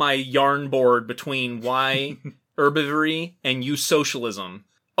 draw my yarn board between why herbivory and eusocialism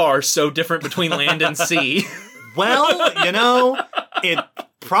are so different between land and sea. Well, it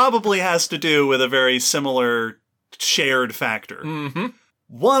probably has to do with a very similar shared factor.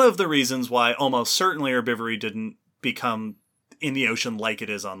 One of the reasons why almost certainly herbivory didn't become in the ocean like it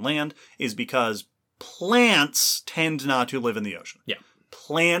is on land is because plants tend not to live in the ocean. Yeah.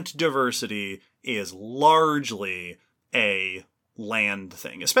 Plant diversity is largely a land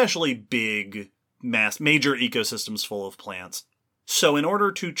thing, especially big, major ecosystems full of plants. So in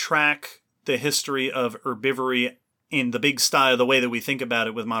order to track the history of herbivory in the big style, the way that we think about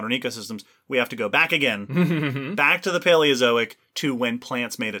it with modern ecosystems, we have to go back again, back to the Paleozoic, to when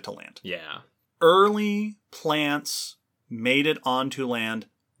plants made it to land. Yeah. Early plants made it onto land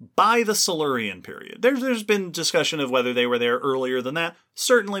by the Silurian period. There's been discussion of whether they were there earlier than that,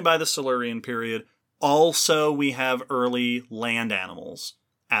 certainly by the Silurian period. Also, we have early land animals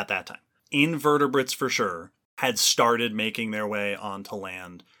at that time. Invertebrates, for sure, had started making their way onto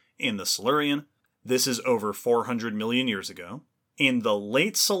land in the Silurian. This is over 400 million years ago. In the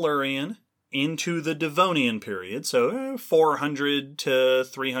late Silurian into the Devonian period, so 400 to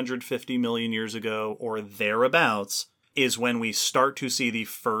 350 million years ago or thereabouts, is when we start to see the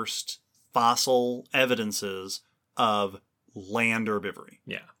first fossil evidences of land herbivory.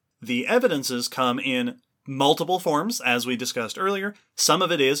 Yeah. The evidences come in multiple forms, as we discussed earlier. Some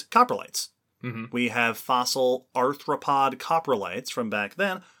of it is coprolites. We have fossil arthropod coprolites from back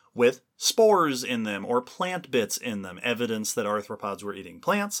then with spores in them or plant bits in them, evidence that arthropods were eating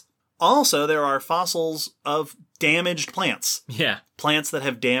plants. Also, there are fossils of damaged plants. Yeah. Plants that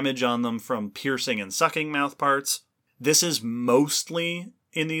have damage on them from piercing and sucking mouth parts. This is mostly,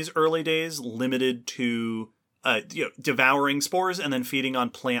 in these early days, limited to devouring spores and then feeding on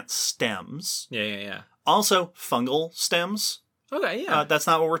plant stems. Yeah. Also, fungal stems. Okay, yeah. That's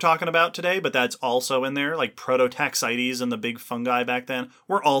not what we're talking about today, but that's also in there. Like prototaxites and the big fungi back then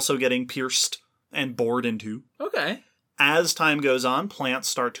were also getting pierced and bored into. Okay. As time goes on, plants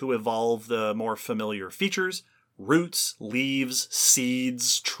start to evolve the more familiar features. roots, leaves,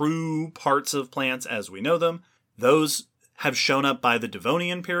 seeds, true parts of plants as we know them. Those have shown up by the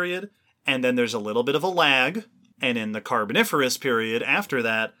Devonian period, and then there's a little bit of a lag, and in the Carboniferous period after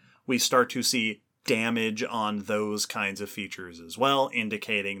that, we start to see damage on those kinds of features as well,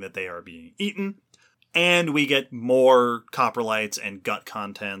 indicating that they are being eaten. And we get more coprolites and gut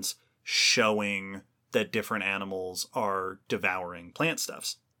contents showing that different animals are devouring plant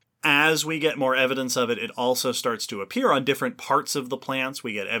stuffs. As we get more evidence of it, it also starts to appear on different parts of the plants.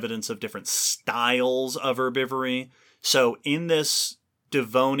 We get evidence of different styles of herbivory. So in this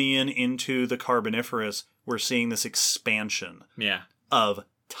Devonian into the Carboniferous, we're seeing this expansion of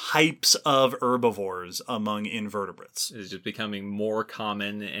types of herbivores among invertebrates. It's just becoming more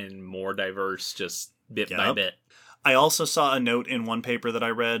common and more diverse just bit by bit. I also saw a note in one paper that I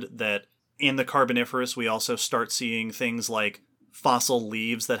read that in the Carboniferous, we also start seeing things like fossil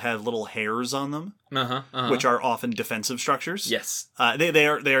leaves that have little hairs on them, which are often defensive structures. Yes.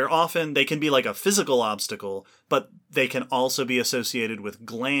 They're often, they can be like a physical obstacle, but they can also be associated with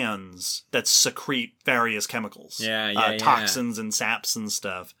glands that secrete various chemicals. Toxins and saps and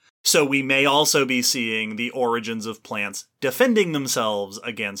stuff. So we may also be seeing the origins of plants defending themselves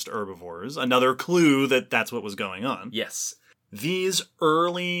against herbivores. Another clue that that's what was going on. Yes. These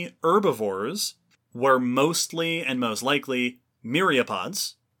early herbivores were mostly and most likely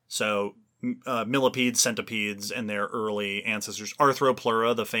myriapods, so millipedes, centipedes, and their early ancestors.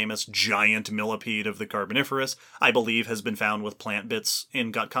 Arthropleura, the famous giant millipede of the Carboniferous, I believe has been found with plant bits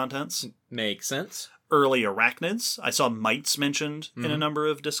in gut contents. Makes sense. Early arachnids, I saw mites mentioned in a number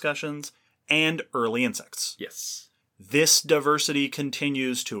of discussions, and early insects. Yes. This diversity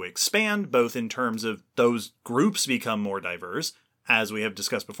continues to expand, both in terms of those groups become more diverse, as we have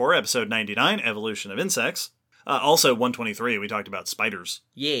discussed before, episode 99, Evolution of Insects. Also, 123, we talked about spiders.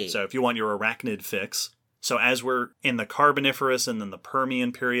 Yeah. So if you want your arachnid fix. So as we're in the Carboniferous and then the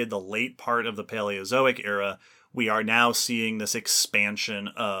Permian period, the late part of the Paleozoic era, we are now seeing this expansion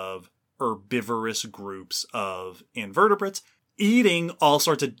of herbivorous groups of invertebrates eating all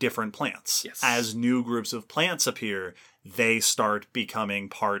sorts of different plants. Yes. As new groups of plants appear, they start becoming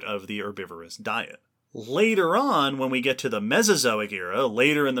part of the herbivorous diet. Later on, when we get to the Mesozoic era,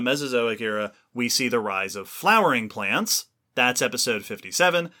 we see the rise of flowering plants. That's episode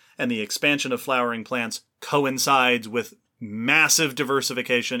 57, and the expansion of flowering plants coincides with massive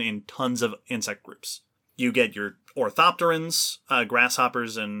diversification in tons of insect groups. You get your orthopterans,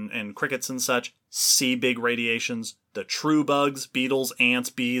 grasshoppers and crickets and such, see big radiations, the true bugs, beetles, ants,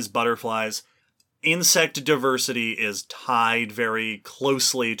 bees, butterflies. Insect diversity is tied very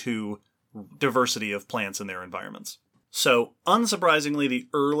closely to diversity of plants in their environments. So, unsurprisingly, the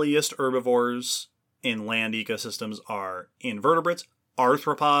earliest herbivores in land ecosystems are invertebrates.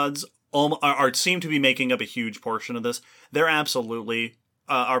 Arthropods seem to be making up a huge portion of this. They're absolutely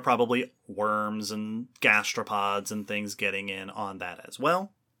are probably worms and gastropods and things getting in on that as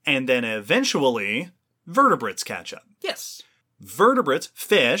well. And then eventually, vertebrates catch up. Yes. Vertebrates,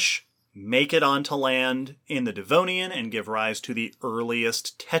 fish, make it onto land in the Devonian and give rise to the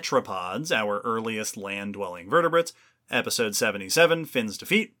earliest tetrapods, our earliest land-dwelling vertebrates. Episode 77, Fins to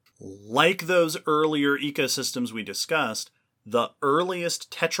Feet. Like those earlier ecosystems we discussed, the earliest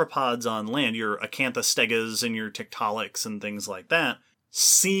tetrapods on land, your acanthostegas and your tiktaalics and things like that,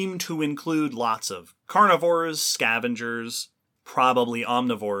 seem to include lots of carnivores, scavengers, probably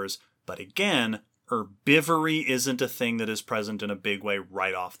omnivores, but again, herbivory isn't a thing that is present in a big way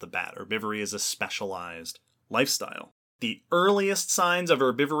right off the bat. Herbivory is a specialized lifestyle. The earliest signs of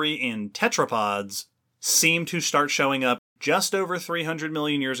herbivory in tetrapods seem to start showing up just over 300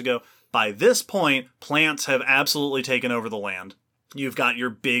 million years ago. By this point, plants have absolutely taken over the land. You've got your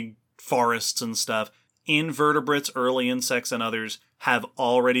big forests and stuff. Invertebrates, early insects, and others have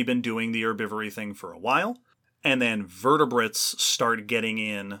already been doing the herbivory thing for a while. And then vertebrates start getting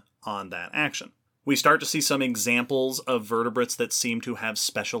in on that action. We start to see some examples of vertebrates that seem to have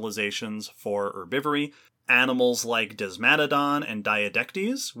specializations for herbivory. Animals like Desmatodon and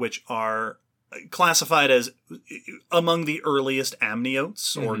Diadectes, which are classified as among the earliest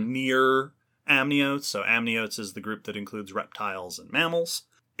amniotes or near amniotes. So amniotes is the group that includes reptiles and mammals.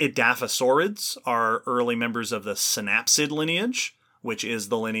 Edaphosaurids are early members of the synapsid lineage, which is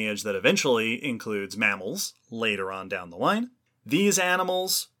the lineage that eventually includes mammals later on down the line. These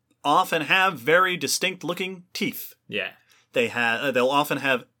animals often have very distinct looking teeth. Yeah. They'll often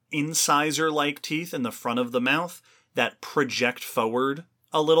have incisor-like teeth in the front of the mouth that project forward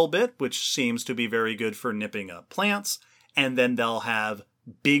a little bit, which seems to be very good for nipping up plants. And then they'll have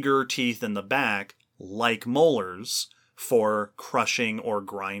bigger teeth in the back, like molars, for crushing or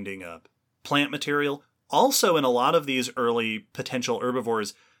grinding up plant material. Also, in a lot of these early potential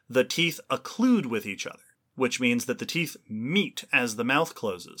herbivores, the teeth occlude with each other, which means that the teeth meet as the mouth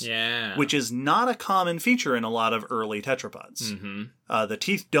closes. Yeah. Which is not a common feature in a lot of early tetrapods. Mm-hmm. The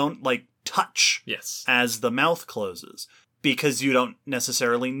teeth don't, touch Yes. as the mouth closes, because you don't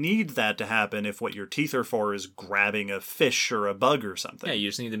necessarily need that to happen if what your teeth are for is grabbing a fish or a bug or something. Yeah, you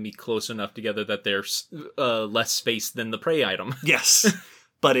just need to be close enough together that there's less space than the prey item. Yes.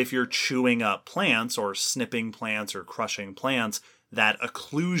 But if you're chewing up plants or snipping plants or crushing plants, that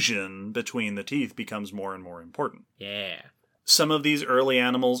occlusion between the teeth becomes more and more important. Yeah. Some of these early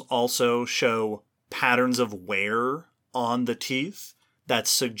animals also show patterns of wear on the teeth that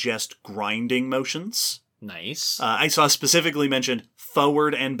suggest grinding motions. Nice. I saw specifically mentioned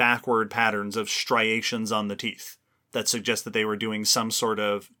forward and backward patterns of striations on the teeth that suggest that they were doing some sort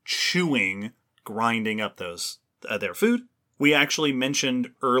of chewing, grinding up their food. We actually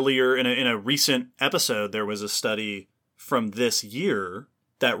mentioned earlier in a recent episode, there was a study from this year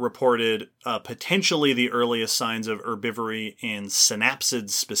that reported potentially the earliest signs of herbivory in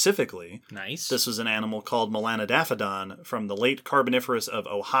synapsids specifically. Nice. This was an animal called Melanodaphodon from the late Carboniferous of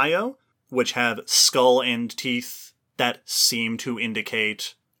Ohio, which have skull end teeth that seem to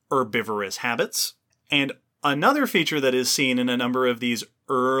indicate herbivorous habits. And another feature that is seen in a number of these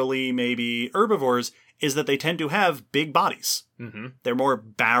early, maybe, herbivores is that they tend to have big bodies. Mm-hmm. They're more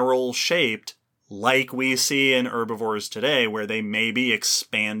barrel-shaped, like we see in herbivores today, where they may be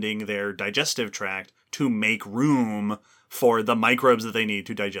expanding their digestive tract to make room for the microbes that they need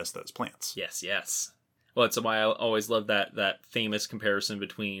to digest those plants. Yes, yes. Well, that's why I always love that famous comparison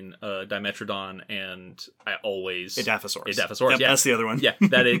between Dimetrodon and Edaphosaurus. Edaphosaurus, Yep, yeah. that's the other one. Yeah,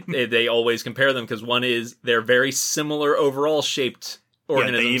 they always compare them because one is they're very similar overall shaped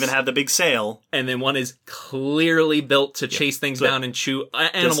organisms. Yeah, they even have the big sail. And then one is clearly built to chase things down and chew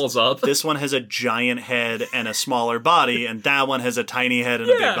animals up. This one has a giant head and a smaller body, and that one has a tiny head and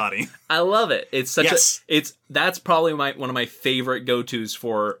a big body. I love it. It's such that's probably one of my favorite go-tos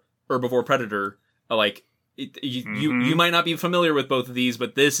for herbivore predator. You might not be familiar with both of these,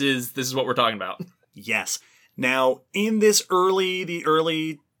 but this is what we're talking about. Yes. Now, in the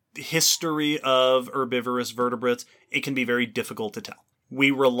early history of herbivorous vertebrates, it can be very difficult to tell.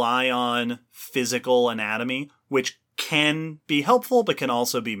 We rely on physical anatomy, which can be helpful, but can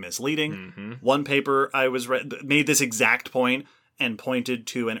also be misleading. Mm-hmm. One paper I was made this exact point and pointed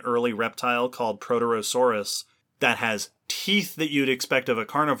to an early reptile called Proterosaurus that has teeth that you'd expect of a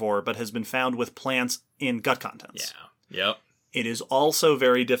carnivore, but has been found with plants in gut contents. Yeah. Yep. It is also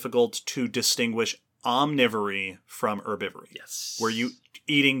very difficult to distinguish omnivory from herbivory. Yes. Were you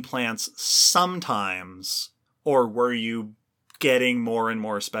eating plants sometimes, or were you getting more and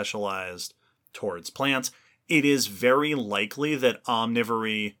more specialized towards plants? It is very likely that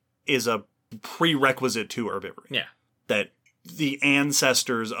omnivory is a prerequisite to herbivory. Yeah. That the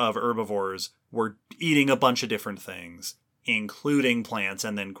ancestors of herbivores were eating a bunch of different things, including plants,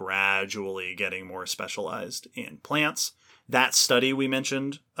 and then gradually getting more specialized in plants. That study we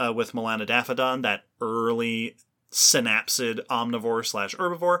mentioned with Melanodaphodon, that early synapsid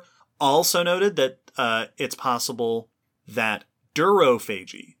omnivore/herbivore, also noted that it's possible that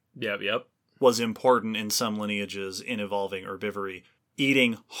durophagy was important in some lineages in evolving herbivory,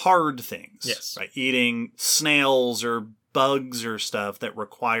 eating hard things. Yes. Right? Eating snails or bugs or stuff that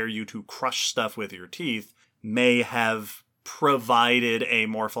require you to crush stuff with your teeth may have provided a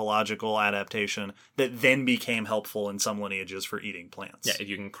morphological adaptation that then became helpful in some lineages for eating plants. Yeah, if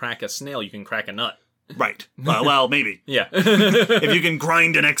you can crack a snail, you can crack a nut. Right. Well, maybe. Yeah. If you can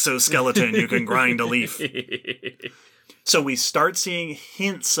grind an exoskeleton, you can grind a leaf. So we start seeing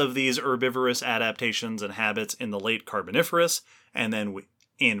hints of these herbivorous adaptations and habits in the late Carboniferous, and then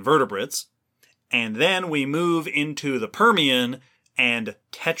in vertebrates. And then we move into the Permian, and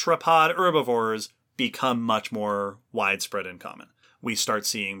tetrapod herbivores become much more widespread and common. We start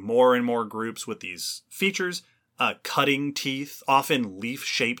seeing more and more groups with these features, cutting teeth, often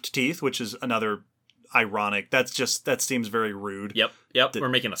leaf-shaped teeth, which is another ironic. That seems very rude. Yep. We're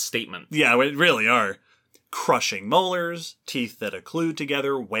making a statement. Yeah, we really are. Crushing molars, teeth that occlude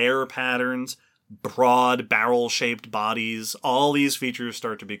together, wear patterns, broad barrel-shaped bodies. All these features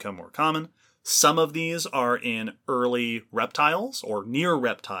start to become more common. Some of these are in early reptiles or near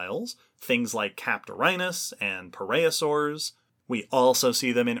reptiles, things like Captorhinus and Parasaurs. We also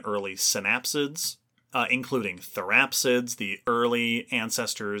see them in early synapsids, including therapsids, the early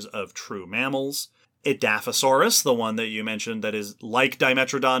ancestors of true mammals. Edaphosaurus, the one that you mentioned that is like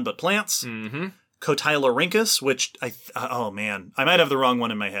Dimetrodon but plants. Mm-hmm. Cotylorhynchus, which I might have the wrong one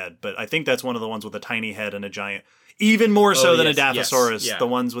in my head, but I think that's one of the ones with a tiny head and a giant. Even more so than yes, a Dilophosaurus, yeah. the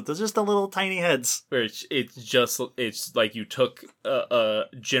ones with just the little tiny heads. Where it's like you took a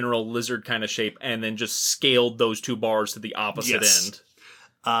general lizard kind of shape and then just scaled those two bars to the opposite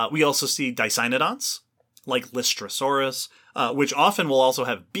end. We also see Dicynodonts, like Lystrosaurus, which often will also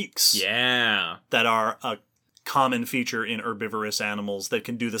have beaks. Yeah. That are a common feature in herbivorous animals that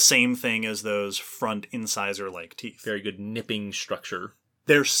can do the same thing as those front incisor-like teeth. Very good nipping structure.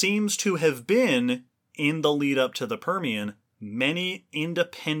 There seems to have been, in the lead up to the Permian, many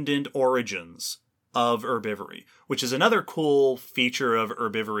independent origins of herbivory, which is another cool feature of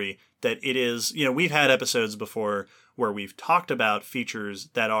herbivory, that it is, we've had episodes before where we've talked about features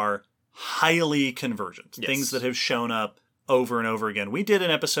that are highly convergent, things that have shown up over and over again. We did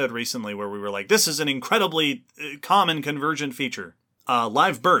an episode recently where we were like, this is an incredibly common convergent feature.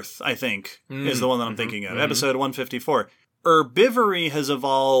 Live birth, I think, is the one that I'm thinking of. Episode 154. Herbivory has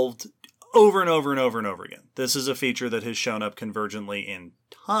evolved over and over and over and over again. This is a feature that has shown up convergently in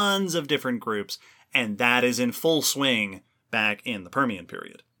tons of different groups, and that is in full swing back in the Permian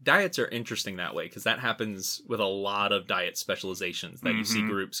period. Diets are interesting that way, because that happens with a lot of diet specializations, that you see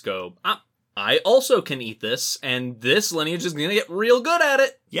groups go, I also can eat this, and this lineage is going to get real good at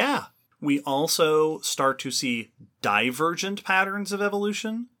it. Yeah. We also start to see divergent patterns of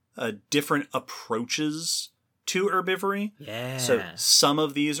evolution, different approaches to herbivory. Yeah. So some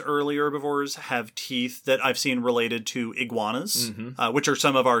of these early herbivores have teeth that I've seen related to iguanas, which are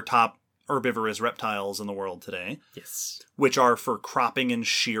some of our top herbivorous reptiles in the world today. Yes. Which are for cropping and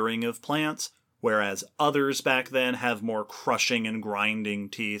shearing of plants. Whereas others back then have more crushing and grinding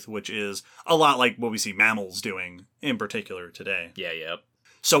teeth, which is a lot like what we see mammals doing in particular today. Yeah, yep.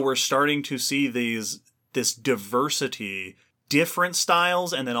 So we're starting to see this diversity, different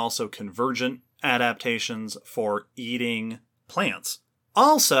styles, and then also convergent adaptations for eating plants.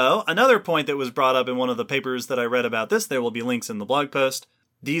 Also, another point that was brought up in one of the papers that I read about this, there will be links in the blog post,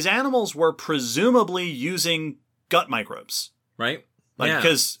 these animals were presumably using gut microbes. Right?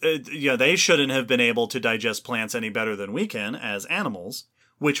 Because they shouldn't have been able to digest plants any better than we can as animals,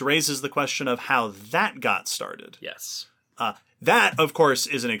 which raises the question of how that got started. Yes. That, of course,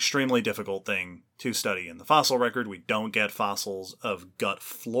 is an extremely difficult thing to study in the fossil record. We don't get fossils of gut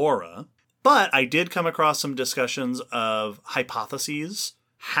flora. But I did come across some discussions of hypotheses,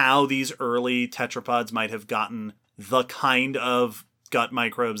 how these early tetrapods might have gotten the kind of gut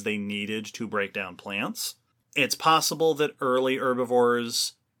microbes they needed to break down plants. It's possible that early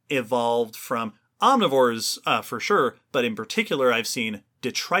herbivores evolved from omnivores, for sure, but in particular I've seen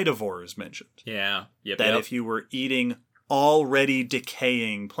detritivores mentioned. Yeah. That if you were eating already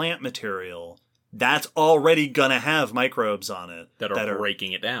decaying plant material, that's already gonna have microbes on it that are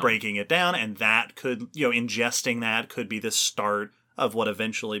breaking it down. And that could, ingesting that could be the start of what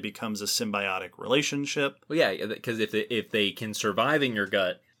eventually becomes a symbiotic relationship. Well, yeah, because if they can survive in your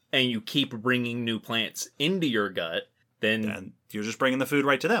gut, and you keep bringing new plants into your gut, then you're just bringing the food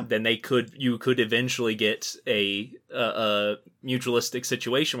right to them. Then you could eventually get a mutualistic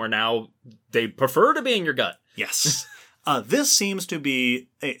situation where now they prefer to be in your gut. Yes. This seems to be,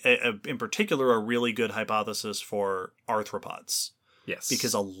 in particular, a really good hypothesis for arthropods. Yes.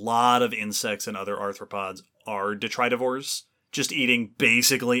 Because a lot of insects and other arthropods are detritivores, just eating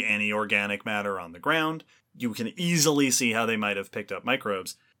basically any organic matter on the ground. You can easily see how they might have picked up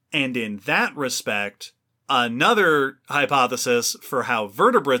microbes. And in that respect, another hypothesis for how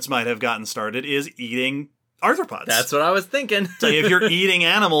vertebrates might have gotten started is eating arthropods. That's what I was thinking. So if you're eating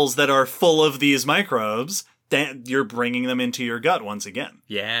animals that are full of these microbes, then you're bringing them into your gut once again.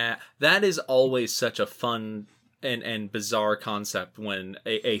 Yeah, that is always such a fun and bizarre concept when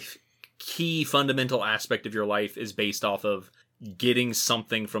a key fundamental aspect of your life is based off of getting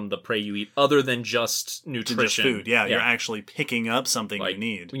something from the prey you eat other than just nutrition. Just food, yeah. You're actually picking up something you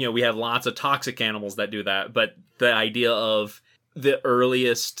need. We have lots of toxic animals that do that, but the idea of the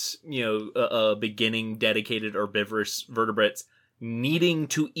earliest, beginning dedicated herbivorous vertebrates needing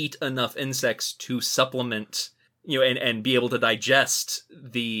to eat enough insects to supplement, and be able to digest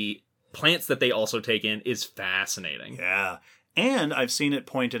the plants that they also take in is fascinating. Yeah. And I've seen it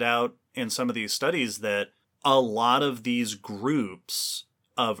pointed out in some of these studies that a lot of these groups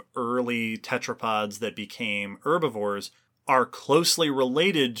of early tetrapods that became herbivores are closely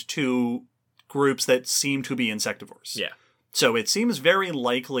related to groups that seem to be insectivores. Yeah. So it seems very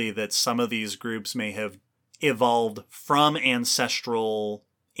likely that some of these groups may have evolved from ancestral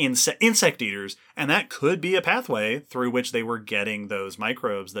insect eaters, and that could be a pathway through which they were getting those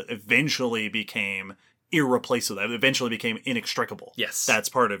microbes that eventually became irreplaceable, that eventually became inextricable. Yes. That's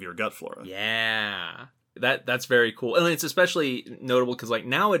part of your gut flora. Yeah. That's very cool. And it's especially notable because,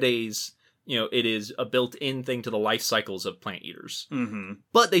 nowadays, it is a built-in thing to the life cycles of plant eaters. Mm-hmm.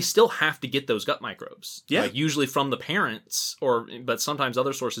 But they still have to get those gut microbes. Yeah. Like, usually from the parents, but sometimes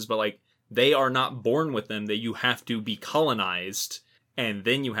other sources, but like, they are not born with them, that you have to be colonized, and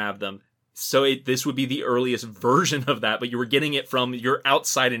then you have them. So this would be the earliest version of that, but you were getting it from your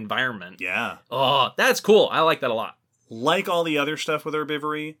outside environment. Yeah. Oh, that's cool. I like that a lot. Like all the other stuff with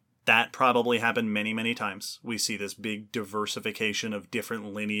herbivory, that probably happened many, many times. We see this big diversification of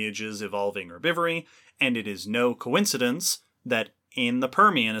different lineages evolving herbivory, and it is no coincidence that in the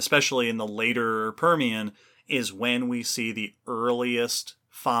Permian, especially in the later Permian, is when we see the earliest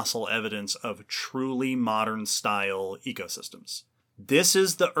fossil evidence of truly modern-style ecosystems. This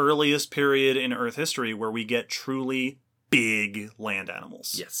is the earliest period in Earth history where we get truly big land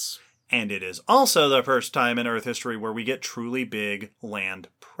animals. Yes. And it is also the first time in Earth history where we get truly big land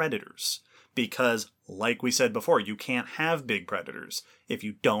predators. Because, like we said before, you can't have big predators if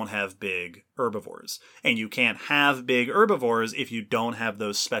you don't have big herbivores. And you can't have big herbivores if you don't have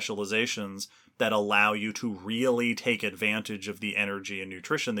those specializations that allow you to really take advantage of the energy and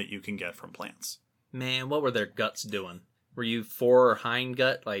nutrition that you can get from plants. Man, what were their guts doing? Were you fore or hind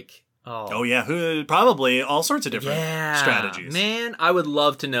gut? Like, Oh yeah, probably all sorts of different strategies. Man, I would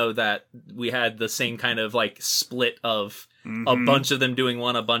love to know that we had the same kind of like split of a bunch of them doing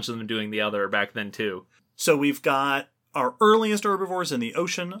one, a bunch of them doing the other back then too. So we've got our earliest herbivores in the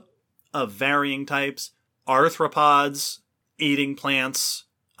ocean of varying types, arthropods eating plants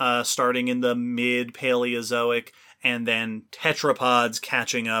starting in the mid-Paleozoic, and then tetrapods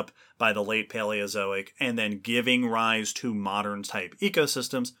catching up by the late Paleozoic, and then giving rise to modern type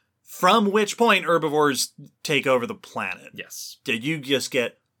ecosystems, from which point herbivores take over the planet. Yes. You just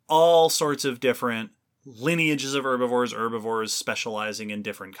get all sorts of different lineages of herbivores specializing in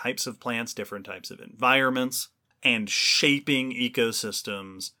different types of plants, different types of environments, and shaping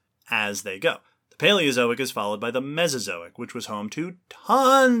ecosystems as they go. The Paleozoic is followed by the Mesozoic, which was home to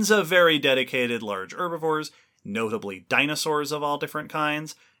tons of very dedicated large herbivores, notably dinosaurs of all different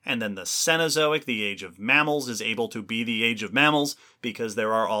kinds. And then the Cenozoic, the age of mammals, is able to be the age of mammals because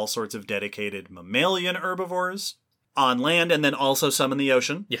there are all sorts of dedicated mammalian herbivores on land, and then also some in the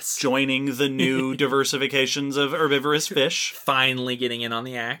ocean. Yes. Joining the new diversifications of herbivorous fish. Finally getting in on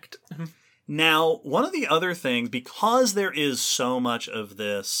the act. Now, one of the other things, because there is so much of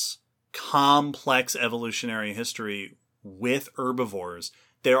this complex evolutionary history with herbivores,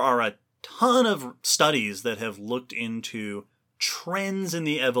 there are a ton of studies that have looked into trends in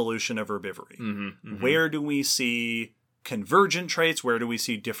the evolution of herbivory. Where do we see convergent traits? Where do we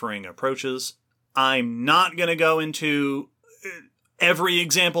see differing approaches? I'm not going to go into every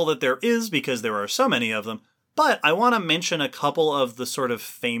example that there is because there are so many of them, but I want to mention a couple of the sort of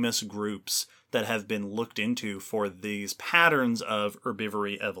famous groups that have been looked into for these patterns of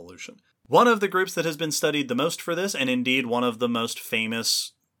herbivory evolution. One of the groups that has been studied the most for this, and indeed one of the most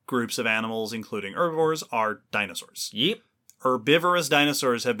famous groups of animals, including herbivores, are dinosaurs. Yep. Herbivorous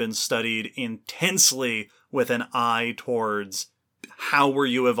dinosaurs have been studied intensely with an eye towards how were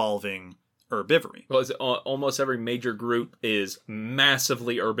you evolving herbivory. Well, almost every major group is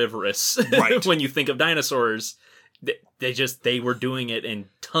massively herbivorous. Right. When you think of dinosaurs, they were doing it in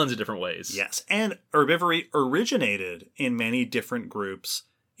tons of different ways. Yes, and herbivory originated in many different groups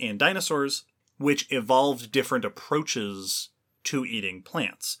in dinosaurs, which evolved different approaches to eating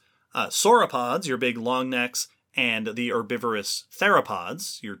plants. Sauropods, your big long necks, and the herbivorous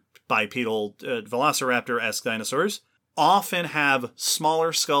theropods, your bipedal velociraptor-esque dinosaurs, often have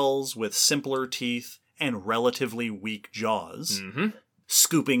smaller skulls with simpler teeth and relatively weak jaws,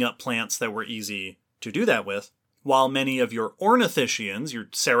 scooping up plants that were easy to do that with, while many of your ornithischians, your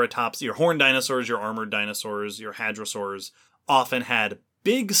ceratops, your horned dinosaurs, your armored dinosaurs, your hadrosaurs, often had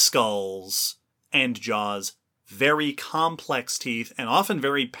big skulls and jaws, very complex teeth, and often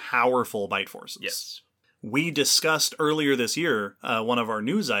very powerful bite forces. Yes. We discussed earlier this year, one of our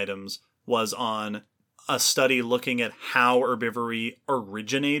news items was on a study looking at how herbivory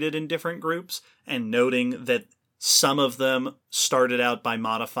originated in different groups and noting that some of them started out by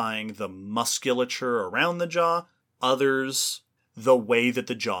modifying the musculature around the jaw, others the way that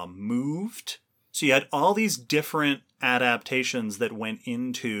the jaw moved. So you had all these different adaptations that went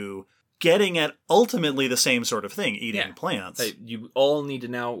into getting at ultimately the same sort of thing, eating plants. You all need to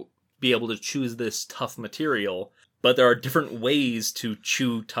now be able to choose this tough material, but there are different ways to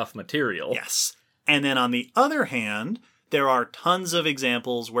chew tough material. Yes. And then on the other hand, there are tons of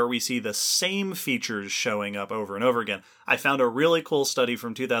examples where we see the same features showing up over and over again. I found a really cool study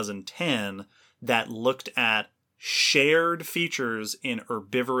from 2010 that looked at shared features in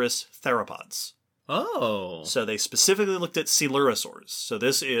herbivorous theropods. Oh. So they specifically looked at coelurosaurs. So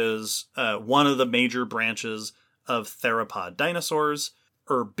this is one of the major branches of theropod dinosaurs.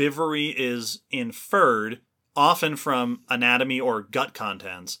 Herbivory is inferred often from anatomy or gut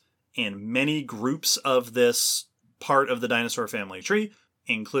contents in many groups of this part of the dinosaur family tree,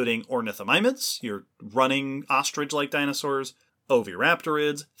 including ornithomimids, your running ostrich-like dinosaurs,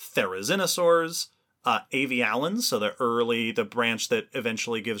 oviraptorids, therizinosaurs, avialans, so the branch that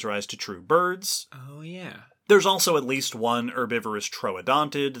eventually gives rise to true birds. Oh, yeah. There's also at least one herbivorous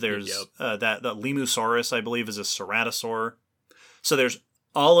troodontid. There's the Lemusaurus, I believe, is a ceratosaur. So there's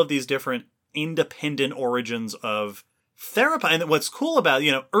all of these different independent origins of theropod. And what's cool about,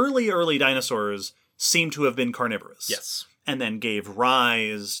 early dinosaurs seem to have been carnivorous. Yes. And then gave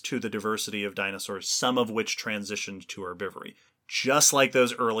rise to the diversity of dinosaurs, some of which transitioned to herbivory. Just like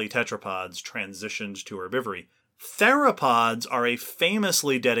those early tetrapods transitioned to herbivory. Theropods are a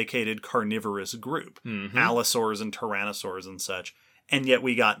famously dedicated carnivorous group. Allosaurs and tyrannosaurs and such. And yet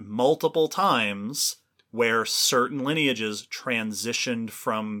we got multiple times where certain lineages transitioned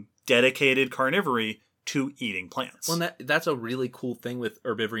from dedicated carnivory to eating plants. Well, that's a really cool thing with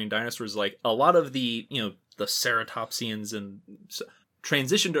herbivory and dinosaurs. Like, a lot of the, the ceratopsians and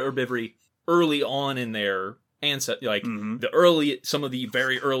transitioned to herbivory early on in their ancestry, like some of the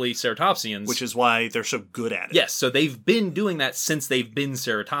very early ceratopsians, which is why they're so good at it. Yes, so they've been doing that since they've been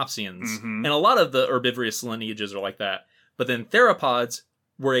ceratopsians, and a lot of the herbivorous lineages are like that. But then theropods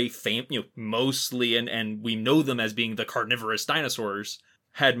were mostly, and we know them as being the carnivorous dinosaurs,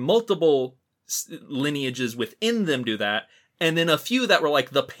 had multiple lineages within them do that, and then a few that were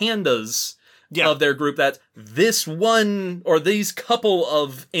like the pandas of their group. That this one or these couple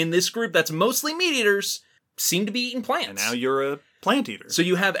of in this group that's mostly meat eaters seem to be eating plants. And now you're a plant eater. So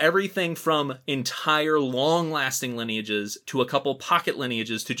you have everything from entire long-lasting lineages to a couple pocket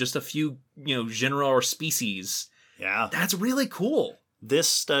lineages to just a few, genera or species. Yeah. That's really cool. This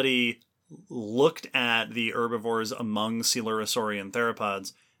study looked at the herbivores among coelurosaurian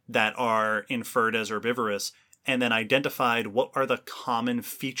theropods that are inferred as herbivorous, and then identified what are the common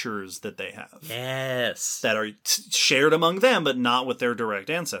features that they have. Yes. That are shared among them, but not with their direct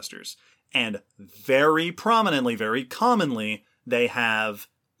ancestors. And very prominently, very commonly, they have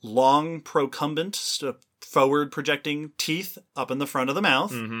long procumbent, forward projecting teeth up in the front of the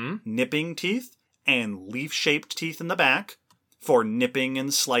mouth, nipping teeth, and leaf-shaped teeth in the back for nipping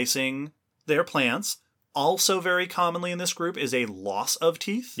and slicing their plants. Also very commonly in this group is a loss of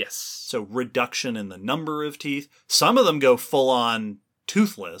teeth. Yes. So reduction in the number of teeth. Some of them go full-on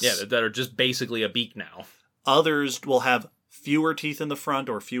toothless. Yeah, that are just basically a beak now. Others will have fewer teeth in the front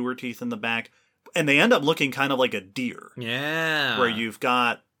or fewer teeth in the back. And they end up looking kind of like a deer. Yeah. Where you've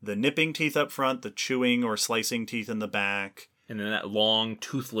got the nipping teeth up front, the chewing or slicing teeth in the back. And then that long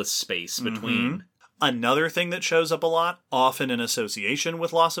toothless space between. Another thing that shows up a lot, often in association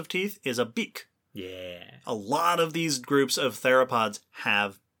with loss of teeth, is a beak. Yeah. A lot of these groups of theropods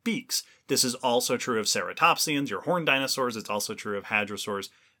have beaks. This is also true of ceratopsians, your horned dinosaurs. It's also true of hadrosaurs.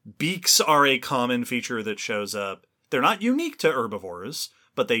 Beaks are a common feature that shows up. They're not unique to herbivores,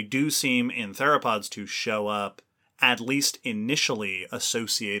 but they do seem in theropods to show up, at least initially,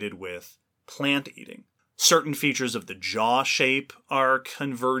 associated with plant eating. Certain features of the jaw shape are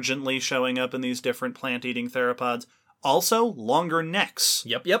convergently showing up in these different plant-eating theropods. Also, longer necks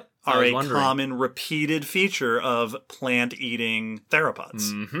are a common repeated feature of plant-eating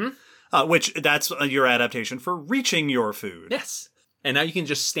theropods. Which, that's your adaptation for reaching your food. Yes. And now you can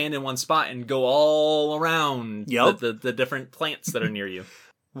just stand in one spot and go all around the different plants that are near you.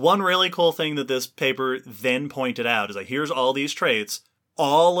 One really cool thing that this paper then pointed out is like, here's all these traits.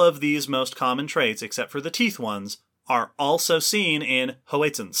 All of these most common traits, except for the teeth ones, are also seen in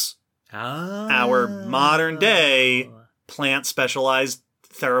Hoatzins. Our modern-day plant-specialized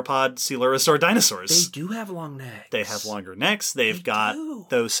theropod coelurosaur dinosaurs. They do have long necks. They have longer necks. They've got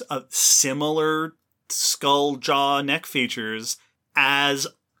those similar skull, jaw, neck features as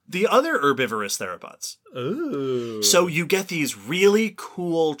the other herbivorous theropods. Ooh. So you get these really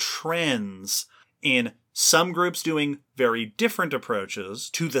cool trends in some groups doing very different approaches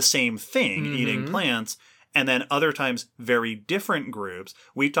to the same thing, eating plants, and then other times very different groups.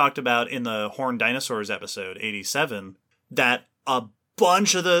 We talked about in the Horned Dinosaurs episode, 87, that a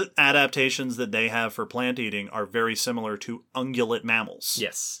bunch of the adaptations that they have for plant eating are very similar to ungulate mammals.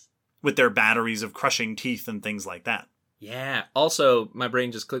 Yes. With their batteries of crushing teeth and things like that. Yeah. Also, my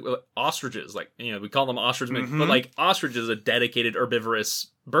brain just clicked with ostriches. Like, we call them ostriches, but like ostrich is a dedicated herbivorous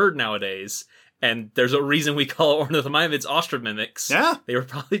bird nowadays. And the's a reason we call ornithomimids ostrich mimics. Yeah. They were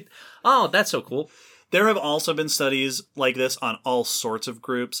probably... Oh, that's so cool. There have also been studies like this on all sorts of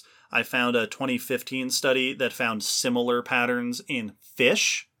groups. I found a 2015 study that found similar patterns in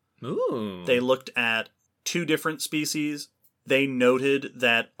fish. Ooh. They looked at 2 different species. They noted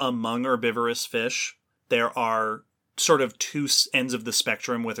that among herbivorous fish, there are sort of 2 ends of the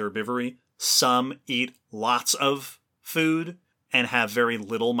spectrum with herbivory. Some eat lots of food and have very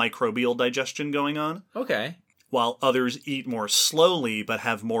little microbial digestion going on, Okay. while others eat more slowly but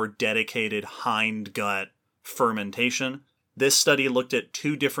have more dedicated hindgut fermentation. This study looked at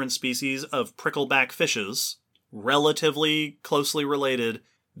 2 different species of prickleback fishes, relatively closely related,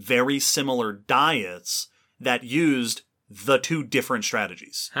 very similar diets that used the 2 different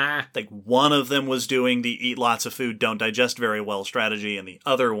strategies. Ha. Like, one of them was doing the eat lots of food, don't digest very well strategy, and the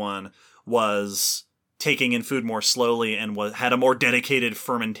other one was taking in food more slowly and had a more dedicated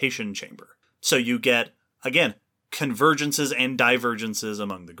fermentation chamber. So you get, again, convergences and divergences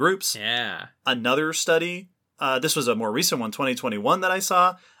among the groups. Yeah. Another study, this was a more recent one, 2021, that I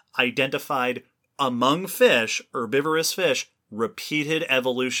saw, identified among fish, herbivorous fish, repeated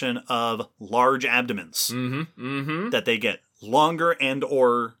evolution of large abdomens. Mm-hmm. Mm-hmm. That they get longer and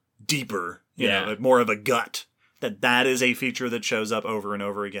or deeper, you know, more of a gut. That is a feature that shows up over and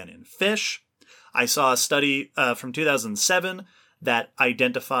over again in fish. I saw a study from 2007 that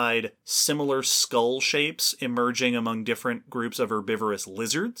identified similar skull shapes emerging among different groups of herbivorous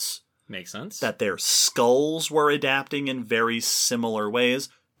lizards. Makes sense. That their skulls were adapting in very similar ways,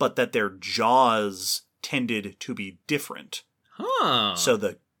 but that their jaws tended to be different. Huh. So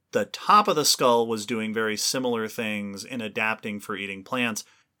the top of the skull was doing very similar things in adapting for eating plants,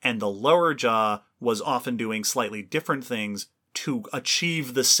 and the lower jaw was often doing slightly different things to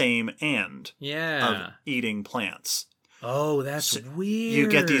achieve the same end of eating plants. Oh, that's weird. You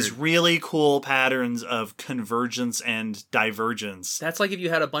get these really cool patterns of convergence and divergence. That's like if you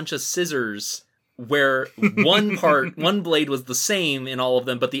had a bunch of scissors where one blade was the same in all of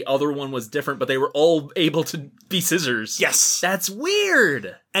them, but the other one was different, but they were all able to be scissors. Yes. That's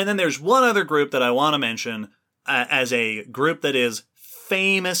weird. And then there's one other group that I want to mention as a group that is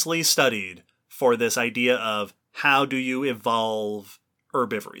famously studied for this idea of how do you evolve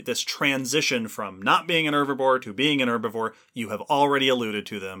herbivory, this transition from not being an herbivore to being an herbivore. You have already alluded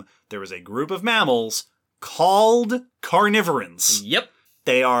to them. There is a group of mammals called carnivorans. Yep.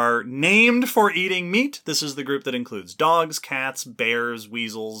 They are named for eating meat. This is the group that includes dogs, cats, bears,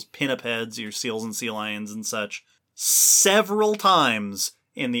 weasels, pinnipeds, your seals and sea lions and such. Several times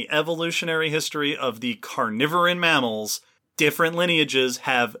in the evolutionary history of the carnivorous mammals, different lineages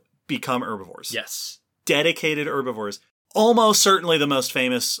have become herbivores. Yes. Dedicated herbivores. Almost certainly the most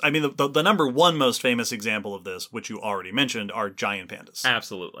famous, I mean, the number one most famous example of this, which you already mentioned, are giant pandas.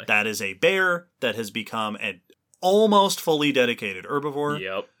 Absolutely. That is a bear that has become an almost fully dedicated herbivore.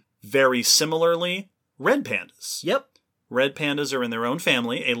 Yep. Very similarly, red pandas. Yep. Red pandas are in their own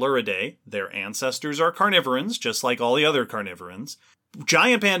family, Ailuridae. Their ancestors are carnivorans, just like all the other carnivorans.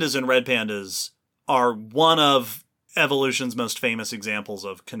 Giant pandas and red pandas are one of evolution's most famous examples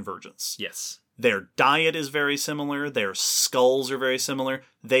of convergence. Yes. Their diet is very similar. Their skulls are very similar.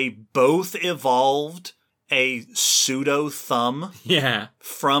 They both evolved a pseudo thumb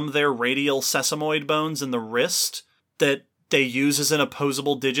from their radial sesamoid bones in the wrist that they use as an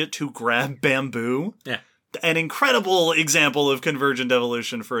opposable digit to grab bamboo. Yeah. An incredible example of convergent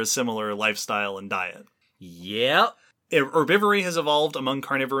evolution for a similar lifestyle and diet. Yep. Herbivory has evolved among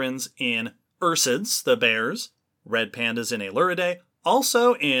carnivorans in ursids, the bears, red pandas in Ailuridae,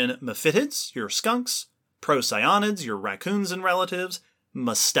 also in mephidids, your skunks, procyonids, your raccoons and relatives,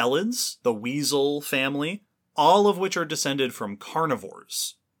 mustelids, the weasel family, all of which are descended from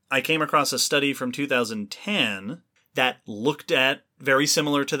carnivores. I came across a study from 2010 that looked at, very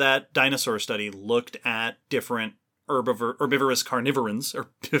similar to that dinosaur study, looked at different herbivorous carnivorans,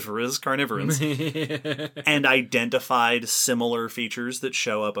 and identified similar features that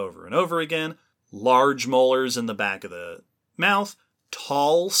show up over and over again. Large molars in the back of the mouth,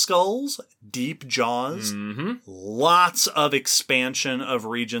 tall skulls, deep jaws, lots of expansion of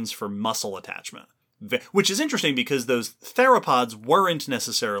regions for muscle attachment. Which is interesting because those theropods weren't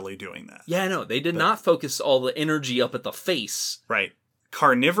necessarily doing that. Yeah, no, they did not focus all the energy up at the face. Right.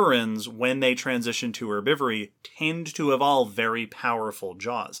 Carnivorans, when they transition to herbivory, tend to evolve very powerful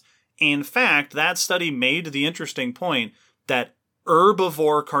jaws. In fact, that study made the interesting point that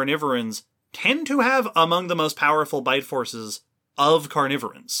herbivore carnivorans tend to have among the most powerful bite forces of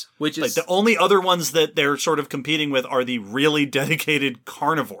carnivorans. Which is... like, the only other ones that they're sort of competing with are the really dedicated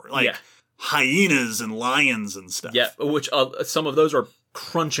carnivore. Like, hyenas and lions and stuff. Yeah, which some of those are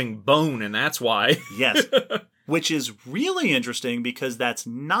crunching bone, and that's why. Yes. Which is really interesting because that's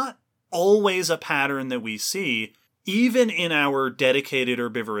not always a pattern that we see even in our dedicated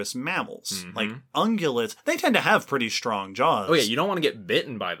herbivorous mammals. Like ungulates, they tend to have pretty strong jaws. Oh yeah, you don't want to get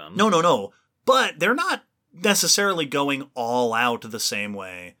bitten by them. No. But they're not necessarily going all out the same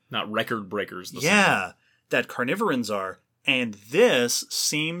way. Not record breakers. Yeah, that carnivorans are. And this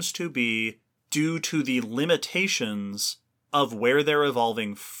seems to be due to the limitations of where they're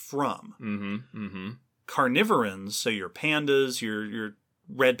evolving from. Carnivorans, so your pandas, your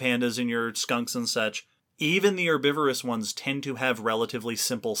red pandas and your skunks and such, even the herbivorous ones tend to have relatively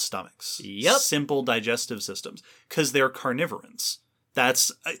simple stomachs. Yep. Simple digestive systems. Because they're carnivorans.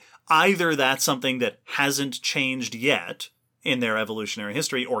 That's either that's something that hasn't changed yet in their evolutionary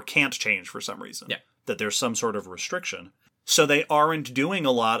history or can't change for some reason. Yeah. That there's some sort of restriction. So they aren't doing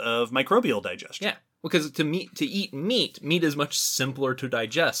a lot of microbial digestion. Yeah. Because to eat meat is much simpler to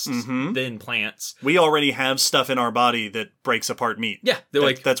digest than plants. We already have stuff in our body that breaks apart meat. Yeah,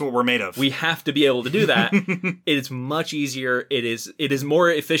 that's what we're made of. We have to be able to do that. It is much easier. It is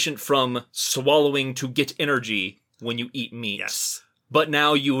more efficient from swallowing to get energy when you eat meat. Yes. But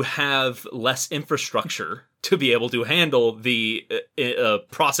now you have less infrastructure to be able to handle the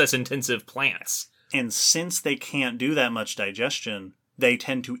process-intensive plants. And since they can't do that much digestion, they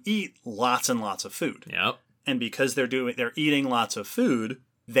tend to eat lots and lots of food. Yep. And because they're eating lots of food,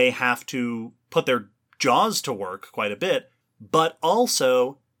 they have to put their jaws to work quite a bit. But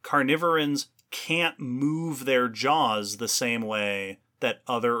also, carnivorans can't move their jaws the same way that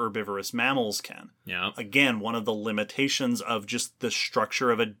other herbivorous mammals can. Yeah. Again, one of the limitations of just the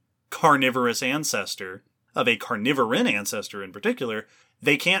structure of a carnivorous ancestor, of a carnivoran ancestor in particular,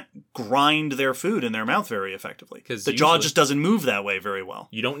 they can't grind their food in their mouth very effectively. Because the jaw just doesn't move that way very well.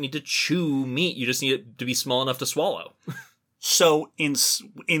 You don't need to chew meat. You just need it to be small enough to swallow. So in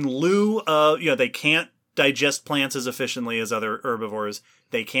lieu of, they can't digest plants as efficiently as other herbivores.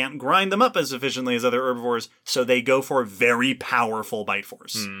 They can't grind them up as efficiently as other herbivores. So they go for very powerful bite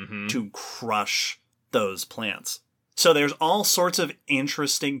force to crush those plants. So there's all sorts of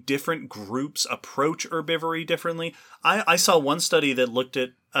interesting different groups approach herbivory differently. I saw one study that looked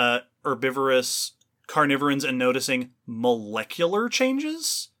at herbivorous carnivorans and noticing molecular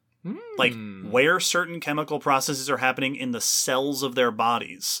changes. Like where certain chemical processes are happening in the cells of their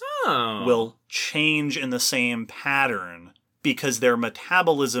bodies will change in the same pattern because their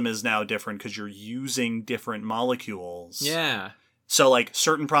metabolism is now different because you're using different molecules. Yeah. So, like,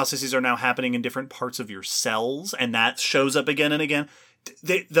 certain processes are now happening in different parts of your cells, and that shows up again and again.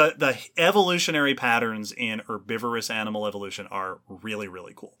 The evolutionary patterns in herbivorous animal evolution are really,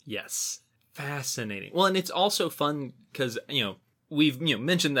 really cool. Yes. Fascinating. Well, and it's also fun because, we've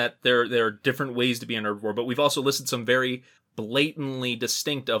mentioned that there are different ways to be an herbivore, but we've also listed some very blatantly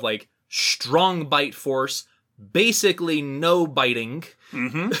distinct of, like, strong bite force, basically no biting,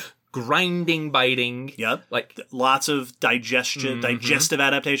 grinding biting. Yep. Like lots of digestive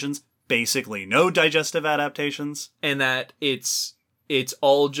adaptations. Basically no digestive adaptations. And that it's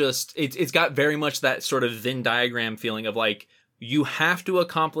all just it's got very much that sort of Venn diagram feeling of like you have to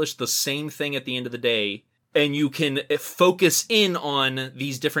accomplish the same thing at the end of the day, and you can focus in on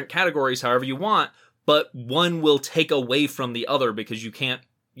these different categories however you want, but one will take away from the other because you can't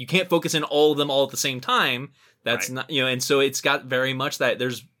focus in all of them all at the same time. That's right. not and so it's got very much that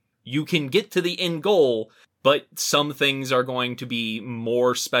you can get to the end goal, but some things are going to be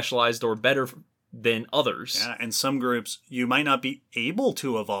more specialized or better than others. Yeah, and some groups, you might not be able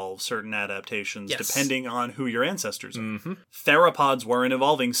to evolve certain adaptations depending on who your ancestors are. Theropods weren't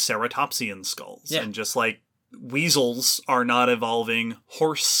evolving ceratopsian skulls. Yeah. And just like weasels are not evolving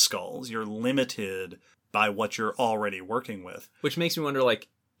horse skulls, you're limited by what you're already working with. Which makes me wonder, like,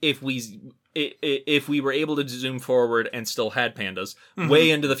 if we were able to zoom forward and still had pandas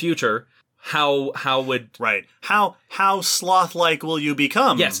way into the future, how would how sloth-like will you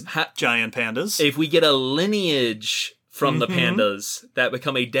become? Yes, giant pandas. If we get a lineage from the pandas that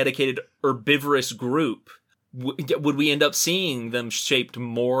become a dedicated herbivorous group, would we end up seeing them shaped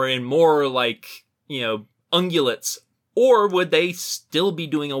more and more like ungulates, or would they still be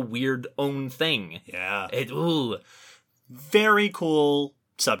doing a weird own thing? Yeah, very cool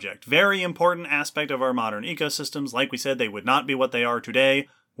subject. Very important aspect of our modern ecosystems. Like we said, they would not be what they are today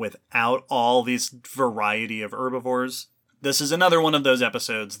without all these variety of herbivores. This is another one of those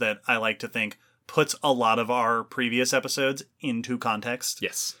episodes that I like to think puts a lot of our previous episodes into context.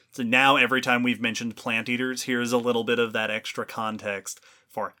 Yes. So now every time we've mentioned plant eaters, here's a little bit of that extra context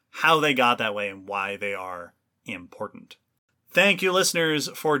for how they got that way and why they are important. Thank you, listeners,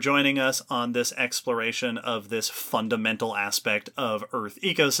 for joining us on this exploration of this fundamental aspect of Earth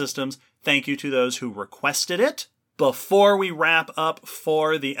ecosystems. Thank you to those who requested it. Before we wrap up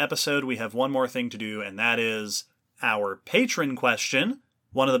for the episode, we have one more thing to do, and that is our patron question.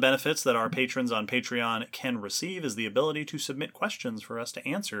 One of the benefits that our patrons on Patreon can receive is the ability to submit questions for us to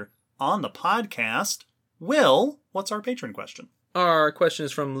answer on the podcast. Will, what's our patron question? Our question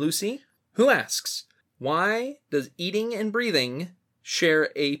is from Lucy, who asks, why does eating and breathing share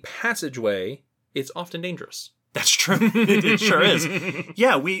a passageway? It's often dangerous. That's true. It sure is.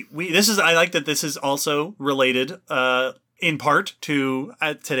 Yeah, I like that this is also related, in part to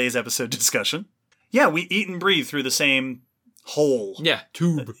today's episode discussion. Yeah, we eat and breathe through the same hole. Yeah,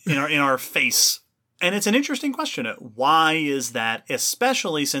 tube. In our face. And it's an interesting question. Why is that,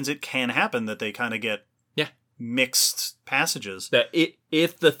 especially since it can happen that they kind of get mixed passages? That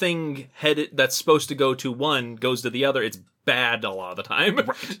if the thing headed that's supposed to go to one goes to the other, it's bad a lot of the time.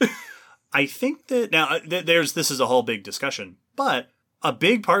 Right. I think that now this is a whole big discussion, but a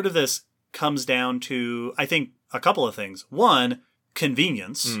big part of this comes down to, I think, a couple of things. One,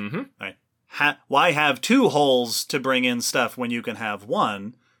 convenience. Mm-hmm. Right? Why have two holes to bring in stuff when you can have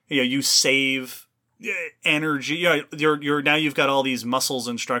one? You save energy. Now you've got all these muscles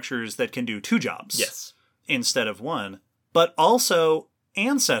and structures that can do two jobs. Yes. Instead of one. But also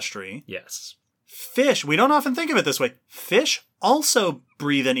ancestry. Yes. Fish, we don't often think of it this way. Fish also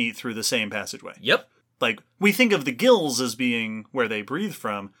breathe and eat through the same passageway. Yep. Like, we think of the gills as being where they breathe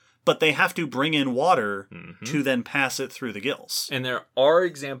from, but they have to bring in water to then pass it through the gills. And there are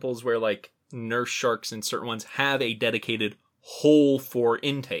examples where, like, nurse sharks and certain ones have a dedicated hole for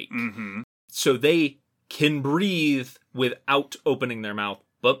intake. Mm-hmm. So they can breathe without opening their mouth.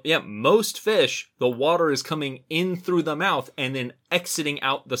 But yeah, most fish, the water is coming in through the mouth and then exiting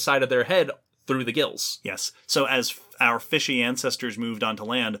out the side of their head through the gills. Yes. So as our fishy ancestors moved onto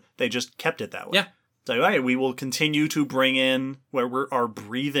land, they just kept it that way. Yeah. So, all right, we will continue to bring in where our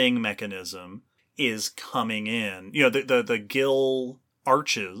breathing mechanism is coming in. The gill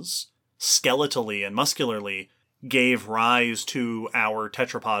arches, skeletally and muscularly, gave rise to our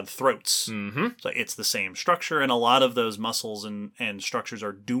tetrapod throats. Mm-hmm. So it's the same structure, and a lot of those muscles and structures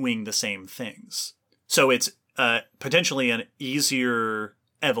are doing the same things. So it's potentially an easier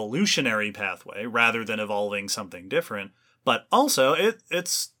evolutionary pathway rather than evolving something different, but also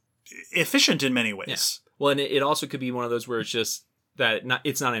it's efficient in many ways. Yeah. Well, and it also could be one of those where it's just that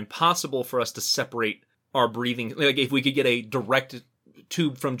it's not impossible for us to separate our breathing. Like if we could get a direct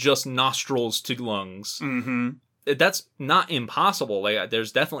tube from just nostrils to lungs, that's not impossible. Like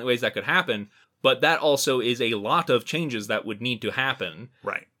there's definitely ways that could happen, but that also is a lot of changes that would need to happen.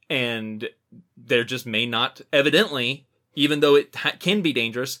 Right. And there just may not, evidently, even though it can be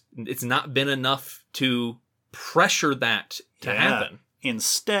dangerous, it's not been enough to pressure that to happen.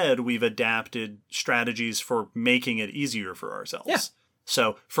 Instead, we've adapted strategies for making it easier for ourselves. Yeah.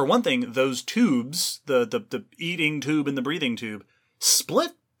 So, for one thing, those tubes, the eating tube and the breathing tube,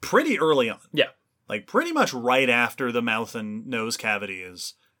 split pretty early on. Yeah. Like, pretty much right after the mouth and nose cavity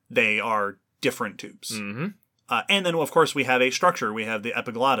they are different tubes. Mm-hmm. And then, of course, we have a structure. We have the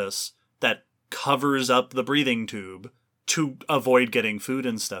epiglottis that covers up the breathing tube to avoid getting food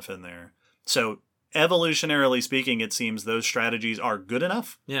and stuff in there. So, evolutionarily speaking, it seems those strategies are good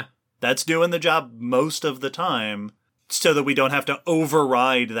enough. Yeah. That's doing the job most of the time so that we don't have to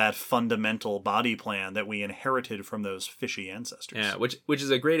override that fundamental body plan that we inherited from those fishy ancestors. Yeah, which is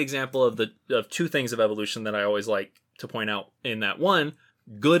a great example of two things of evolution that I always like to point out in that. One,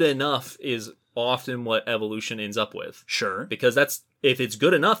 good enough is often what evolution ends up with. Sure. Because if it's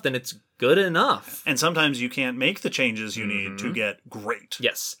good enough, then it's good enough. And sometimes you can't make the changes you need to get great.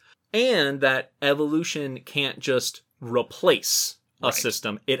 Yes. And that evolution can't just replace a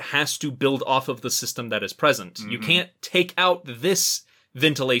system. It has to build off of the system that is present. You can't take out this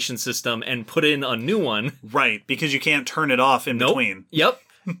ventilation system and put in a new one. Right, because you can't turn it off in between. Yep.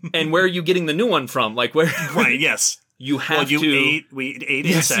 And where are you getting the new one from? Like where? Right, yes. You have we ate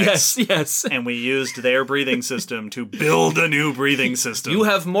insects. Yes. And we used their breathing system to build a new breathing system. You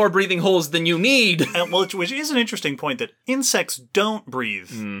have more breathing holes than you need. Which is an interesting point, that insects don't breathe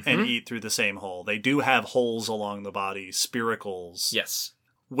and eat through the same hole. They do have holes along the body, spiracles. Yes.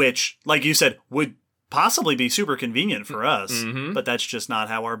 Which, like you said, would possibly be super convenient for us, but that's just not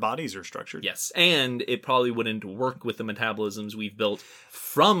how our bodies are structured. Yes, and it probably wouldn't work with the metabolisms we've built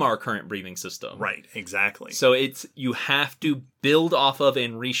from our current breathing system. Right, exactly. So you have to build off of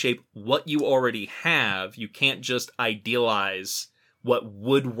and reshape what you already have. You can't just idealize what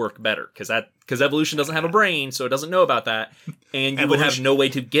would work better, because evolution doesn't have a brain, so it doesn't know about that, and you would have no way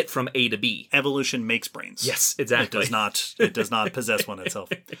to get from A to B. Evolution makes brains. Yes, exactly. It does not possess one itself.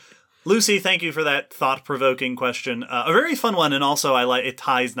 Lucy, thank you for that thought-provoking question. A very fun one, and also it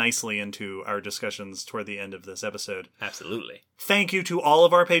ties nicely into our discussions toward the end of this episode. Absolutely. Thank you to all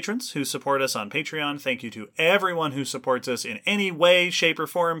of our patrons who support us on Patreon. Thank you to everyone who supports us in any way, shape, or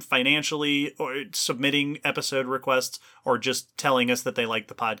form, financially, or submitting episode requests, or just telling us that they like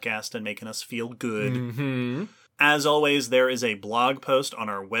the podcast and making us feel good. Mm-hmm. As always, there is a blog post on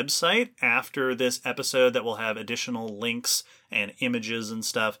our website after this episode that will have additional links and images and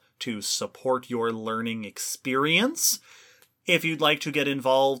stuff to support your learning experience. If you'd like to get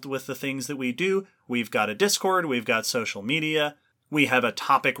involved with the things that we do, we've got a Discord, we've got social media, we have a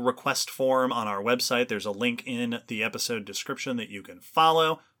topic request form on our website. There's a link in the episode description that you can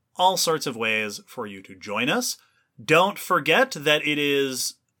follow. All sorts of ways for you to join us. Don't forget that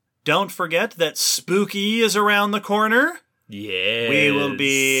Spooky is around the corner. Yeah. We will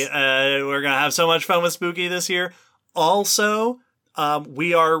be, we're going to have so much fun with Spooky this year. Also,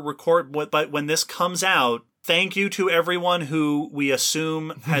 we are but when this comes out, thank you to everyone who we assume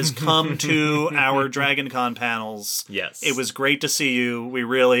has come to our DragonCon panels. Yes. It was great to see you. We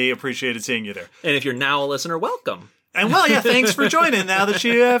really appreciated seeing you there. And if you're now a listener, welcome. And thanks for joining now that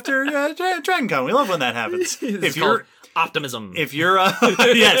you after DragonCon. We love when that happens. If you're optimism. If you're,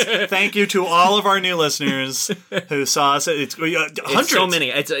 yes, thank you to all of our new listeners who saw us. It's hundreds. So many.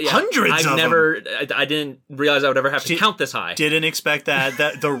 Hundreds of them. I didn't realize I would ever have to count this high. Didn't expect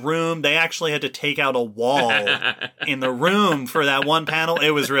that. The room, they actually had to take out a wall in the room for that one panel.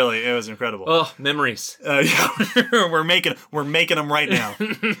 It was incredible. Oh, memories. Yeah, we're making them right now.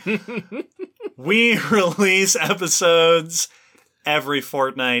 We release episodes every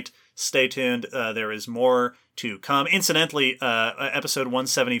fortnight. Stay tuned. There is more to come. Incidentally, episode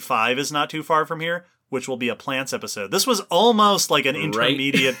 175 is not too far from here, which will be a plants episode. This was almost like an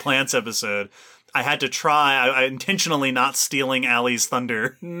intermediate plants episode. I had to try. I intentionally not stealing Allie's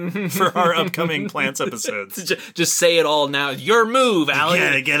thunder for our upcoming plants episodes. Just say it all now. Your move, Allie.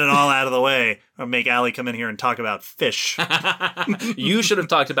 Yeah, to get it all out of the way. I'll make Allie come in here and talk about fish. You should have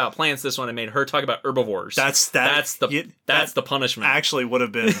talked about plants this one and made her talk about herbivores. That's the punishment. Actually would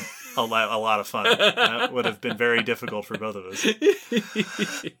have been a lot of fun. That would have been very difficult for both of us.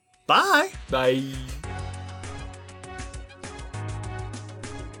 Bye. Bye.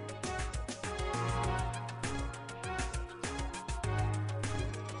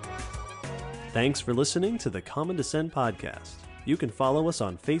 Thanks for listening to the Common Descent podcast. You can follow us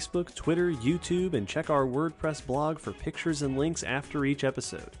on Facebook, Twitter, YouTube, and check our WordPress blog for pictures and links after each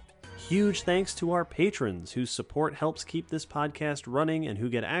episode. Huge thanks to our patrons whose support helps keep this podcast running and who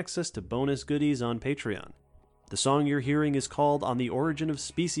get access to bonus goodies on Patreon. The song you're hearing is called On the Origin of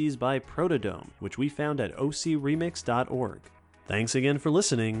Species by Protodome, which we found at ocremix.org. Thanks again for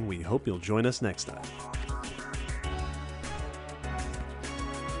listening. We hope you'll join us next time.